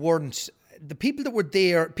 They weren't. The people that were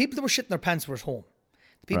there, people that were shitting their pants were at home.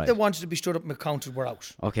 The people that wanted to be stood up and counted were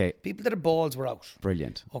out. Okay. People that had balls were out.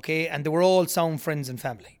 Brilliant. Okay, and they were all sound friends and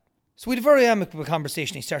family. So we had a very amicable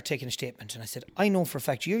conversation. He started taking a statement and I said, I know for a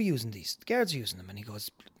fact you're using these. The guards are using them. And he goes,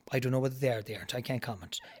 I don't know whether they are, they aren't. I can't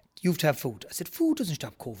comment. You have to have food. I said, food doesn't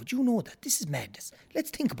stop COVID. You know that. This is madness. Let's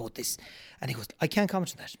think about this. And he goes, I can't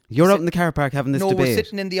comment on that. You're out in the car park having this debate. No, we're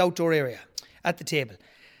sitting in the outdoor area at the table.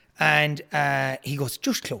 And he goes,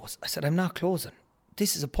 just close. I said, I'm not closing.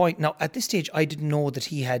 This is a point. Now, at this stage, I didn't know that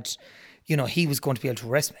he had, he was going to be able to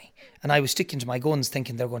arrest me. And I was sticking to my guns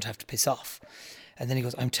thinking they're going to have to piss off. And then he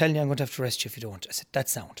goes, I'm telling you, I'm going to have to arrest you if you don't. I said,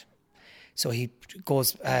 that's sound. So he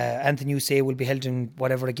goes, anything you say will be held in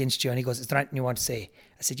whatever against you. And he goes, is there anything you want to say?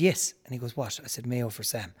 I said, yes. And he goes, what? I said, Mayo for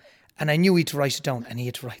Sam. And I knew he had to write it down, and he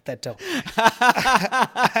had to write that down.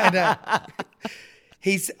 And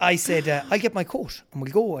I said, I'll get my coat and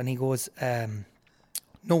we'll go. And he goes,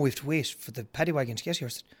 no, we have to wait for the paddy wagon to get here. I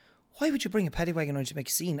said, why would you bring a paddy wagon on to make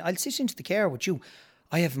a scene? I'll sit into the car with you.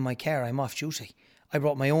 I have in my car, I'm off duty. I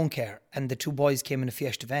brought my own car and the two boys came in a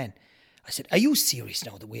Fiesta van. I said, are you serious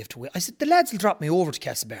now that we have to wait? I said, the lads will drop me over to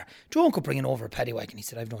Castlebar. Don't go bringing over a paddy wagon. He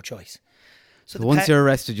said, I've no choice. So once you're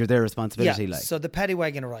arrested, you're their responsibility. Yeah, so the paddy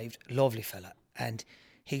wagon arrived, lovely fella. And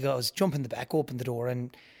he goes, jump in the back, open the door.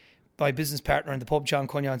 And my business partner in the pub, John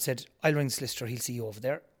Cunyon, said, I'll ring the solicitor, he'll see you over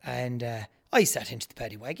there. And I sat into the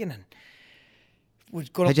paddy wagon and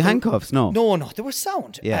we'd go. Had you handcuffs? No, they were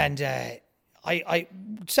sound. Yeah. And I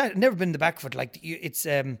sat, never been in the back of it. Like it's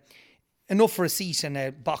enough for a seat and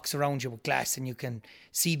a box around you with glass, and you can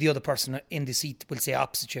see the other person in the seat. We'll say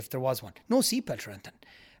opposite you if there was one. No seatbelt or anything.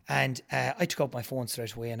 And I took out my phone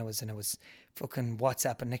straight away, and I was fucking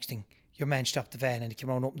WhatsApp. And next thing, your man stopped the van and he came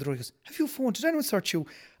around, opened the door. He goes, "Have you a phone? Did anyone search you?"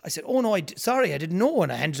 I said, "Oh no, sorry, I didn't know."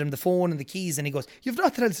 And I handed him the phone and the keys, and he goes, "You've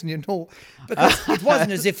nothing else, and you know," because it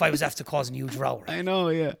wasn't as if I was after causing a huge row. Right? I know,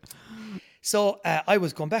 yeah. So I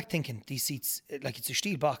was going back thinking, these seats, like it's a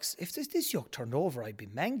steel box. If this yoke turned over, I'd be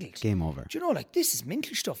mangled. Game over. Do you know, like, this is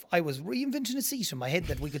mental stuff. I was reinventing a seat in my head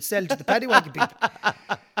that we could sell to the paddy wagon people.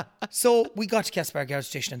 So we got to Castlebar Guard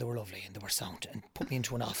Station and they were lovely and they were sound and put me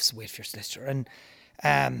into an office, wait for your solicitor.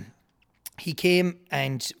 And he came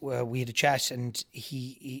and we had a chat, and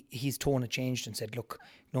his tone had changed and said, "Look,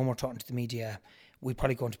 no more talking to the media. We're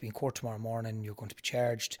probably going to be in court tomorrow morning. You're going to be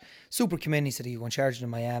charged." Super came in. He said, "Are you going charged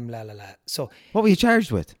in I am, la la la." So what were you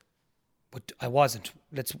charged with? But I wasn't.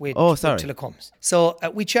 Let's wait till it comes. So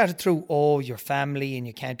we chatted through, your family, and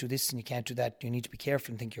you can't do this and you can't do that. You need to be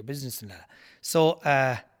careful and think your business and that. So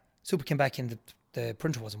Super came back in. The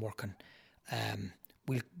printer wasn't working.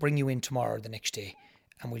 We'll bring you in tomorrow or the next day,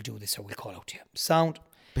 and we'll do this, or we'll call out to you. Sound.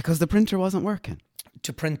 Because the printer wasn't working?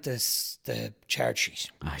 To print the charge sheet.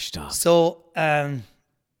 Stop. So I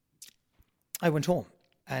went home.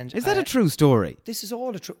 And is that a true story? This is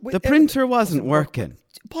all a true. The printer wasn't working.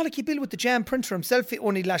 Pollocky Bill with the jam printer himself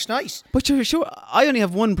only last night. But you're sure? I only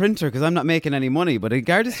have one printer because I'm not making any money. But at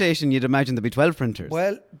Garda Station, you'd imagine there'd be 12 printers.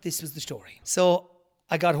 Well, this was the story. So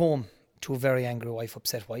I got home to a very angry wife,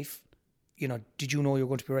 upset wife. You know, did you know you were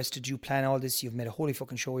going to be arrested? Did you plan all this? You've made a holy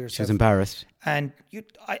fucking show of yourself. She was embarrassed. And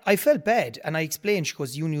I felt bad. And I explained, she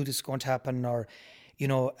goes, "You knew this was going to happen," or,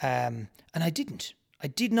 and I didn't. I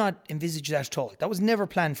did not envisage that at all. That was never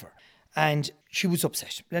planned for. And she was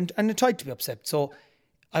upset. And I tried to be upset. So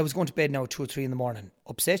I was going to bed now at 2 or 3 in the morning,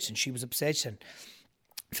 upset. And she was upset and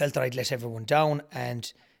felt that I'd let everyone down.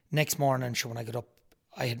 And next morning, when I got up,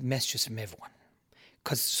 I had messages from everyone.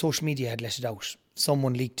 Because social media had let it out.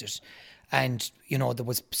 Someone leaked it. And, there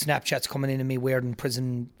was Snapchats coming in of me wearing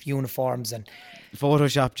prison uniforms. And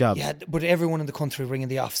Photoshop jobs. Yeah, but everyone in the country ringing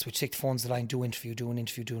the office would take the phones to the line, do an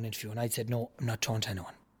interview. And I said, no, I'm not talking to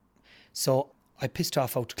anyone. So I pissed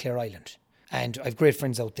off out to Clare Island. And I've great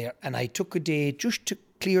friends out there. And I took a day just to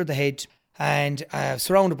clear the head, and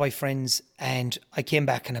surrounded by friends. And I came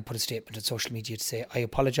back and I put a statement on social media to say, I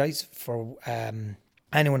apologise for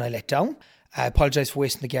anyone I let down. I apologise for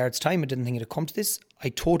wasting the guards' time. I didn't think it would come to this. I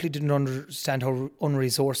totally didn't understand how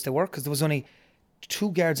unresourced they were, because there was only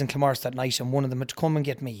 2 guards in Clamars that night, and one of them had to come and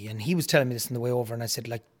get me. And he was telling me this on the way over, and I said,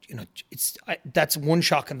 like, you know, that's one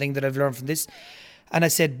shocking thing that I've learned from this. And I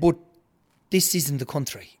said, but this isn't the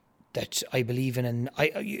country that I believe in, and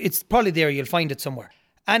it's probably there, you'll find it somewhere.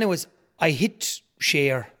 Anyways, I hit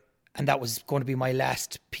share, and that was going to be my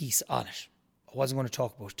last piece on it. I wasn't going to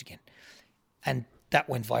talk about it again. And that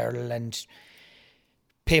went viral, and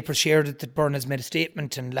papers shared it that Byrne has made a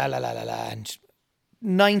statement, and and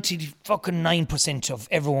 99% of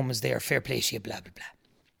everyone was there, fair play to you, blah, blah,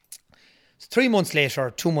 blah. So 3 months later,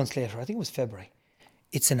 2 months later, I think it was February,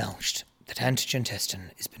 it's announced that antigen testing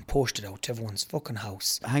has been posted out to everyone's fucking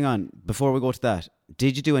house. Hang on, before we go to that,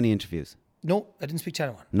 did you do any interviews? No, I didn't speak to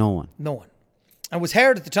anyone. No one? No one. And it was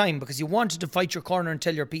hard at the time because you wanted to fight your corner and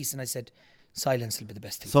tell your piece, and I said, silence will be the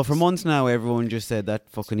best thing. So for months now, everyone just said that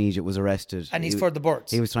fucking Egypt was arrested. And he's for the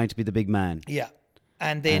birds. He was trying to be the big man. Yeah.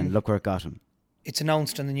 And then look where it got him. It's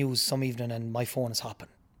announced on the news some evening, and my phone is hopping.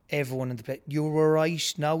 Everyone in the place, you were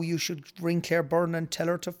right, now you should ring Claire Byrne and tell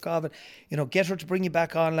her to Gavin, you know, get her to bring you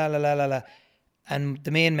back on, la la la la la. And the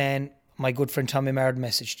main man, my good friend Tommy Marden,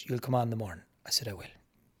 messaged, you'll come on in the morning. I said, I will.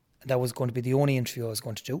 And that was going to be the only interview I was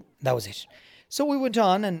going to do. That was it. So we went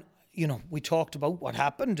on, and, you know, we talked about what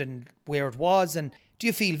happened and where it was, and do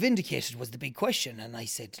you feel vindicated was the big question. And I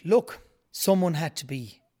said, look, someone had to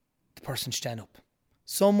be the person to stand up.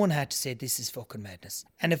 Someone had to say this is fucking madness.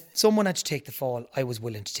 And if someone had to take the fall, I was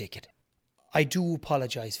willing to take it. I do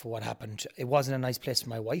apologise for what happened. It wasn't a nice place for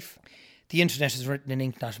my wife. The internet is written in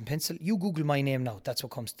ink, not in pencil. You Google my name now, that's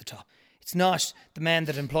what comes to the top. It's not the man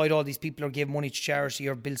that employed all these people or gave money to charity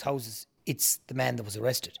or built houses. It's the man that was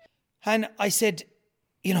arrested. And I said,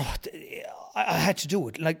 you know, I had to do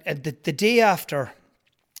it. Like the day after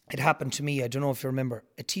it happened to me, I don't know if you remember,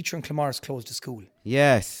 a teacher in Clamars closed a school.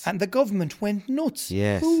 Yes. And the government went nuts.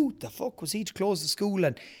 Yes. Who the fuck was he to close the school?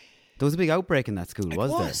 And there was a big outbreak in that school,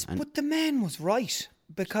 wasn't there? But the man was right,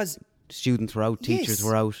 because students were out, teachers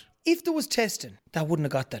were out. If there was testing, that wouldn't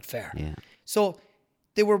have got that far. Yeah. So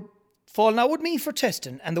they were falling out with me for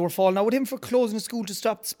testing, and they were falling out with him for closing the school to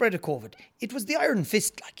stop the spread of COVID. It was the iron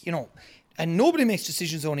fist, like, you know, and nobody makes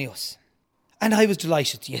decisions, only us. And I was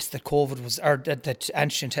delighted, yes, that COVID was, or that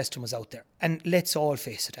antigen testing was out there. And let's all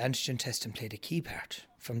face it, antigen testing played a key part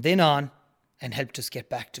from then on and helped us get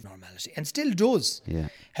back to normality, and still does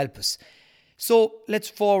help us. So let's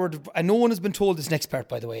forward, and no one has been told this next part,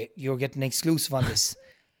 by the way. You're getting exclusive on this.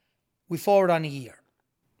 We forward on a year.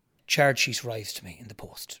 Charge sheet arrives to me in the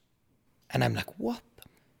post. And I'm like, what?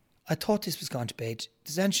 I thought this was gone to bed.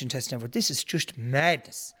 There's antigen testing everywhere. This is just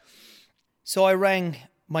madness. So I rang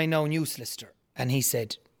my now new solicitor, and he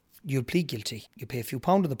said, you'll plead guilty, you pay a few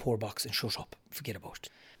pound in the poor box and shut up, forget about it.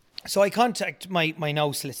 So I contact my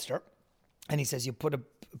now solicitor, and he says, you put a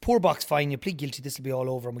poor box fine, you plead guilty, this will be all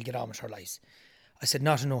over and we'll get on with our lives. I said,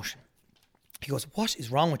 not a notion. He goes, what is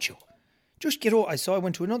wrong with you? Just get over. I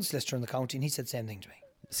went to another solicitor in the county, and he said the same thing to me.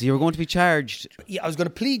 So you were going to be charged? Yeah, I was going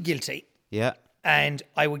to plead guilty. Yeah. And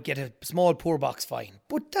I would get a small poor box fine,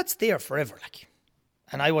 but that's there forever, like.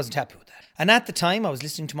 And I wasn't happy with that. And at the time, I was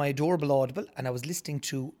listening to my adorable Audible, and I was listening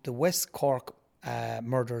to the West Cork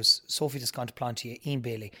murders, Sophie Desconteplantier, Ian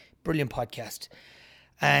Bailey, brilliant podcast.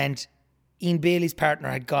 And Ian Bailey's partner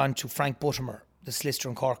had gone to Frank Buttimer, the solicitor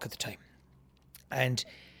in Cork at the time. And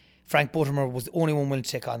Frank Buttimer was the only one willing to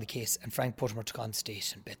take on the case, and Frank Buttimer took on the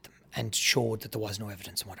state and bet them and showed that there was no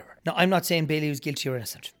evidence and whatever. Now, I'm not saying Bailey was guilty or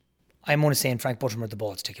innocent. I'm only saying Frank Buttimer had the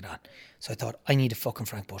balls to take it on. So I thought, I need a fucking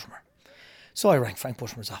Frank Buttimer. So I rang Frank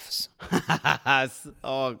Buttimer's office.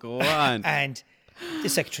 Oh, go on. And the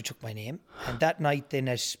secretary took my name. And that night then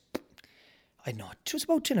at, I don't know, it was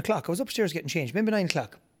about 10 o'clock. I was upstairs getting changed, maybe 9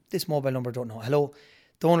 o'clock. This mobile number, don't know. Hello,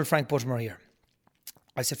 Donal, Frank Buttimer here.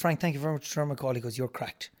 I said, Frank, thank you very much for my call. He goes, you're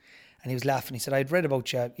cracked. And he was laughing. He said, I'd read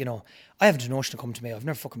about you, you know, I haven't a notion to come to Mayo. I've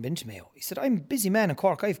never fucking been to Mayo. He said, I'm a busy man in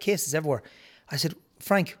Cork. I have cases everywhere. I said,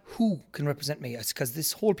 Frank, who can represent me? I said, because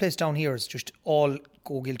this whole place down here is just all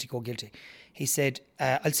go guilty, go guilty. He said,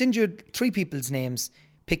 I'll send you 3 people's names,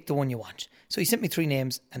 pick the one you want. So he sent me 3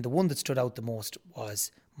 names, and the one that stood out the most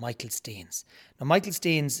was Michael Staines. Now, Michael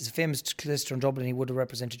Staines is a famous solicitor in Dublin. He would have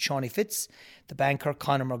represented Shawnee Fitz, the banker,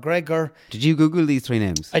 Conor McGregor. Did you Google these 3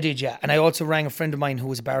 names? I did, yeah. And I also rang a friend of mine who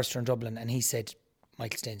was a barrister in Dublin, and he said,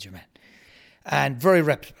 Michael Staines, your man. And very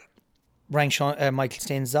reputable. Rang Michael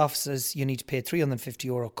Staines' office, says, you need to pay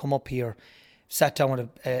 €350, come up here. Sat down with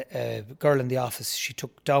a girl in the office. She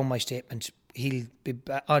took down my statement. He'll be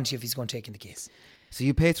on to you if he's going to take in the case. So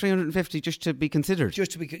you pay $350 just to be considered?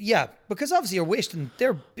 Just to be, yeah, because obviously you're wasting,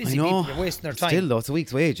 they're busy people, you're wasting their time. Still though, it's a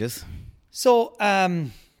week's wages. So,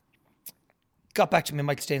 got back to me,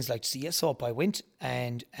 Michael Staines like to see you, so up I went,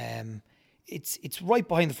 and it's right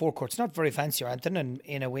behind the forecourt. It's not very fancy or anything, and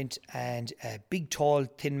in I went, and a big, tall,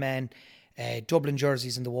 thin man, Dublin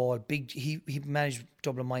jerseys in the wall, big, he managed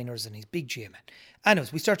Dublin Miners, and he's big J man.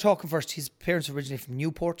 Anyways, we start talking first. His parents are originally from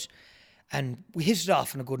Newport, and we hit it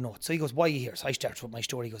off on a good note. So he goes, why are you here? So I start with my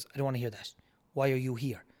story. He goes, I don't want to hear that. Why are you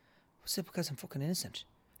here? I said, because I'm fucking innocent.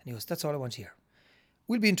 And he goes, that's all I want to hear.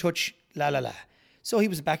 We'll be in touch, la la la. So he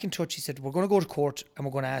was back in touch. He said, we're going to go to court and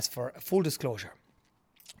we're going to ask for a full disclosure.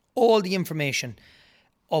 All the information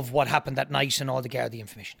of what happened that night and all the Gardaí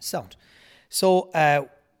information. Sound. So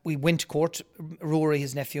we went to court, Rory,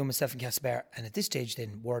 his nephew, myself and Casper. And at this stage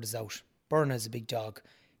then, word is out. Byrne is a big dog.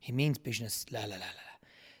 He means business, la la la la.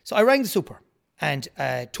 So I rang the super and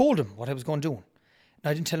told him what I was going to do. Now,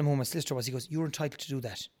 I didn't tell him who my solicitor was. He goes, you're entitled to do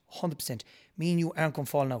that, 100%. Me and you aren't going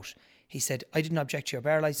to fall out. He said, I didn't object to your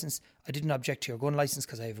bar licence. I didn't object to your gun licence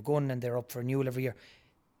because I have a gun and they're up for renewal every year.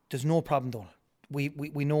 There's no problem, Donal.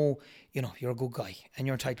 We know, you know, you're a good guy and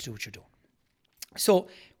you're entitled to do what you're doing. So,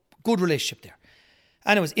 good relationship there.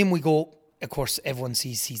 Anyways, in we go. Of course, everyone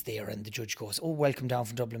sees he's there and the judge goes, oh, welcome down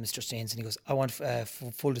from Dublin, Mr. Staines. And he goes, I want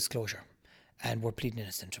full disclosure and we're pleading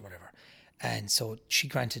innocent or whatever. And so she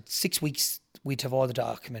granted 6 weeks, we'd have all the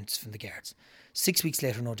documents from the guards. 6 weeks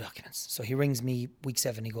later, no documents. So he rings me week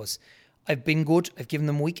 7. He goes, I've been good. I've given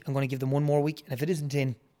them a week. I'm going to give them one more week. And if it isn't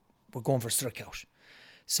in, we're going for strict out.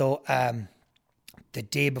 So the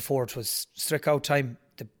day before it was strict out time,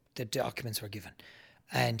 the documents were given.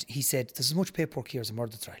 And he said, there's as much paperwork here as a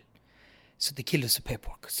murder trial. So they killed us with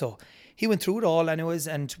paperwork. So he went through it all anyways,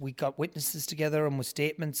 and we got witnesses together and with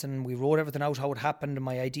statements, and we wrote everything out, how it happened, and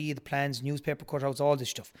my ID, the plans, newspaper cutouts, all this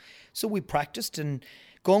stuff. So we practiced, and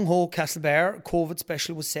gung-ho, Castlebar, COVID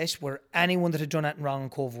special was set where anyone that had done anything wrong in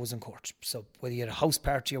COVID was in court. So whether you had a house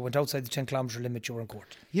party or went outside the 10 kilometre limit, you were in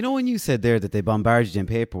court. You know when you said there that they bombarded you in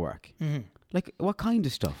paperwork? Mm-hmm. Like, what kind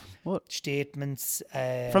of stuff? What statements?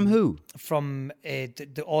 From who? From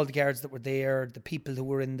all the guards that were there, the people who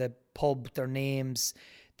were in the pub, their names,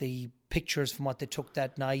 the pictures from what they took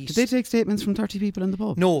that night. Did they take statements from 30 people in the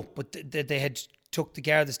pub? No, but they had took the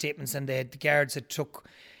Garda statements, and the guards had took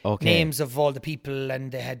names of all the people,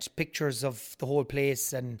 and they had pictures of the whole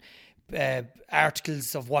place, and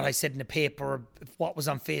articles of what I said in the paper, what was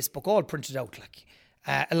on Facebook, all printed out, like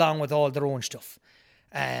along with all their own stuff.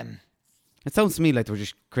 It sounds to me like they were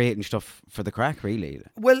just creating stuff for the crack, really.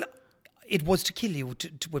 Well, it was to kill you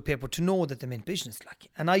with paper, to know that they meant business, like.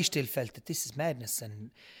 And I still felt that this is madness. And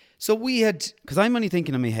so we had... Because I'm only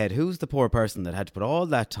thinking in my head, who's the poor person that had to put all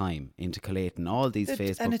that time into collating all these Facebook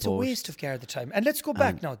posts? And it's a waste of Garda time. And let's go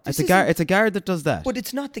back now. It's a guard that does that. But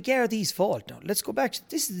it's not the Garda's fault now. Let's go back.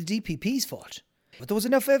 This is the DPP's fault. But there was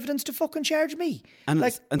enough evidence to fucking charge me. And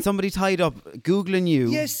somebody tied up, Googling you,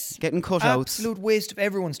 yes, getting cutouts. Absolute waste of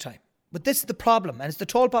everyone's time. But this is the problem, and it's the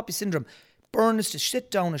tall poppy syndrome. Byrne is to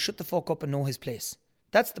sit down and shut the fuck up and know his place.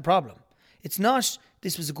 That's the problem. It's not,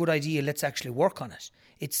 this was a good idea, let's actually work on it.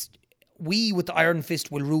 It's, we with the iron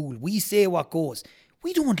fist will rule. We say what goes.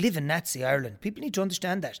 We don't live in Nazi Ireland. People need to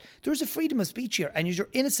understand that. There's a freedom of speech here, and you're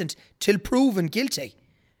innocent till proven guilty.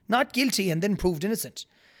 Not guilty and then proved innocent.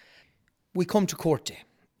 We come to court day,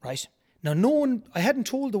 right? Now, no one, I hadn't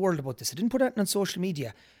told the world about this. I didn't put it on social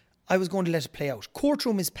media. I was going to let it play out.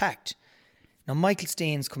 Courtroom is packed. Now, Michael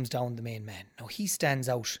Staines comes down, the main man. Now, he stands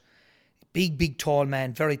out. Big, tall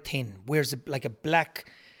man, very thin. Wears like a black,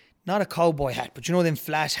 not a cowboy hat, but you know them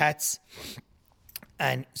flat hats.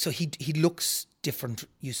 And so he looks different.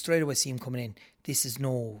 You straight away see him coming in. This is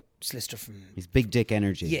no solicitor from... He's big dick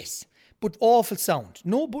energy. Yes. But awful sound.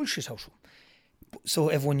 No bullshit out of him. So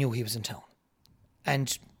everyone knew he was in town.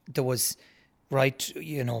 And there was... Right,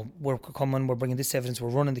 you know, we're coming, we're bringing this evidence, we're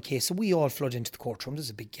running the case. So we all flood into the courtroom. There's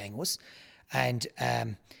a big gang of us. And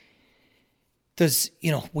there's,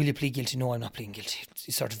 you know, will you plead guilty? No, I'm not pleading guilty. It's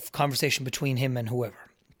a sort of conversation between him and whoever.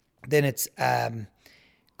 Then it's come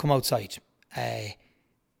outside.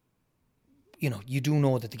 You know, you do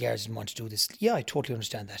know that the guards didn't want to do this. Yeah, I totally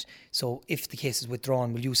understand that. So if the case is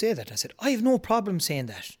withdrawn, will you say that? I said, I have no problem saying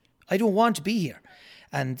that. I don't want to be here.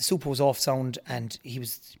 And the super was off sound, and he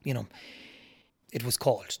was, you know... It was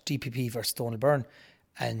called DPP versus Donal Byrne,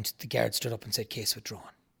 and the guard stood up and said case withdrawn.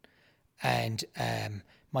 And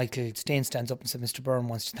Michael Stain stands up and said, Mr. Byrne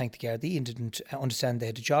wants to thank the Gardaí and didn't understand they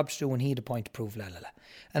had a job to do and he had a point to prove, la la la.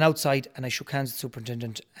 And outside, and I shook hands with the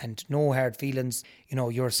superintendent and no hard feelings. You know,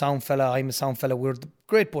 you're a sound fella, I'm a sound fella, we're the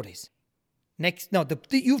great buddies. Next, now,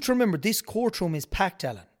 you have to remember, this courtroom is packed,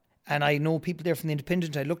 Alan. And I know people there from the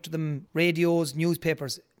Independent. I looked at them, radios,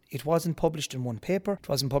 newspapers. It wasn't published in one paper. It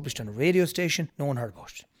wasn't published on a radio station. No one heard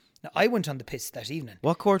about it. Now, I went on the piss that evening.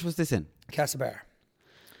 What court was this in? Castlebar.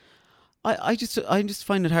 I just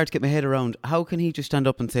find it hard to get my head around. How can he just stand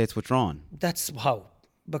up and say it's withdrawn? That's how.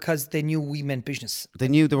 Because they knew we meant business. They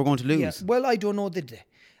knew they were going to lose. Yeah. Well, I don't know, did they?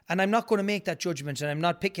 And I'm not going to make that judgment, and I'm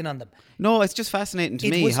not picking on them. No, it's just fascinating to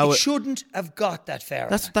me how it shouldn't have got that far.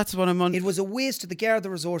 That's what I'm on. It was a waste of the Garda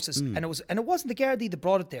resources, and it wasn't the Gardaí that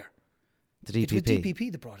brought it there. The DPP. It was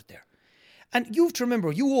DPP that brought it there. And you have to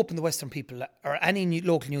remember, you open the Western People or any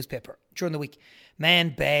local newspaper during the week.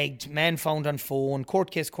 Man begged, man found on phone,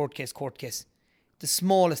 court case. The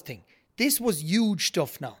smallest thing. This was huge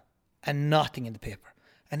stuff now, and nothing in the paper.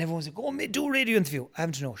 And everyone's like, "Oh, do a radio interview." I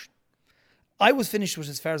haven't a notion. I was finished with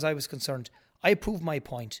it as far as I was concerned. I proved my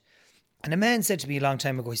point. And a man said to me a long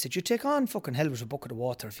time ago, he said, "You take on fucking hell with a bucket of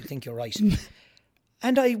water if you think you're right."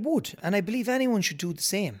 And I would. And I believe anyone should do the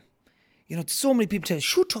same. You know, so many people tell you,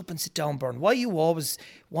 "Shut up and sit down, Byrne. Why are you always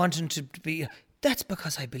wanting to be..." That's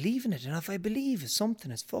because I believe in it. And if I believe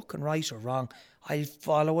something is fucking right or wrong, I'll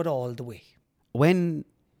follow it all the way. When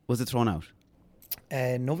was it thrown out?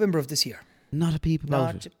 November of this year. Not a peep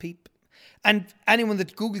about it. Not a peep. And anyone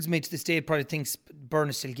that Googles me to this day probably thinks Byrne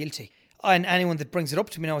is still guilty. And anyone that brings it up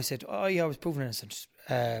to me now, I said, "Oh yeah, I was proven innocent."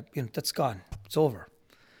 That's gone. It's over.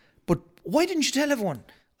 But why didn't you tell everyone?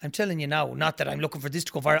 I'm telling you now, not that I'm looking for this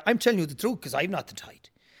to go viral. I'm telling you the truth because I've nothing to hide.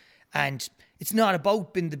 And it's not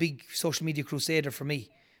about being the big social media crusader for me.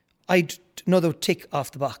 I'd another tick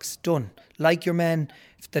off the box. Done. Like your man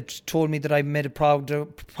that told me that I made a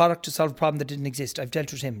product to solve a problem that didn't exist. I've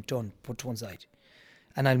dealt with him. Done. Put to one side.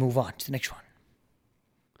 And I'll move on to the next one.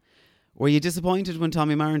 Were you disappointed when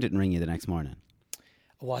Tommy Marin didn't ring you the next morning?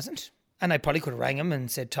 I wasn't. And I probably could have rang him and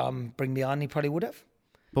said, "Tom, bring me on." He probably would have.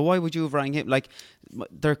 But why would you have rang him? Like,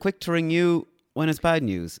 they're quick to ring you when it's bad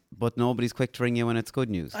news, but nobody's quick to ring you when it's good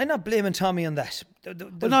news. I'm not blaming Tommy on that.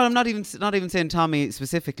 Well, no, I'm not even saying Tommy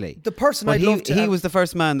specifically. The person but I'd love to he was the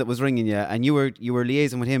first man that was ringing you, and you were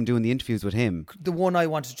liaising with him, doing the interviews with him. The one I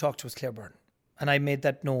wanted to talk to was Claire Byrne, and I made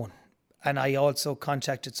that known. And I also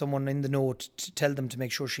contacted someone in the know to tell them to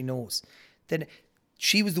make sure she knows. Then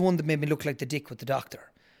she was the one that made me look like the dick with the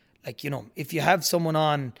doctor. Like, you know, if you have someone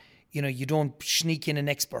on, you know, you don't sneak in an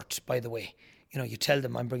expert, by the way. You know, you tell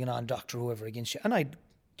them, "I'm bringing on Dr. whoever against you." And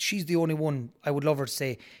she's the only one I would love her to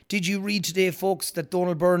say, "Did you read today, folks, that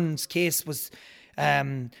Donal Byrne's case was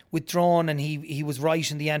withdrawn and he was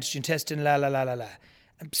right in the antigen testing, la la la la la."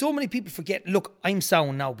 And so many people forget, look, I'm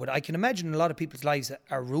sound now, but I can imagine a lot of people's lives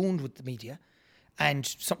are ruined with the media, and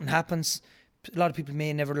something happens, a lot of people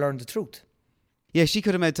may never learn the truth. Yeah, she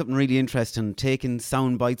could have made something really interesting, taking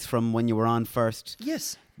sound bites from when you were on first.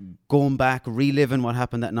 Yes. Going back, reliving what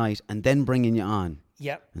happened that night, and then bringing you on.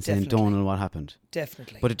 Yeah, and definitely. saying, "Donal, what happened?"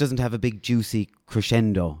 Definitely. But it doesn't have a big juicy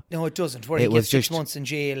crescendo. No, it doesn't. Where he gets 6 months in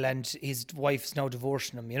jail and his wife's now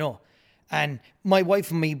divorcing him, you know. And my wife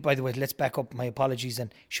and me, by the way, let's back up, my apologies.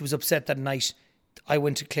 And she was upset that night. I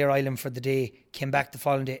went to Clare Island for the day, came back the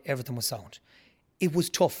following day, everything was sound. It was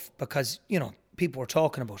tough because, you know, people were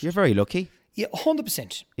talking about it. You're very lucky. Yeah,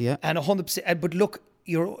 100%. Yeah. And 100%. But look,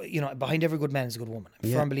 behind every good man is a good woman. I'm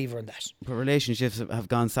a firm believer in that. But relationships have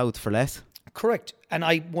gone south for less. Correct. And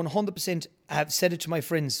I 100% have said it to my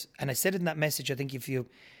friends, and I said it in that message. I think if you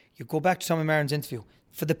go back to Tommy Marin's interview,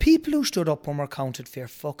 for the people who stood up and were counted fair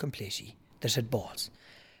fucking platey, that had balls,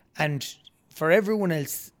 and for everyone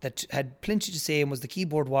else that had plenty to say and was the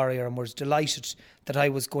keyboard warrior and was delighted that I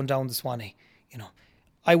was going down the Swanee, you know,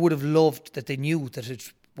 I would have loved that they knew that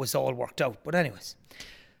it was all worked out. But anyways,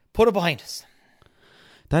 put it behind us.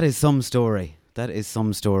 That is some story.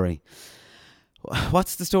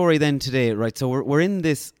 What's the story then today? Right, so we're in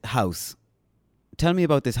this house. Tell me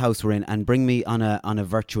about this house we're in and bring me on a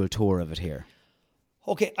virtual tour of it here.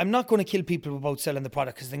 Okay, I'm not going to kill people about selling the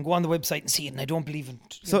product because they can go on the website and see it, and I don't believe in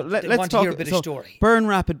it. So let's want talk. To hear a bit of story. Byrne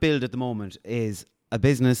Rapid Build at the moment is a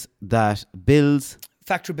business that builds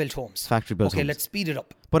factory built homes. Okay, let's speed it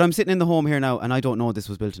up. But I'm sitting in the home here now, and I don't know this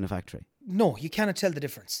was built in a factory. No, you cannot tell the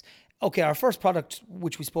difference. Okay, our first product,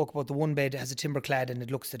 which we spoke about, the one bed, has a timber clad, and it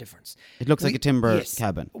looks the difference. It looks like a timber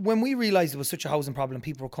cabin. When we realised there was such a housing problem,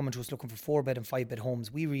 people were coming to us looking for 4-bed and 5-bed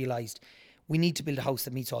homes. We realised we need to build a house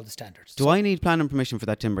that meets all the standards. Do I need planning permission for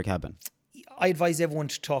that timber cabin? I advise everyone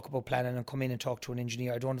to talk about planning and come in and talk to an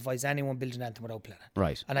engineer. I don't advise anyone building anything without planning.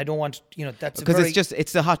 Right. And I don't want, that's because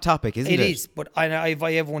it's a hot topic, isn't it? It is, but I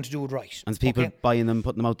advise everyone to do it right. And people buying them,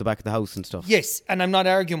 putting them out the back of the house and stuff. Yes, and I'm not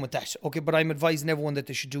arguing with that, okay, but I'm advising everyone that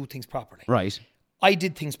they should do things properly. Right. I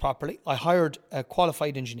did things properly. I hired a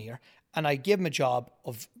qualified engineer and I gave him a job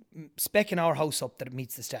of speccing our house up that it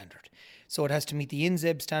meets the standard. So it has to meet the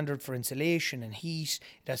INZEB standard for insulation and heat.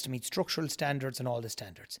 It has to meet structural standards and all the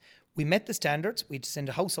standards. We met the standards. We had to send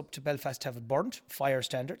a house up to Belfast to have it burnt, fire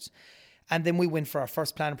standards. And then we went for our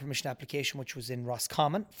first planning permission application, which was in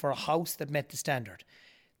Roscommon, for a house that met the standard.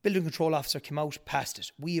 Building control officer came out, passed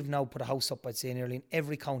it. We have now put a house up, I'd say, nearly in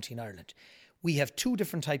every county in Ireland. We have 2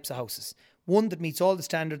 different types of houses. One that meets all the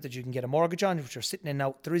standards that you can get a mortgage on, which are sitting in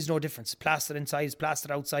now. There is no difference. Plastered inside is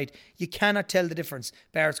plastered outside. You cannot tell the difference.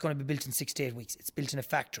 Bar it's going to be built in 6 to 8 weeks. It's built in a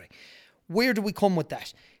factory. Where do we come with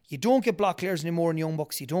that? You don't get block layers anymore in Young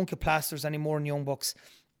Bucks. You don't get plasters anymore in Young Bucks.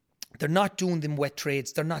 They're not doing them wet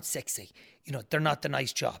trades. They're not sexy. They're not the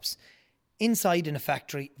nice jobs. Inside in a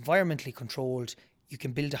factory, environmentally controlled, you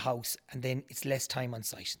can build a house and then it's less time on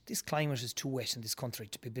site. This climate is too wet in this country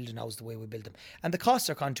to be building houses the way we build them. And the costs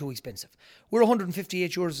are gone too expensive. We're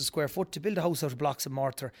 €158 a square foot. To build a house out of blocks of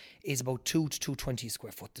mortar is about 2 to 220 a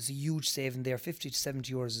square foot. There's a huge saving there, 50 to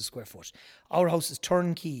 70 euros a square foot. Our house is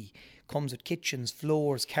turnkey, comes with kitchens,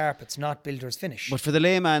 floors, carpets, not builder's finish. But for the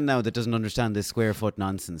layman now that doesn't understand this square foot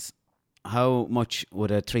nonsense, how much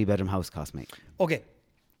would a 3-bedroom house cost me? Okay,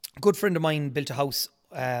 a good friend of mine built a house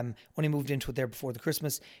when he moved into it there before the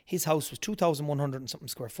Christmas. His house was 2,100 and something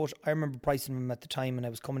square foot. I remember pricing him at the time and I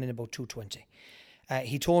was coming in about 220.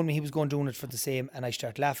 He told me he was going doing it for the same and I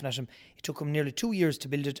started laughing at him. It took him nearly 2 years to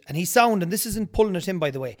build it and he's sound, and this isn't pulling at him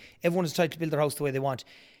by the way. Everyone is trying to build their house the way they want.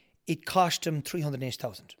 It cost him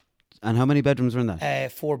 380,000. And how many bedrooms were in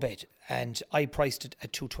that? 4 bed, and I priced it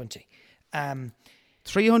at 220.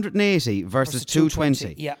 380 versus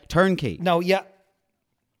 220. Yeah. Turnkey. No, yeah.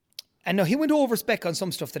 And now he went over spec on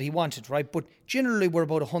some stuff that he wanted, right? But generally we're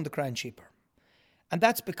about 100 grand cheaper. And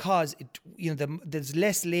that's because there's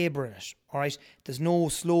less labour in it, all right? There's no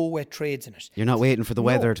slow, wet trades in it. You're not waiting for the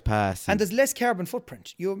weather to pass. And there's less carbon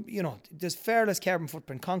footprint. There's far less carbon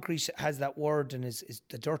footprint. Concrete has that word and is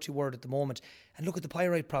the dirty word at the moment. And look at the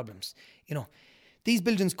pyrite problems. These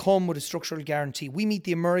buildings come with a structural guarantee. We meet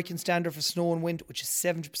the American standard for snow and wind, which is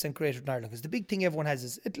 70% greater than Ireland. Because the big thing everyone has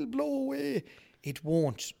is, it'll blow away. It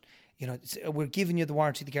won't. We're giving you the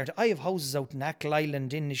warranty, the guarantee. I have houses out in Achill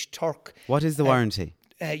Island, Inish, Turk. What is the warranty?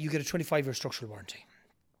 You get a 25-year structural warranty.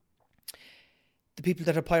 The people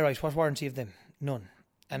that are pyrite, what warranty of them? None.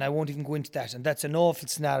 And I won't even go into that. And that's an awful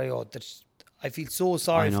scenario that I feel so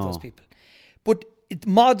sorry for those people. But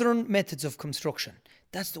modern methods of construction,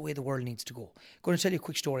 that's the way the world needs to go. Going to tell you a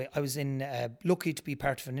quick story. I was lucky to be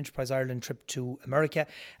part of an Enterprise Ireland trip to America,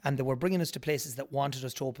 and they were bringing us to places that wanted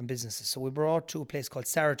us to open businesses. So we were brought to a place called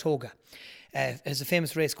Saratoga. It's a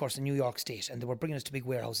famous race course in New York State, and they were bringing us to big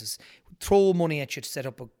warehouses. Throw money at you to set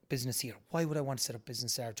up a business here. Why would I want to set up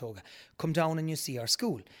business in Saratoga? Come down and you see our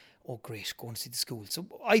school. Oh, great, go and see the school. So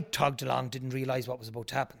I togged along, didn't realise what was about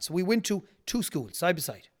to happen. So we went to 2 schools, side by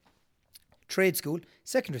side. Trade school,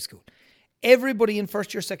 secondary school. Everybody in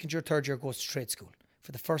first year, second year, third year goes to trade school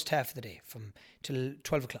for the first half of the day from till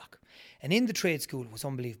 12 o'clock. And in the trade school was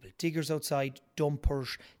unbelievable. Diggers outside,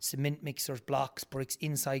 dumpers, cement mixers, blocks, bricks,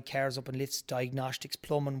 inside cars, up and lifts, diagnostics,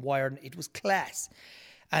 plumbing, wiring. It was class.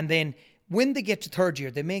 And then when they get to third year,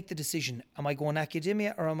 they make the decision, am I going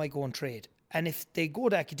academia or am I going trade? And if they go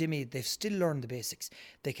to academia, they've still learned the basics.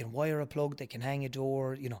 They can wire a plug, they can hang a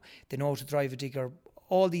door, they know how to drive a digger,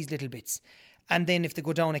 all these little bits. And then if they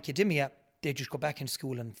go down academia, they just go back into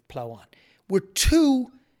school and plough on. We're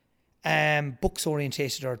too books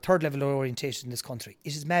orientated or third level orientated in this country.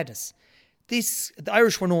 It is madness. The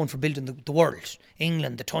Irish were known for building the world.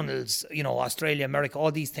 England, the tunnels, Australia, America,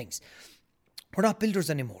 all these things. We're not builders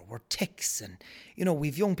anymore. We're techs, and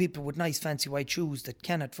we've young people with nice fancy white shoes that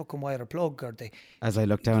cannot fucking wire a plug, or they. As I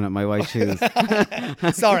look down at my white shoes.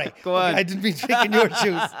 Sorry, go on. I didn't mean to pick in your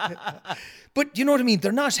shoes. But you know what I mean?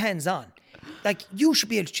 They're not hands-on. Like, you should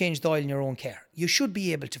be able to change the oil in your own car. You should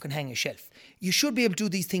be able to hang a shelf. You should be able to do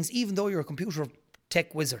these things even though you're a computer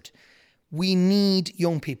tech wizard. We need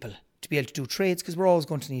young people to be able to do trades because we're always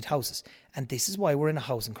going to need houses. And this is why we're in a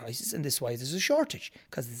housing crisis, and this is why there's a shortage,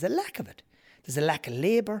 because there's a lack of it. There's a lack of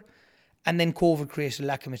labour, and then COVID created a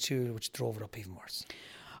lack of material which drove it up even worse.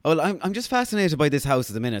 Well, I'm just fascinated by this house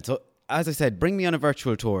at the minute. So, as I said, bring me on a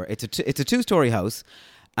virtual tour. It's a 2-story house.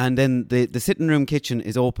 And then the sitting room kitchen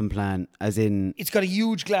is open plan, as in... It's got a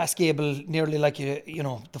huge glass gable, nearly like,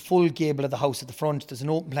 the full gable of the house at the front. There's an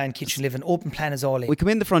open plan kitchen living. Open plan is all in. We come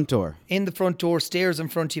in the front door. In the front door, stairs in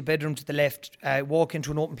front of you, bedroom to the left, walk into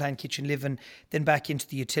an open plan kitchen living, then back into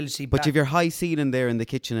the utility. But you've your high ceiling there in the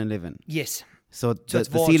kitchen and living. Yes. So it's the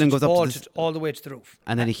vaulted, ceiling goes up vaulted all the way to the roof.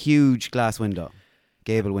 And then a huge glass window,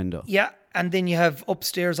 gable window. Yeah. And then you have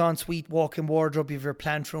upstairs ensuite, walk-in wardrobe. You have your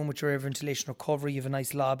plant room with your air ventilation recovery. You have a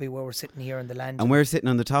nice lobby where we're sitting here in the landing. And we're sitting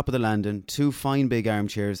on the top of the landing, 2 fine big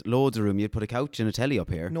armchairs, loads of room. You'd put a couch and a telly up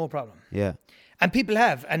here. No problem. Yeah. And people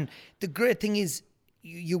have. And the great thing is,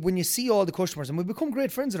 you when you see all the customers, and we become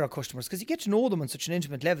great friends with our customers because you get to know them on such an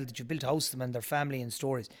intimate level that you've built a house with them and their family and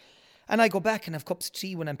stories. And I go back and have cups of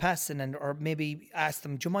tea when I'm passing, or maybe ask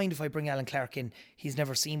them, do you mind if I bring Alan Clark in? He's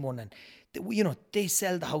never seen one. And, they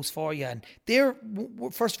sell the house for you. And they're,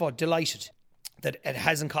 first of all, delighted that it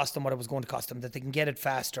hasn't cost them what it was going to cost them, that they can get it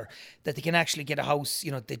faster, that they can actually get a house,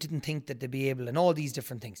 they didn't think that they'd be able, and all these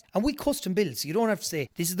different things. And we custom build, so you don't have to say,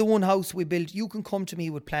 this is the one house we build. You can come to me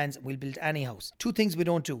with plans and we'll build any house. 2 things we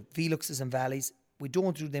don't do, Veluxes and Valleys. We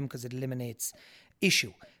don't do them because it eliminates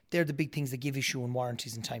issue. They're the big things that give issue and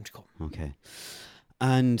warranties in time to come. Okay.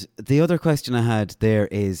 And the other question I had there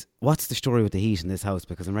is, what's the story with the heat in this house?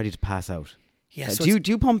 Because I'm ready to pass out. Yeah, so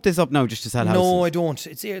do you pump this up now just to sell houses? No, I don't.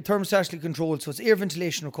 It's thermostatically controlled, so it's air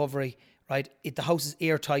ventilation recovery, right? The house is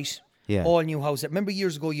airtight. Yeah. All new house. Remember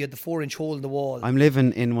years ago you had the 4-inch hole in the wall. I'm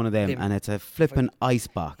living in one of them and it's a flipping ice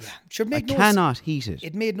box. Yeah. I cannot heat it.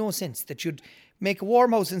 It made no sense that you'd make a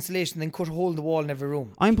warm house installation then cut a hole in the wall in every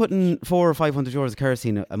room. I'm putting 400 or 500 euros of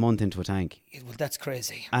kerosene a month into a tank. Well, that's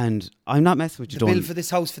crazy. And I'm not messing with you. The bill for this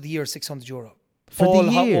house for the year is 600 euro. For all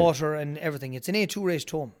the hot year? water and everything. It's an A2 raised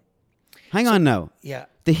home. Hang on now. Yeah.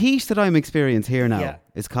 The heat that I'm experiencing here now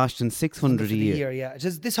is costing 600 a year. Yeah.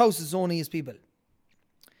 This house is only ESP bill.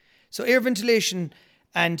 So air ventilation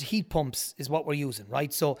and heat pumps is what we're using,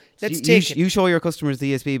 right? So let's take it. You show your customers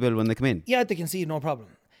the ESP bill when they come in? Yeah, they can see it, no problem.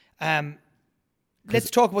 Let's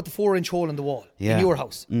talk about the 4-inch hole in the wall in your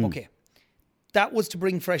house. Okay. That was to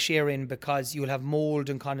bring fresh air in because you'll have mould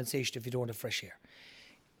and condensation if you don't have fresh air.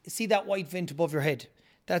 See that white vent above your head?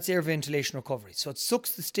 That's air ventilation recovery. So it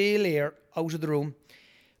sucks the stale air out of the room,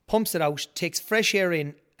 pumps it out, takes fresh air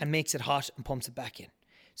in and makes it hot and pumps it back in.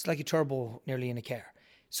 It's like a turbo nearly in a car.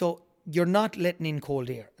 So you're not letting in cold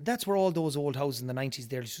air. That's where all those old houses in the 90s,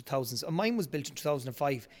 the early 2000s, and mine was built in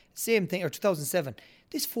 2005, same thing, or 2007.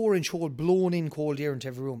 This 4-inch hole blown in cold air into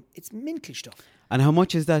every room. It's mental stuff. And how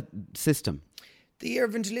much is that system? The air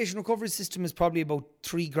ventilation recovery system is probably about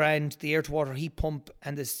 $3,000. The air to water heat pump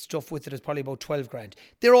and the stuff with it is probably about $12,000.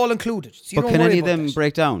 They're all included. So you but can any of them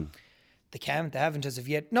break down? They can't. They haven't as of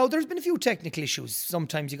yet. No, there's been a few technical issues.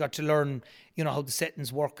 Sometimes you got to learn, how the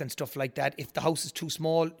settings work and stuff like that. If the house is too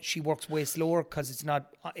small, she works way slower because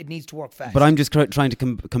it needs to work fast. But I'm just trying to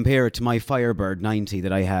compare it to my Firebird 90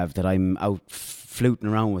 that I have that I'm out fluting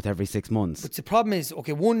around with every 6 months. But the problem is,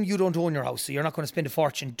 okay, one, you don't own your house, so you're not going to spend a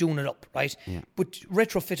fortune doing it up, right? Yeah. But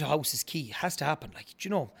retrofit a house is key. It has to happen.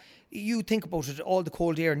 You think about it, all the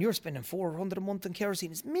cold air, and you're spending $400 a month on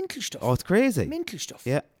kerosene. It's mental stuff. Oh, it's crazy. Mental stuff.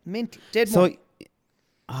 Yeah. Mental. Dead money.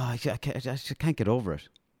 I can't get over it.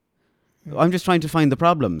 I'm just trying to find the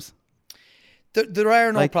problems. There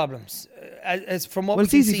are no problems. As from what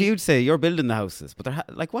it's easy for you to say you're building the houses,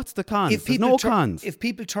 but what's the cons? There's no cons. If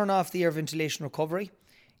people turn off the air ventilation recovery,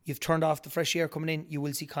 you've turned off the fresh air coming in, you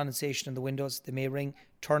will see condensation in the windows. They may ring,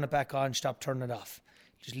 turn it back on, stop, turn it off.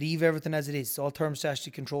 Just leave everything as it is. It's all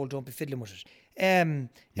thermostatically controlled. Don't be fiddling with it. An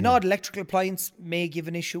odd electrical appliance may give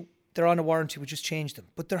an issue. They're on a warranty. We just change them.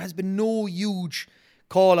 But there has been no huge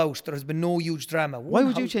call out. There has been no huge drama. Why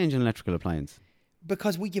would you change an electrical appliance?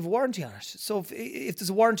 Because we give a warranty on it. So if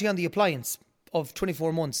there's a warranty on the appliance of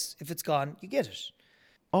 24 months, if it's gone, you get it.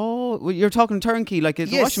 Oh, well, you're talking turnkey like a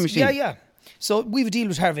washing machine. Yeah. So we have a deal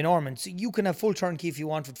with Harvey Norman. So you can have full turnkey if you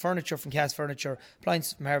want with furniture from Cass Furniture,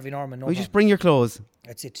 appliances from Harvey Norman. No you just bring your clothes.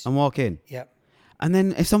 That's it. And walk in. Yeah. And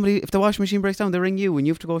then if the washing machine breaks down, they ring you and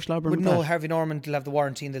you have to go slobbering. But no, Harvey Norman will have the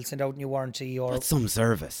warranty and they'll send out a new warranty. That's some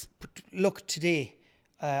service. But look, today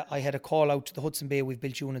I had a call out to the Hudson Bay. We've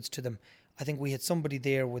built units to them. I think we had somebody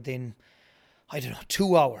there within,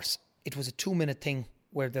 2 hours. It was a 2-minute thing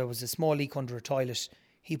where there was a small leak under a toilet.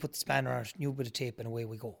 He put the spanner on it, new bit of tape, and away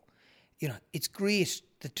we go. It's great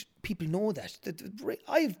that people know that.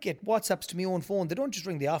 I get WhatsApps to my own phone. They don't just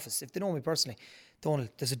ring the office. If they know me personally, Donal,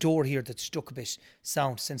 there's a door here that's stuck a bit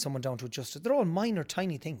sound. Send someone down to adjust it. They're all minor,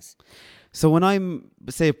 tiny things. So when I'm,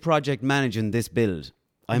 say, project managing this build,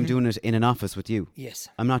 I'm doing it in an office with you. Yes.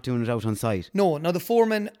 I'm not doing it out on site. No, now the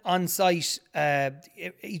foreman on site,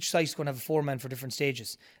 each site is going to have a foreman for different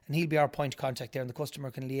stages, and he'll be our point of contact there, and the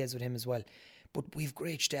customer can liaise with him as well. But we've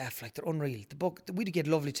great staff, like they're unreal. We'd get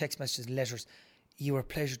lovely text messages and letters. You were a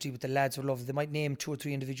pleasure to be with the lads were lovely. They might name 2 or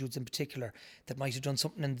 3 individuals in particular that might have done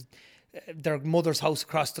something in their mother's house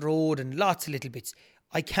across the road, and lots of little bits.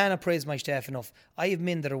 I cannot praise my staff enough. I have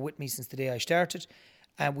men that are with me since the day I started,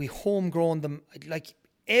 and we homegrown them. Like,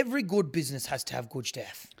 every good business has to have good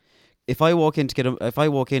staff. If I walk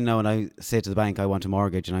in now and I say to the bank I want a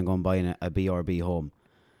mortgage and I'm going buying a B&B home,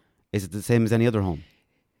 is it the same as any other home?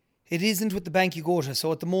 It isn't with the bank you go to.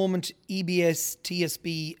 So at the moment, EBS,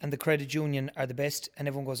 TSB and the credit union are the best. And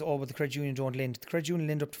everyone goes, oh, but the credit union don't lend. The credit union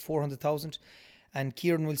lend up to 400,000. And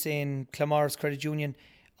Kieran will say in Clamar's credit union,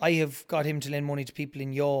 I have got him to lend money to people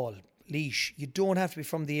in Youghal, Laois. You don't have to be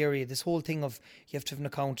from the area. This whole thing of you have to have an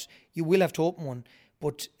account. You will have to open one.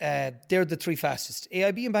 But they're the 3 fastest.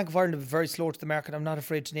 AIB and Bank of Ireland are very slow to the market. I'm not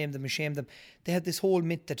afraid to name them and shame them. They had this whole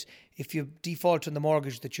myth that if you default on the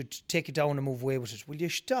mortgage that you'd take it down and move away with it. Will you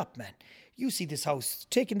stop, man? You see this house,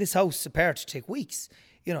 taking this house apart to take weeks.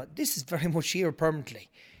 You know, this is very much here permanently.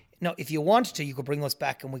 Now, if you wanted to, you could bring us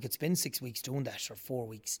back and we could spend 6 weeks doing that, or 4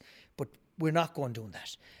 weeks. But we're not going doing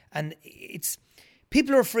that. And it's...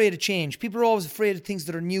 People are afraid of change. People are always afraid of things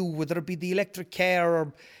that are new, whether it be the electric car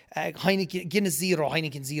or Guinness Zero,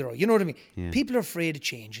 Heineken Zero. You know what I mean? Yeah. People are afraid of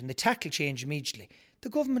change and they tackle change immediately. The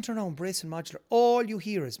government are now embracing modular. All you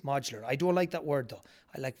hear is modular. I don't like that word though.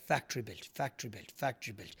 I like factory built.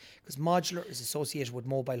 Because modular is associated with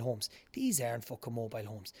mobile homes. These aren't fucking mobile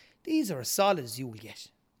homes. These are as solid as you will get.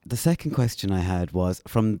 The second question I had was,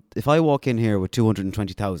 if I walk in here with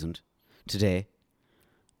 220,000 today,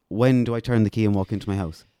 when do I turn the key and walk into my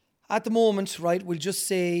house? At the moment, right, we'll just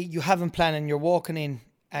say you haven't planning, you're walking in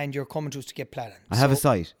and you're coming to us to get planning. I have a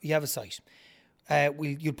site. You have a site.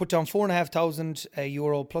 You'll put down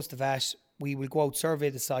 €4,500 plus the VAT. We will go out, survey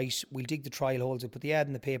the site. We'll dig the trial holes. We'll put the ad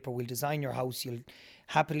in the paper. We'll design your house. You'll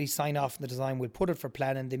happily sign off on the design. We'll put it for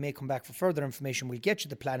planning. They may come back for further information. We'll get you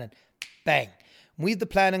the planning. Bang. We've the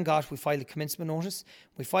planning got, we file the commencement notice.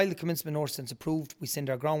 We file the commencement notice and it's approved. We send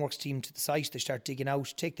our groundworks team to the site. They start digging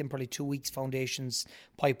out. Take them probably 2 weeks, foundations,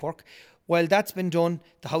 pipe work. While that's been done,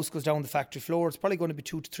 the house goes down the factory floor. It's probably going to be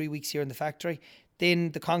 2 to 3 weeks here in the factory.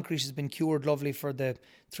 Then the concrete has been cured lovely for the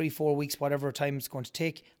 3-4 weeks, whatever time it's going to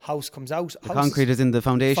take. House comes out. The concrete is in the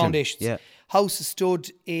foundation? Foundations. Yeah. House is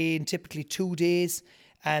stood in typically 2 days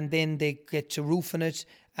and then they get to roofing it.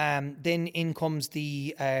 Then in comes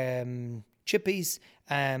the... chippies,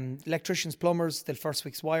 electricians, plumbers. They'll first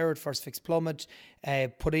fix wired, first fix plumbed,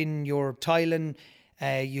 put in your tiling,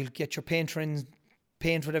 you'll get your painter in,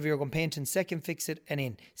 paint whatever you're going to paint, and second fix it, and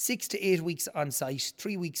in 6 to 8 weeks on site,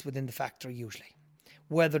 3 weeks within the factory usually,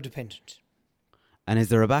 weather dependent. And is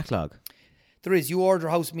there a backlog? There is. You order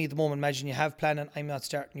a house with me at the moment, imagine you have planning, I'm not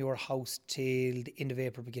starting your house till the end of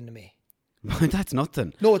April, beginning of May. That's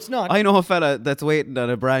nothing. No, it's not. I know a fella that's waiting on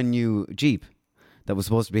a brand new Jeep that was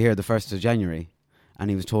supposed to be here the 1st of January,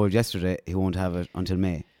 and he was told yesterday he won't have it until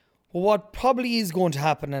May. Well, what probably is going to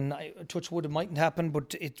happen, and I touch wood, it mightn't happen,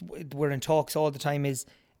 but we're in talks all the time, is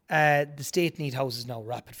the state need houses now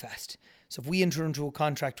rapid fast. So if we enter into a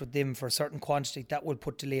contract with them for a certain quantity, that will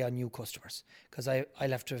put delay on new customers, because I'll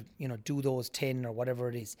have to do those 10 or whatever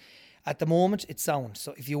it is. At the moment, it's sound.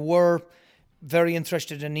 So if you were very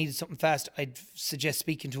interested and needed something fast, I'd suggest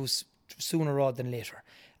speaking to us sooner rather than later.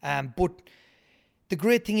 But the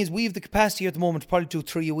great thing is we have the capacity at the moment to probably do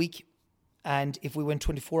 3 a week. And if we went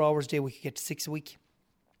 24 hours a day, we could get to 6 a week.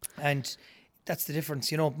 And that's the difference.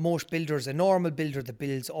 Most builders, a normal builder that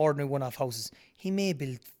builds ordinary one-off houses, he may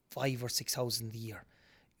build 5 or 6 houses in the year.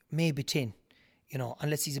 Maybe 10,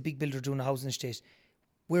 unless he's a big builder doing a housing estate.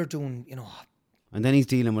 We're doing, And then he's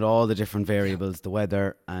dealing with all the different variables, the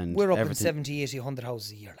weather and we're up everything. in 70, 80, 100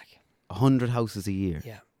 houses a year. 100 houses a year?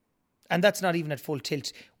 Yeah. And that's not even at full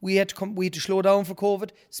tilt. We had to slow down for COVID,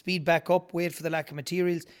 speed back up, wait for the lack of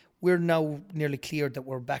materials. We're now nearly cleared that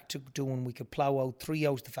we're back to doing, we could plough out 3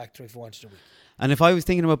 out of the factory if we wanted a week. And if I was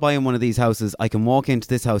thinking about buying one of these houses, I can walk into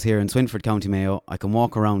this house here in Swinford, County Mayo, I can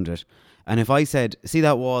walk around it. And if I said, see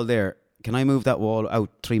that wall there, can I move that wall out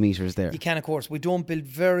 3 metres there? You can, of course. We don't build,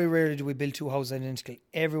 very rarely do we build 2 houses identical.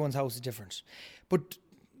 Everyone's house is different. But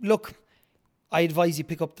look, I advise you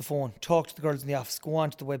pick up the phone, talk to the girls in the office, go on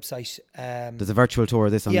to the website. There's a virtual tour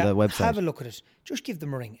of this on the website. Have a look at it. Just give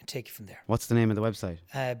them a ring and take it from there. What's the name of the website?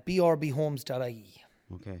 brbhomes.ie.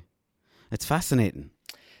 Okay. It's fascinating.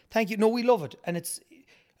 Thank you. No, we love it. And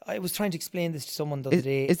I was trying to explain this to someone the other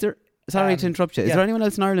day. Is there, sorry to interrupt you, is there anyone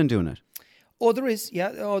else in Ireland doing it? Oh, there is,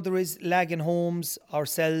 yeah. Oh, there is. Lagan Homes,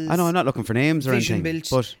 ourselves. I know, I'm not looking for names or Vision anything. Built.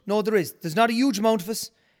 But No, there is. There's not a huge amount of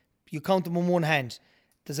us. You count them on one hand.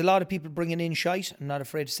 There's a lot of people bringing in shite. I'm not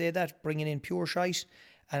afraid to say that. Bringing in pure shite.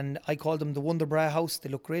 And I call them the Wonder Bra House. They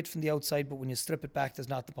look great from the outside, but when you strip it back, there's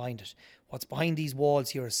nothing behind it. What's behind these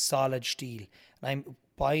walls here is solid steel. And I'm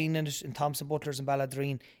buying it in Thompson Butlers and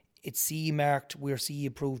Balladreen. It's CE marked. We're CE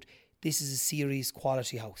approved. This is a serious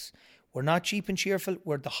quality house. We're not cheap and cheerful.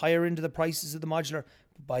 We're at the higher end of the prices of the modular.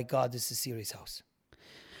 But by God, this is a serious house.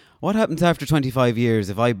 what happens after 25 years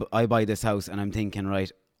if I buy this house and I'm thinking, right,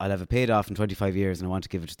 I'll have it paid off in 25 years and I want to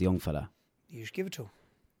give it to the young fella? You should give it to him.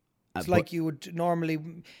 It's like you would normally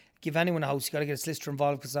give anyone a house. You got to get a solicitor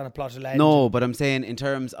involved because it's on a plot of land. No, but I'm saying in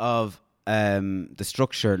terms of the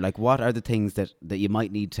structure, like what are the things that you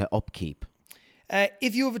might need to upkeep?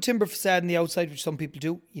 If you have a timber facade on the outside, which some people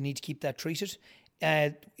do, you need to keep that treated.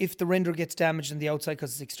 If the render gets damaged on the outside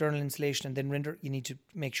because it's external insulation and then render, you need to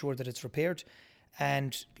make sure that it's repaired.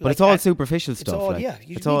 But it's all superficial stuff. It's all, like, yeah.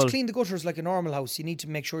 You need to clean the gutters like a normal house. You need to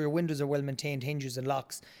make sure your windows are well maintained, hinges and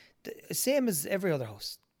locks. The same as every other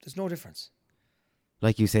house. There's no difference.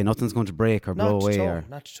 Like you say, nothing's going to break or blow away.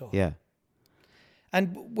 Not at all. Yeah.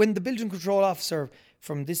 And when the building control officer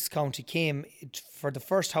from this county came for the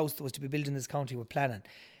first house that was to be built in this county with planning,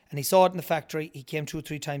 and he saw it in the factory, he came 2 or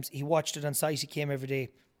 3 times, he watched it on site, he came every day.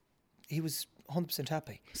 He was 100%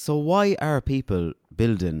 happy. So why are people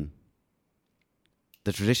building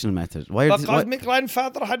the traditional method? Because my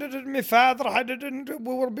grandfather had it and my father had it and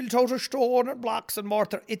we were built out of stone and blocks and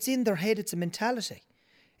mortar. It's in their head, it's a mentality.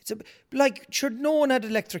 Sure, no one had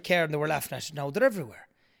electric car and they were laughing at it. Now they're everywhere.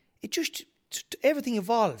 Everything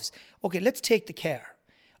evolves. Okay, let's take the car.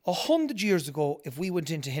 100 years ago, if we went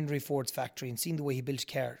into Henry Ford's factory and seen the way he built a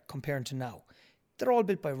car comparing to now, they're all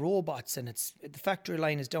built by robots and the factory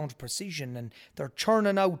line is down to precision and they're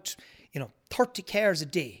churning out, 30 cars a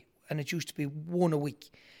day, and it used to be 1 a week.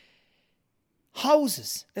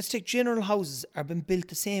 Houses, let's take general houses, are being built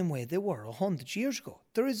the same way they were 100 years ago.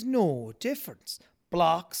 There is no difference.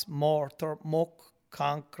 Blocks, mortar, muck,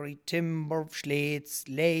 concrete, timber, slates,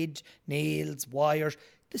 lead, nails, wires,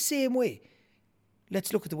 the same way.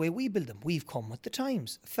 Let's look at the way we build them. We've come with the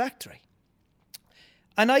times. Factory.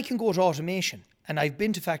 And I can go to automation. And I've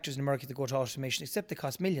been to factories in America that go to automation, except they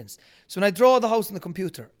cost millions. So when I draw the house on the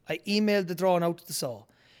computer, I email the drawing out to the saw.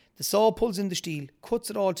 The saw pulls in the steel, cuts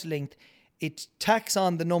it all to length. It tacks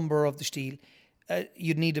on the number of the steel.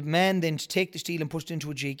 You'd need a man then to take the steel and push it into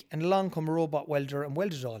a jig, and along come a robot welder and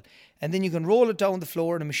weld it all. And then you can roll it down the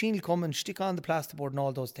floor and a machine will come and stick on the plasterboard and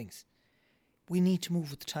all those things. We need to move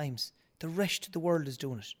with the times. The rest of the world is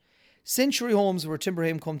doing it. Century Homes were a timber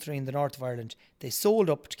home company in the north of Ireland. They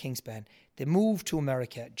sold up to Kingspan. They moved to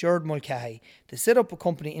America, Jared Mulcahy. They set up a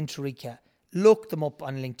company in Tariqa. Look them up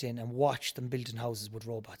on LinkedIn and watch them building houses with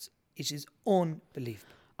robots. It is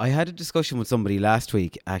unbelievable. I had a discussion with somebody last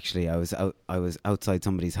week. Actually, I was outside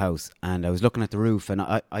somebody's house and I was looking at the roof, and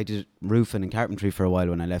I did roofing and carpentry for a while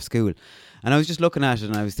when I left school, and I was just looking at it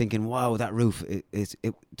and I was thinking, wow, that roof is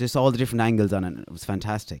just all the different angles on it. It was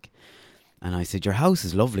fantastic. And I said, your house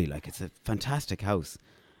is lovely, like it's a fantastic house.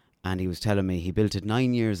 And he was telling me he built it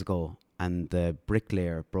 9 years ago and the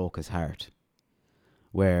bricklayer broke his heart,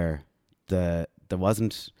 where I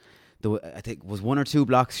think it was 1 or 2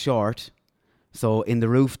 blocks short. So in the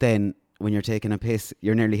roof then, when you're taking a piss,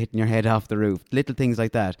 you're nearly hitting your head off the roof. Little things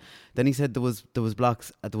like that. Then he said there was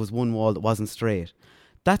blocks, there was one wall that wasn't straight.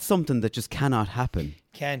 That's something that just cannot happen.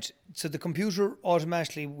 Can't. So the computer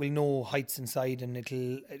automatically will know heights inside, and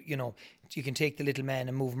it'll, you can take the little man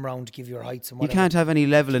and move him around to give you your heights and whatever. You can't have any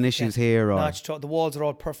leveling issues here. The walls are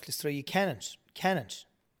all perfectly straight. You cannot.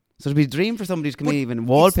 So it'd be a dream for somebody to come in, even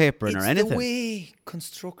wallpapering or anything. It's the way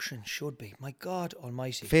construction should be. My God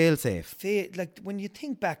almighty. Fail safe. Like when you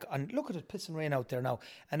think back on, look at it, pissing rain out there now,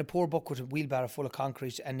 and a poor buck with a wheelbarrow full of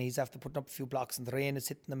concrete, and he's after putting up a few blocks, and the rain is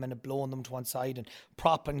hitting them and it blowing them to one side, and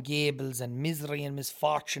propping gables, and misery and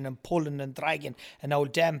misfortune, and pulling and dragging, and now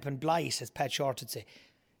damp and blight, as Pat Short would say.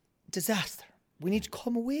 Disaster. We need to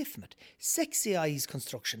come away from it. Sexy eyes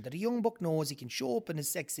construction that a young buck knows he can show up in his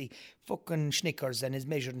sexy fucking Snickers and his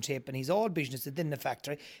measuring tape, and he's all business within the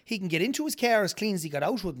factory. He can get into his car as clean as he got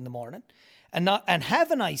out with in the morning, and have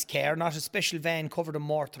a nice car, not a special van covered in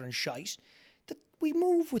mortar and shite. That we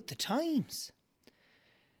move with the times.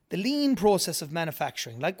 The lean process of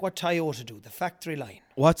manufacturing, like what Toyota do, the factory line.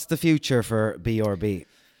 What's the future for BRB?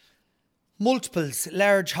 Multiples,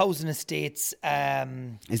 large housing estates.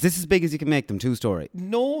 Is this as big as you can make them, 2-story?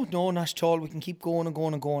 No, not at all. We can keep going and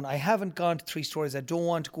going and going. I haven't gone to 3 stories. I don't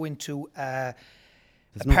want to go into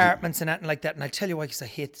apartments and anything like that. And I'll tell you why, because I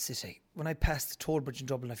hate the city. When I pass the toll bridge in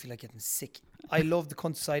Dublin, I feel like getting sick. I love the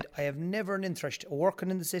countryside. I have never an interest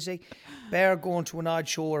working in the city. Bear going to an odd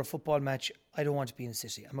show or a football match. I don't want to be in the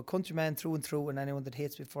city. I'm a countryman through and through, and anyone that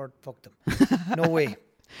hates me for it, fuck them. No way.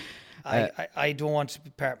 I don't want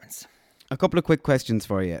apartments. A couple of quick questions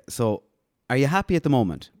for you. So, are you happy at the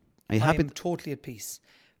moment? Are you happy? I'm totally at peace.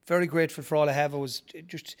 Very grateful for all I have.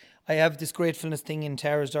 I have this gratefulness thing in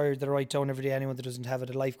Tara's diary that I write down every day. Anyone that doesn't have it,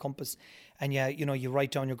 a life compass. And you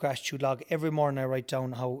write down your gratitude log. Every morning I write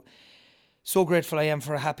down how so grateful I am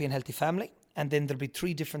for a happy and healthy family. And then there'll be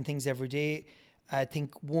 3 different things every day. I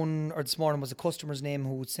think this morning was a customer's name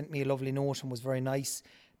who sent me a lovely note and was very nice.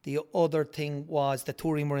 The other thing was the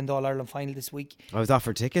Turin were in the All-Ireland final this week. I was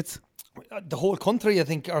offered tickets. The whole country, I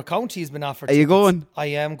think, our county has been offered tickets. Are you going? I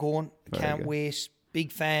am going. Can't wait.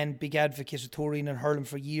 Big fan, big advocate of Turin and hurling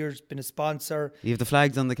for years. Been a sponsor. You have the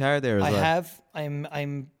flags on the car there as well. I have.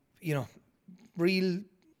 I'm real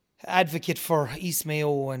advocate for East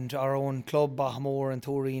Mayo and our own club, Bahamore and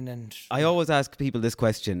Turin. And I always ask people this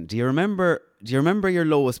question: Do you remember your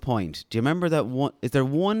lowest point? Do you remember that one? Is there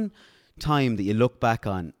one time that you look back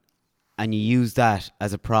on and you use that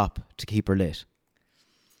as a prop to keep her lit?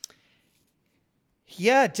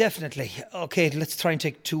 Yeah, definitely. Okay, let's try and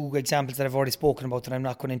take 2 examples that I've already spoken about that I'm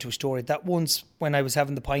not going into a story. That once when I was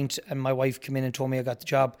having the pint and my wife came in and told me I got the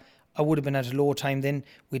job, I would have been at a low time then.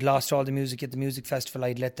 We'd lost all the music at the music festival.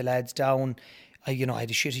 I'd let the lads down. I had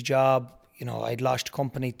a shitty job. I'd lost the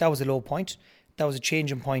company. That was a low point. That was a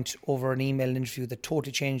changing point over an email interview that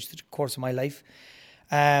totally changed the course of my life.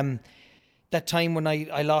 That time when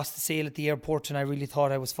I lost the sale at the airport and I really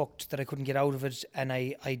thought I was fucked, that I couldn't get out of it, and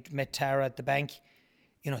I met Tara at the bank.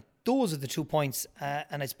 Those are the 2 points,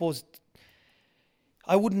 and I suppose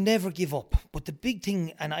I would never give up. But the big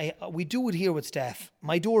thing, and we do it here with staff,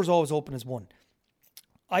 my door is always open as one.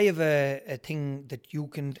 I have a thing that you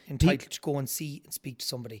can entitled to go and see and speak to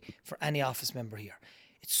somebody for any office member here.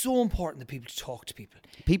 It's so important that people talk to people.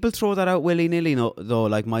 People throw that out willy-nilly, though,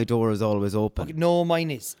 like my door is always open. Okay, no,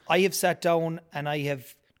 mine is. I have sat down and I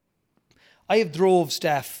have drove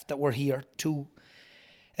staff that were here to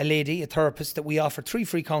a lady, a therapist, that we offer 3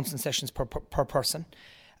 free counselling sessions per person.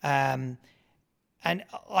 And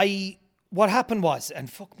what happened was, and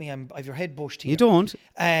fuck me, I've your head bushed here. You don't?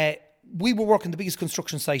 We were working the biggest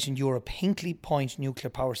construction site in Europe, Hinkley Point Nuclear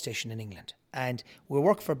Power Station in England. And we were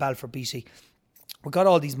working for Balfour Beatty. We got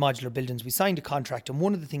all these modular buildings. We signed a contract, and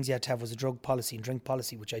one of the things you had to have was a drug policy and drink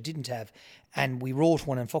policy, which I didn't have. And we wrote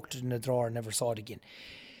one and fucked it in a drawer and never saw it again.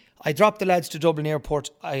 I dropped the lads to Dublin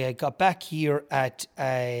Airport. I got back here at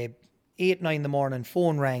 8-9 in the morning.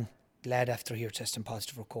 Phone rang. The lad after here testing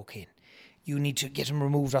positive for cocaine. You need to get him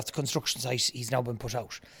removed off the construction site. He's now been put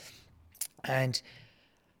out. And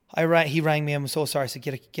he rang me. I'm so sorry. I said,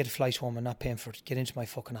 get a flight home. I'm not paying for it. Get into my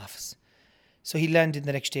fucking office. So he landed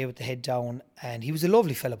the next day with the head down. And he was a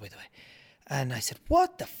lovely fella, by the way. And I said,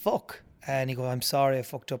 what the fuck? And he goes, I'm sorry, I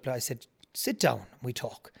fucked up. I said, sit down. We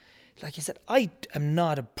talk. Like I said, I am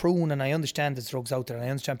not a prune, and I understand there's drugs out there, and I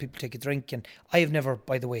understand people take a drink, and I have never,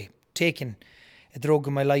 by the way, taken a drug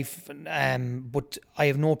in my life, but I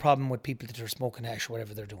have no problem with people that are smoking hash or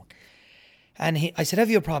whatever they're doing. And I said, have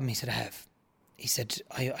you a problem? He said, I have. He said,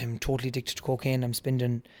 I'm totally addicted to cocaine. I'm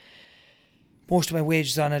spending most of my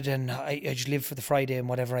wages on it, and I just live for the Friday and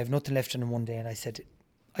whatever. I have nothing left in one day. And I said,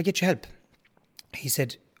 I get you help. He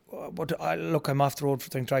said, but look, I'm off the road for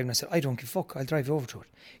driving. I said, I don't give a fuck. I'll drive you over to it.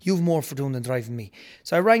 You've more for doing than driving me.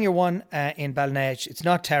 So I rang your one in Ballinage. It's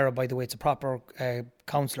not Tara, by the way. It's a proper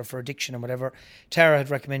counsellor for addiction and whatever. Tara had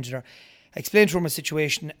recommended her. I explained to her my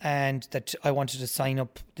situation and that I wanted to sign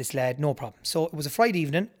up this lad. No problem. So it was a Friday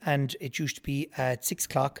evening and it used to be at 6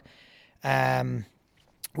 o'clock.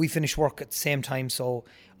 We finished work at the same time, so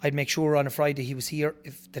I'd make sure on a Friday he was here,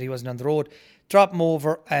 that he wasn't on the road. Drop him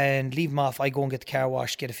over and leave him off. I go and get the car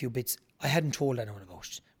washed, get a few bits. I hadn't told anyone about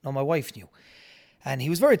it. No, my wife knew. And he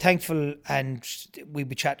was very thankful, and we'd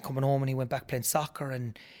be chatting coming home, and he went back playing soccer,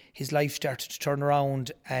 and his life started to turn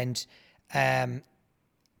around, and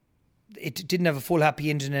it didn't have a full happy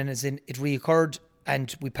ending, and as in it reoccurred,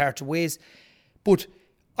 and we parted ways. But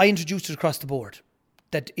I introduced it across the board,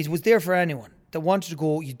 that it was there for anyone that wanted to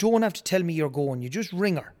go. You don't have to tell me you're going. You just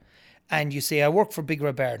ring her, and you say, I work for Big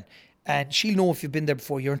Red Byrne. And she'll know if you've been there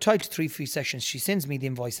before. You're entitled to 3 free sessions. She sends me the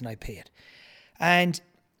invoice and I pay it. And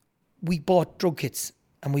we bought drug kits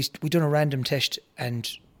and we done a random test and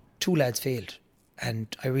 2 lads failed.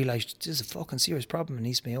 And I realised this is a fucking serious problem in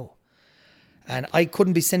East Mayo. And I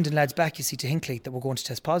couldn't be sending lads back, you see, to Hinkley that were going to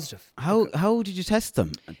test positive. How did you test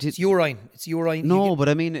them? It's urine. It's urine. No, but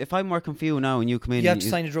I mean, if I'm working for you now and you come in... You have to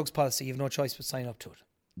sign a drugs policy. You have no choice but sign up to it.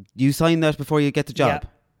 You sign that before you get the job? Yeah.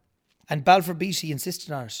 And Balfour Beatty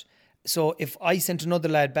insisted on it. So if I sent another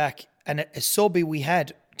lad back and a subby we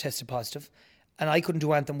had tested positive and I couldn't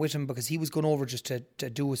do anything with him because he was going over just to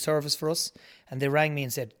do a service for us, and they rang me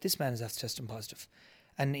and said, this man is after testing positive.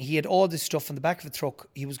 And he had all this stuff on the back of the truck.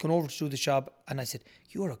 He was going over to do the job, and I said,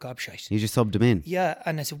 you're a gobshite. You just subbed him in? Yeah,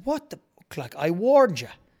 and I said, what the fuck? I warned you.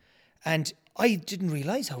 And I didn't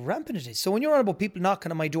realise how rampant it is. So when you're on about people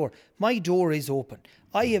knocking on my door is open.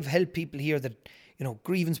 I have helped people here that,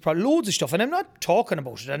 grievance, loads of stuff, and I'm not talking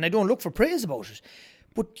about it, and I don't look for praise about it.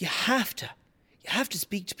 But you have to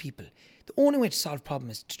speak to people. The only way to solve a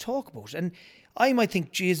problem is to talk about it. And I might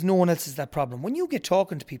think, geez, no one else has that problem. When you get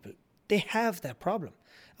talking to people, they have that problem.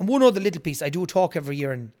 And one other little piece, I do a talk every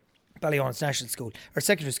year in Ballyon's National School, or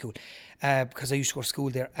Secondary School, because I used to go to school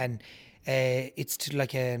there, and it's to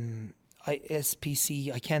like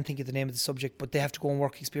SPC, I can't think of the name of the subject, but they have to go on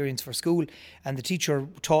work experience for school, and the teacher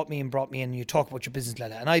taught me and brought me in, and you talk about your business like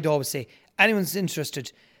that. And I'd always say, anyone's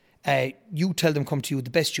interested, you tell them come to you, the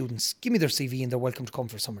best students, give me their CV and they're welcome to come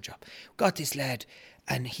for a summer job. Got this lad,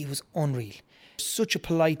 and he was unreal. Such a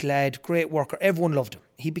polite lad, great worker, everyone loved him.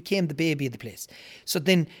 He became the baby of the place. So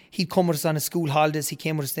then he'd come with us on his school holidays. He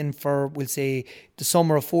came with us then for, we'll say, the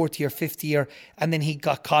summer of 4th year, 5th year, and then he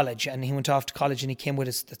got college, and he went off to college, and he came with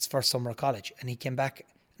us, that's first summer of college, and he came back,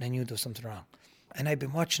 and I knew there was something wrong. And I'd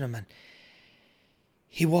been watching him, and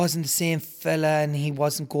he wasn't the same fella, and he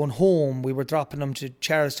wasn't going home. We were dropping him to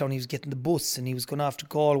Charlestown. He was getting the bus, and he was going off to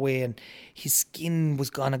Galway, and his skin was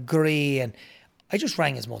gone a grey. And I just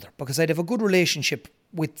rang his mother because I'd have a good relationship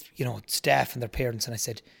with, staff and their parents. And I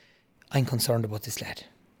said, I'm concerned about this lad.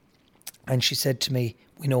 And she said to me,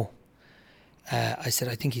 we know. I said,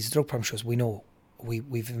 I think he's a drug problem. She goes, we know.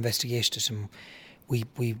 We've investigated him. We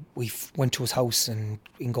went to his house in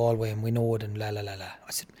Galway, and we know it, and la la la la.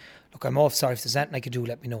 I said, look, I'm off. Sorry, if there's anything I could do,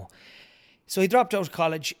 let me know. So he dropped out of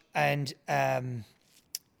college, and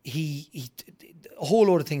he a whole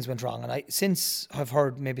load of things went wrong. And since I've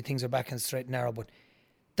heard maybe things are back in the straight and narrow, but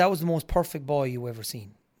that was the most perfect boy you ever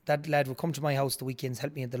seen. That lad would come to my house the weekends,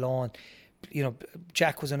 help me at the lawn.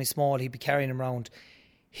 Jack was only small. He'd be carrying him around.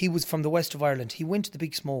 He was from the west of Ireland. He went to the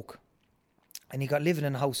Big Smoke, and he got living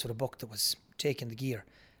in a house with a buck that was taking the gear,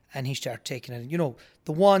 and he started taking it.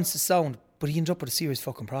 The wants, the sound, but he ended up with a serious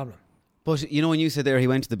fucking problem. But when you said there he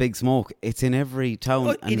went to the Big Smoke, it's in every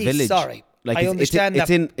town and village. Sorry. Like I understand it's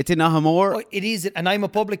in Ahamore. Oh, it is, and I'm a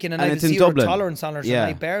publican, and I have it's in zero Dublin. tolerance on it. Yeah.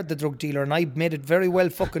 And I barred the drug dealer, and I made it very well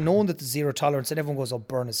fucking known that there's zero tolerance, and everyone goes, "Oh,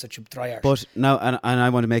 Byrne is such a dry arse." But now, and I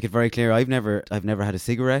want to make it very clear, I've never had a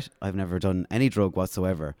cigarette. I've never done any drug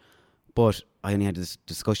whatsoever. But I only had this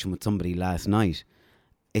discussion with somebody last night.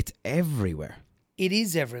 It's everywhere. It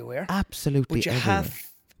is everywhere. Absolutely. But you have,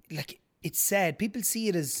 it's sad. People see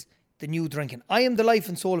it as the new drinking. I am the life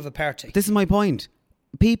and soul of a party. This is my point.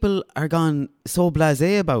 People are gone so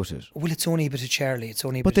blasé about it. Well, it's only a bit of Charlie.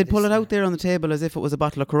 But they'd pull it out there on the table as if it was a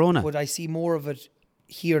bottle of Corona. But I see more of it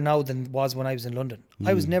here now than was when I was in London.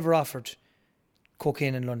 I was never offered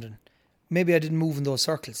cocaine in London. Maybe I didn't move in those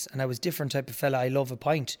circles, and I was a different type of fella. I love a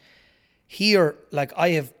pint. Here, I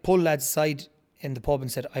have pulled lads aside in the pub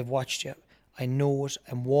and said, I've watched you. I know it.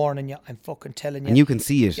 I'm warning you. I'm fucking telling you. And you can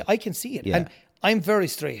see it. Yeah, I can see it. Yeah. And I'm very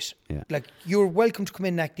straight. Yeah. You're welcome to come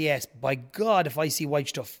in and act the ass. By God, if I see white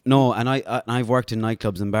stuff. No, and I've worked in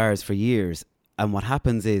nightclubs and bars for years. And what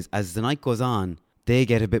happens is, as the night goes on, they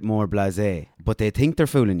get a bit more blasé. But they think they're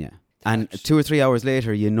fooling you. And 2 or 3 hours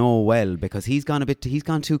later, because he's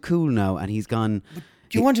gone too cool now, and he's gone... But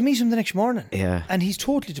do you want to meet him the next morning? Yeah. And he's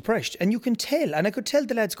totally depressed. And you can tell, and I could tell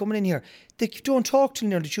the lads coming in here, they don't talk till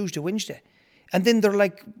nearly Tuesday, Wednesday. And then they're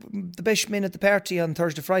like the best men at the party on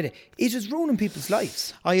Thursday, Friday. It is ruining people's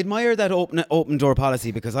lives. I admire that open door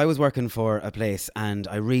policy, because I was working for a place and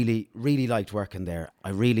I really, really liked working there. I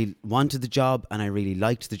really wanted the job, and I really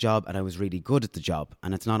liked the job, and I was really good at the job.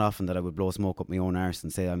 And it's not often that I would blow smoke up my own arse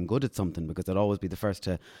and say I'm good at something, because I'd always be the first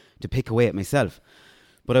to pick away at myself.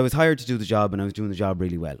 But I was hired to do the job, and I was doing the job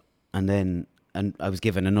really well. And I was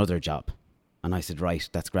given another job. And I said, right,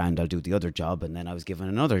 that's grand, I'll do the other job. And then I was given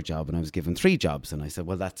another job, and I was given 3 jobs. And I said,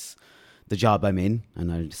 well, that's the job I'm in,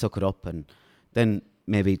 and I'll suck it up. And then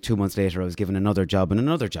maybe 2 months later, I was given another job and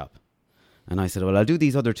another job. And I said, well, I'll do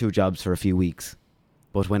these other 2 jobs for a few weeks.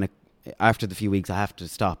 But after the few weeks, I have to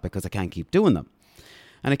stop because I can't keep doing them.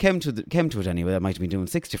 And it came to it anyway. I might have been doing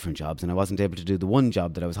 6 different jobs, and I wasn't able to do the one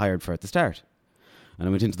job that I was hired for at the start. And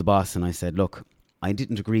I went into the boss and I said, look, I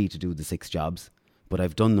didn't agree to do the 6 jobs, but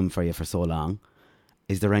I've done them for you for so long.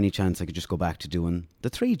 Is there any chance I could just go back to doing the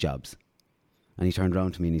 3 jobs? And he turned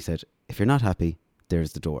around to me and he said, if you're not happy,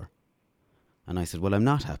 there's the door. And I said, well, I'm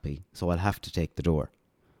not happy, so I'll have to take the door.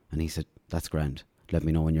 And he said, that's grand. Let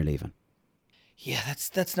me know when you're leaving. Yeah,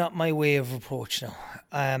 that's not my way of approach now.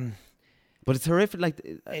 But it's horrific. Like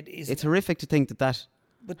it's horrific to think that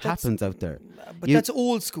happens out there. But that's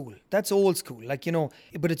old school. That's old school. Like, you know.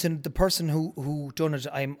 But it's the person who done it.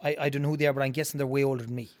 I don't know who they are, but I'm guessing they're way older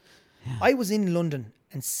than me. Yeah. I was in London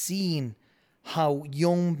and seeing how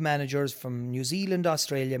young managers from New Zealand,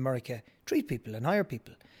 Australia, America treat people and hire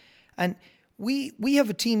people. And we have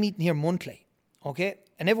a team meeting here monthly, okay?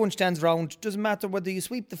 And everyone stands around. Doesn't matter whether you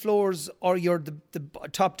sweep the floors or you're the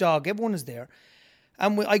top dog. Everyone is there.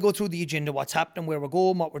 And I go through the agenda, what's happening, where we're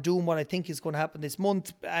going, what we're doing, what I think is going to happen this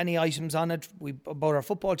month, any items on it, about our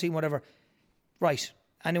football team, whatever. Right.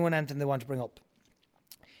 Anything they want to bring up.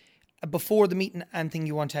 Before the meeting, anything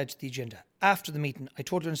you want to add to the agenda. After the meeting, I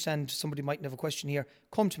totally understand somebody mightn't have a question here.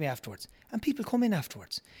 Come to me afterwards. And people come in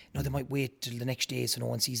afterwards. You know, they might wait till the next day so no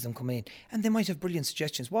one sees them come in. And they might have brilliant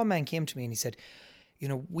suggestions. One man came to me and he said, you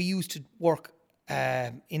know, we used to work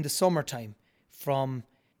in the summertime from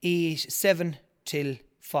 7 till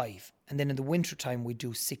 5. And then in the winter time, we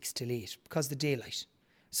do 6 till 8 because the daylight.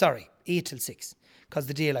 Sorry, 8 till 6 because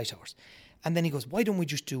the daylight hours. And then he goes, why don't we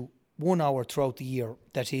just do 1 hour throughout the year,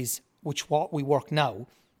 that is, what we work now,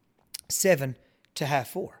 7 to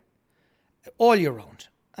 4:30, all year round.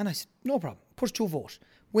 And I said, no problem, put to a vote.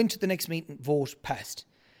 Went to the next meeting, vote passed.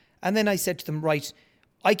 And then I said to them, right,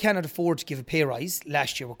 I cannot afford to give a pay rise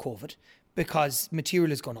last year with COVID because material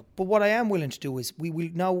has gone up. But what I am willing to do is we will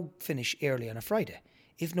now finish early on a Friday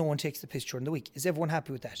if no one takes the piss during the week. Is everyone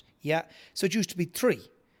happy with that? Yeah. So it used to be 3,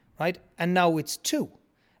 right? And now it's 2.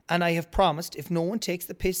 And I have promised if no one takes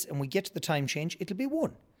the piss and we get to the time change, it'll be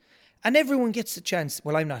 1. And everyone gets a chance.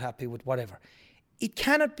 Well, I'm not happy with whatever. It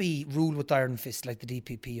cannot be ruled with iron fist like the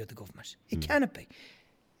DPP or the government. It cannot be.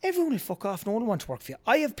 Everyone will fuck off. No one will want to work for you.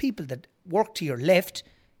 I have people that worked here, left,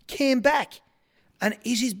 came back. And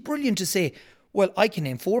it is brilliant to say, well, I can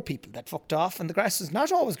name 4 people that fucked off and the grass is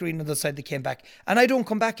not always green on the other side they came back. And I don't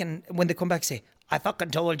come back and when they come back say, I fucking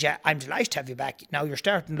told you, I'm delighted to have you back. Now you're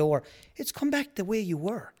starting lower. It's come back the way you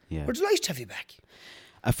were. Yeah. We're delighted to have you back.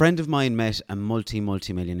 A friend of mine met a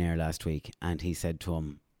multi-millionaire last week and he said to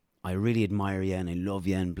him, I really admire you and I love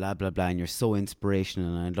you and blah, blah, blah, and you're so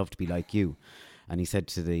inspirational and I'd love to be like you. And he said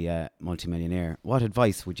to the multi-millionaire, what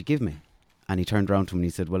advice would you give me? And he turned around to him and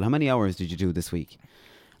he said, well, how many hours did you do this week?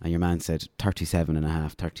 And your man said, 37 and a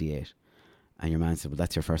half, 38. And your man said, well,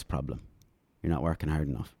 that's your first problem. You're not working hard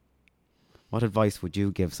enough. What advice would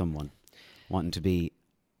you give someone wanting to be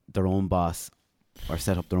their own boss or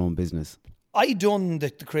set up their own business? I done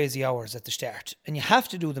the crazy hours at the start, and you have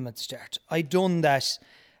to do them at the start. I done that,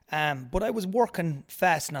 but I was working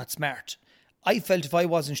fast, not smart. I felt if I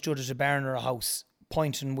wasn't stood at a barn or a house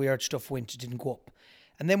pointing where stuff went, it didn't go up.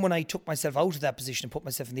 And then when I took myself out of that position and put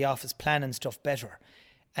myself in the office planning stuff better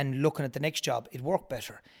and looking at the next job, it worked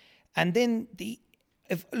better. And then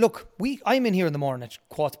I'm in here in the morning at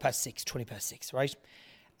 6:15, 6:20, right?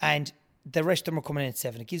 And the rest of them are coming in at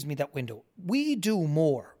 7. It gives me that window. We do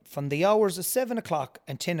more from the hours of 7 o'clock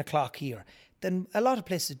and 10 o'clock here than a lot of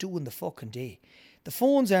places do in the fucking day. The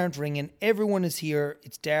phones aren't ringing. Everyone is here.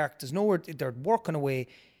 It's dark. There's nowhere. They're working away.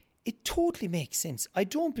 It totally makes sense. I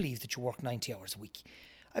don't believe that you work 90 hours a week.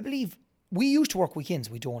 I believe we used to work weekends.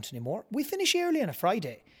 We don't anymore. We finish early on a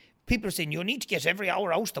Friday. People are saying, you need to get every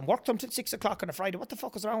hour out and work them till 6 o'clock on a Friday. What the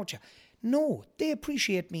fuck is wrong with you? No, they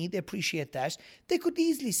appreciate me. They appreciate that. They could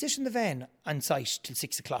easily sit in the van on site till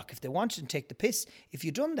 6 o'clock if they wanted and take the piss. If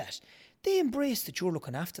you'd done that, they embrace that you're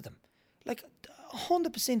looking after them. Like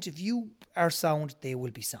 100%, if you are sound, they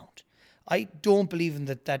will be sound. I don't believe in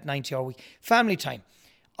that 90-hour week. Family time.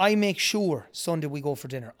 I make sure Sunday we go for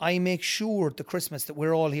dinner. I make sure the Christmas that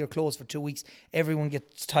we're all here closed for 2 weeks, everyone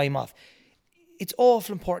gets time off. It's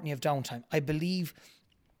awful important you have downtime. I believe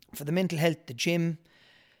for the mental health, the gym,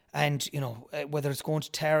 and, you know, whether it's going to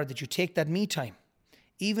Tara, that you take that me time.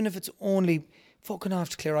 Even if it's only fucking off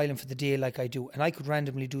to Clare Island for the day like I do. And I could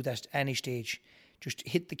randomly do that at any stage. Just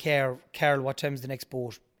hit the car. Carol, what time's the next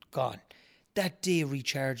boat? Gone. That day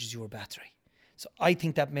recharges your battery. So I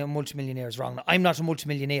think that multimillionaire is wrong. Now, I'm not a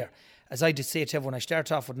multimillionaire. As I did say to everyone, I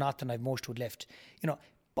start off with nothing, I've most to it left. You know,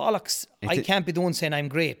 bollocks. I can't be the one saying I'm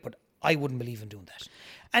great, but I wouldn't believe in doing that.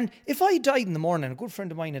 And if I died in the morning, a good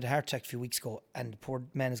friend of mine had a heart attack a few weeks ago and the poor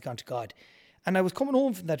man has gone to God. And I was coming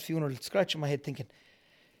home from that funeral, scratching my head thinking,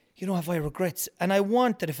 you know, have I regrets? And I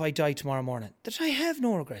want that if I die tomorrow morning, that I have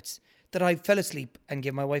no regrets. That I fell asleep and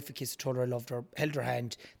gave my wife a kiss, told her I loved her, held her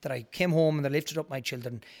hand, that I came home and I lifted up my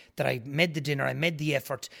children, that I made the dinner, I made the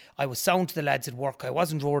effort, I was sound to the lads at work, I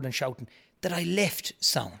wasn't roaring and shouting, that I left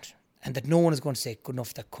sound. And that no one is going to say, good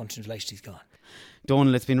enough, that cunt in life, he's gone.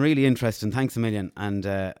 Donal, it's been really interesting. Thanks a million. And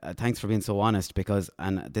thanks for being so honest, because,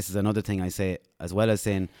 and this is another thing I say, as well as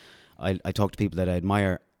saying I talk to people that I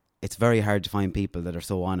admire, it's very hard to find people that are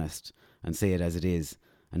so honest and say it as it is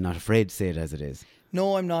and not afraid to say it as it is.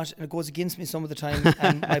 No, I'm not. And it goes against me some of the time.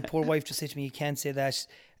 And my poor wife just said to me, you can't say that.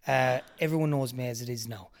 Everyone knows me as it is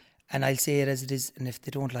now. And I'll say it as it is. And if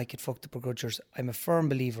they don't like it, fuck the begrudgers. I'm a firm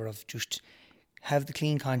believer of just have the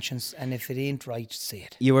clean conscience. And if it ain't right, say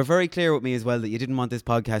it. You were very clear with me as well that you didn't want this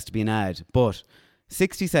podcast to be an ad. But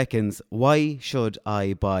 60 seconds, why should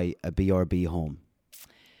I buy a BRB home?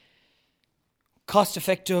 Cost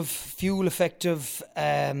effective, fuel effective,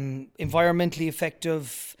 environmentally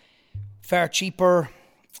effective, far cheaper.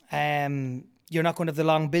 You're not going to have the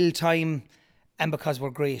long build time. And because we're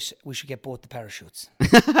great, we should get both the parachutes.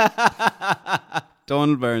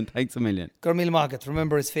 Donal Byrne, thanks a million. Gurmil Magat,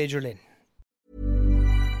 remember it's Féidir Linn.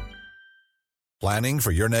 Planning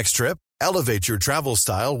for your next trip? Elevate your travel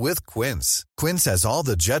style with Quince. Quince has all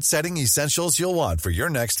the jet-setting essentials you'll want for your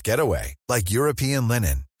next getaway, like European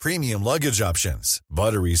linen, premium luggage options,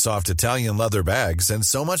 buttery soft Italian leather bags, and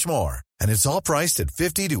so much more. And it's all priced at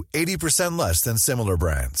 50 to 80% less than similar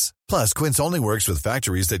brands. Plus, Quince only works with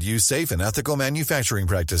factories that use safe and ethical manufacturing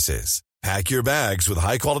practices. Pack your bags with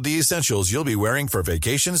high-quality essentials you'll be wearing for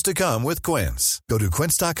vacations to come with Quince. Go to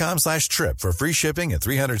quince.com/trip for free shipping and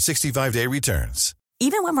 365-day returns.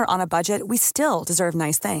 Even when we're on a budget, we still deserve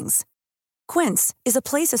nice things. Quince is a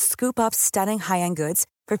place to scoop up stunning high-end goods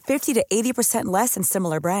for 50 to 80% less than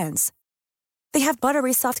similar brands. They have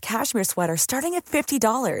buttery soft cashmere sweaters starting at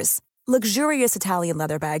 $50, luxurious Italian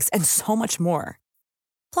leather bags, and so much more.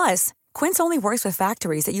 Plus, Quince only works with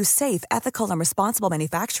factories that use safe, ethical, and responsible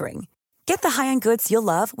manufacturing. Get the high-end goods you'll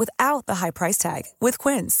love without the high price tag with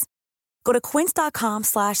Quince. Go to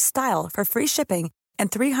quince.com/style for free shipping and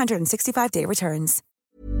 365-day returns.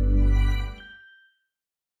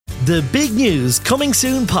 The Big News Coming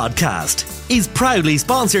Soon podcast is proudly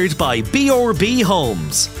sponsored by BRB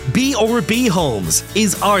Homes. BRB Homes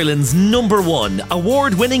is Ireland's #1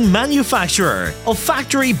 award-winning manufacturer of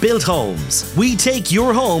factory-built homes. We take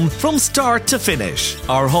your home from start to finish.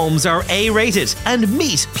 Our homes are A-rated and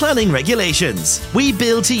meet planning regulations. We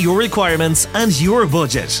build to your requirements and your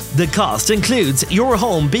budget. The cost includes your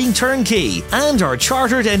home being turnkey and our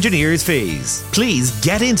chartered engineers' fees. Please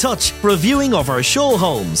get in touch for reviewing of our show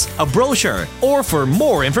homes, a brochure, or for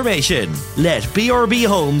more information. Let BRB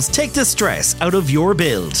Homes take the stress out of your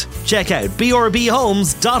build. Check out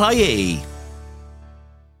brbhomes.ie.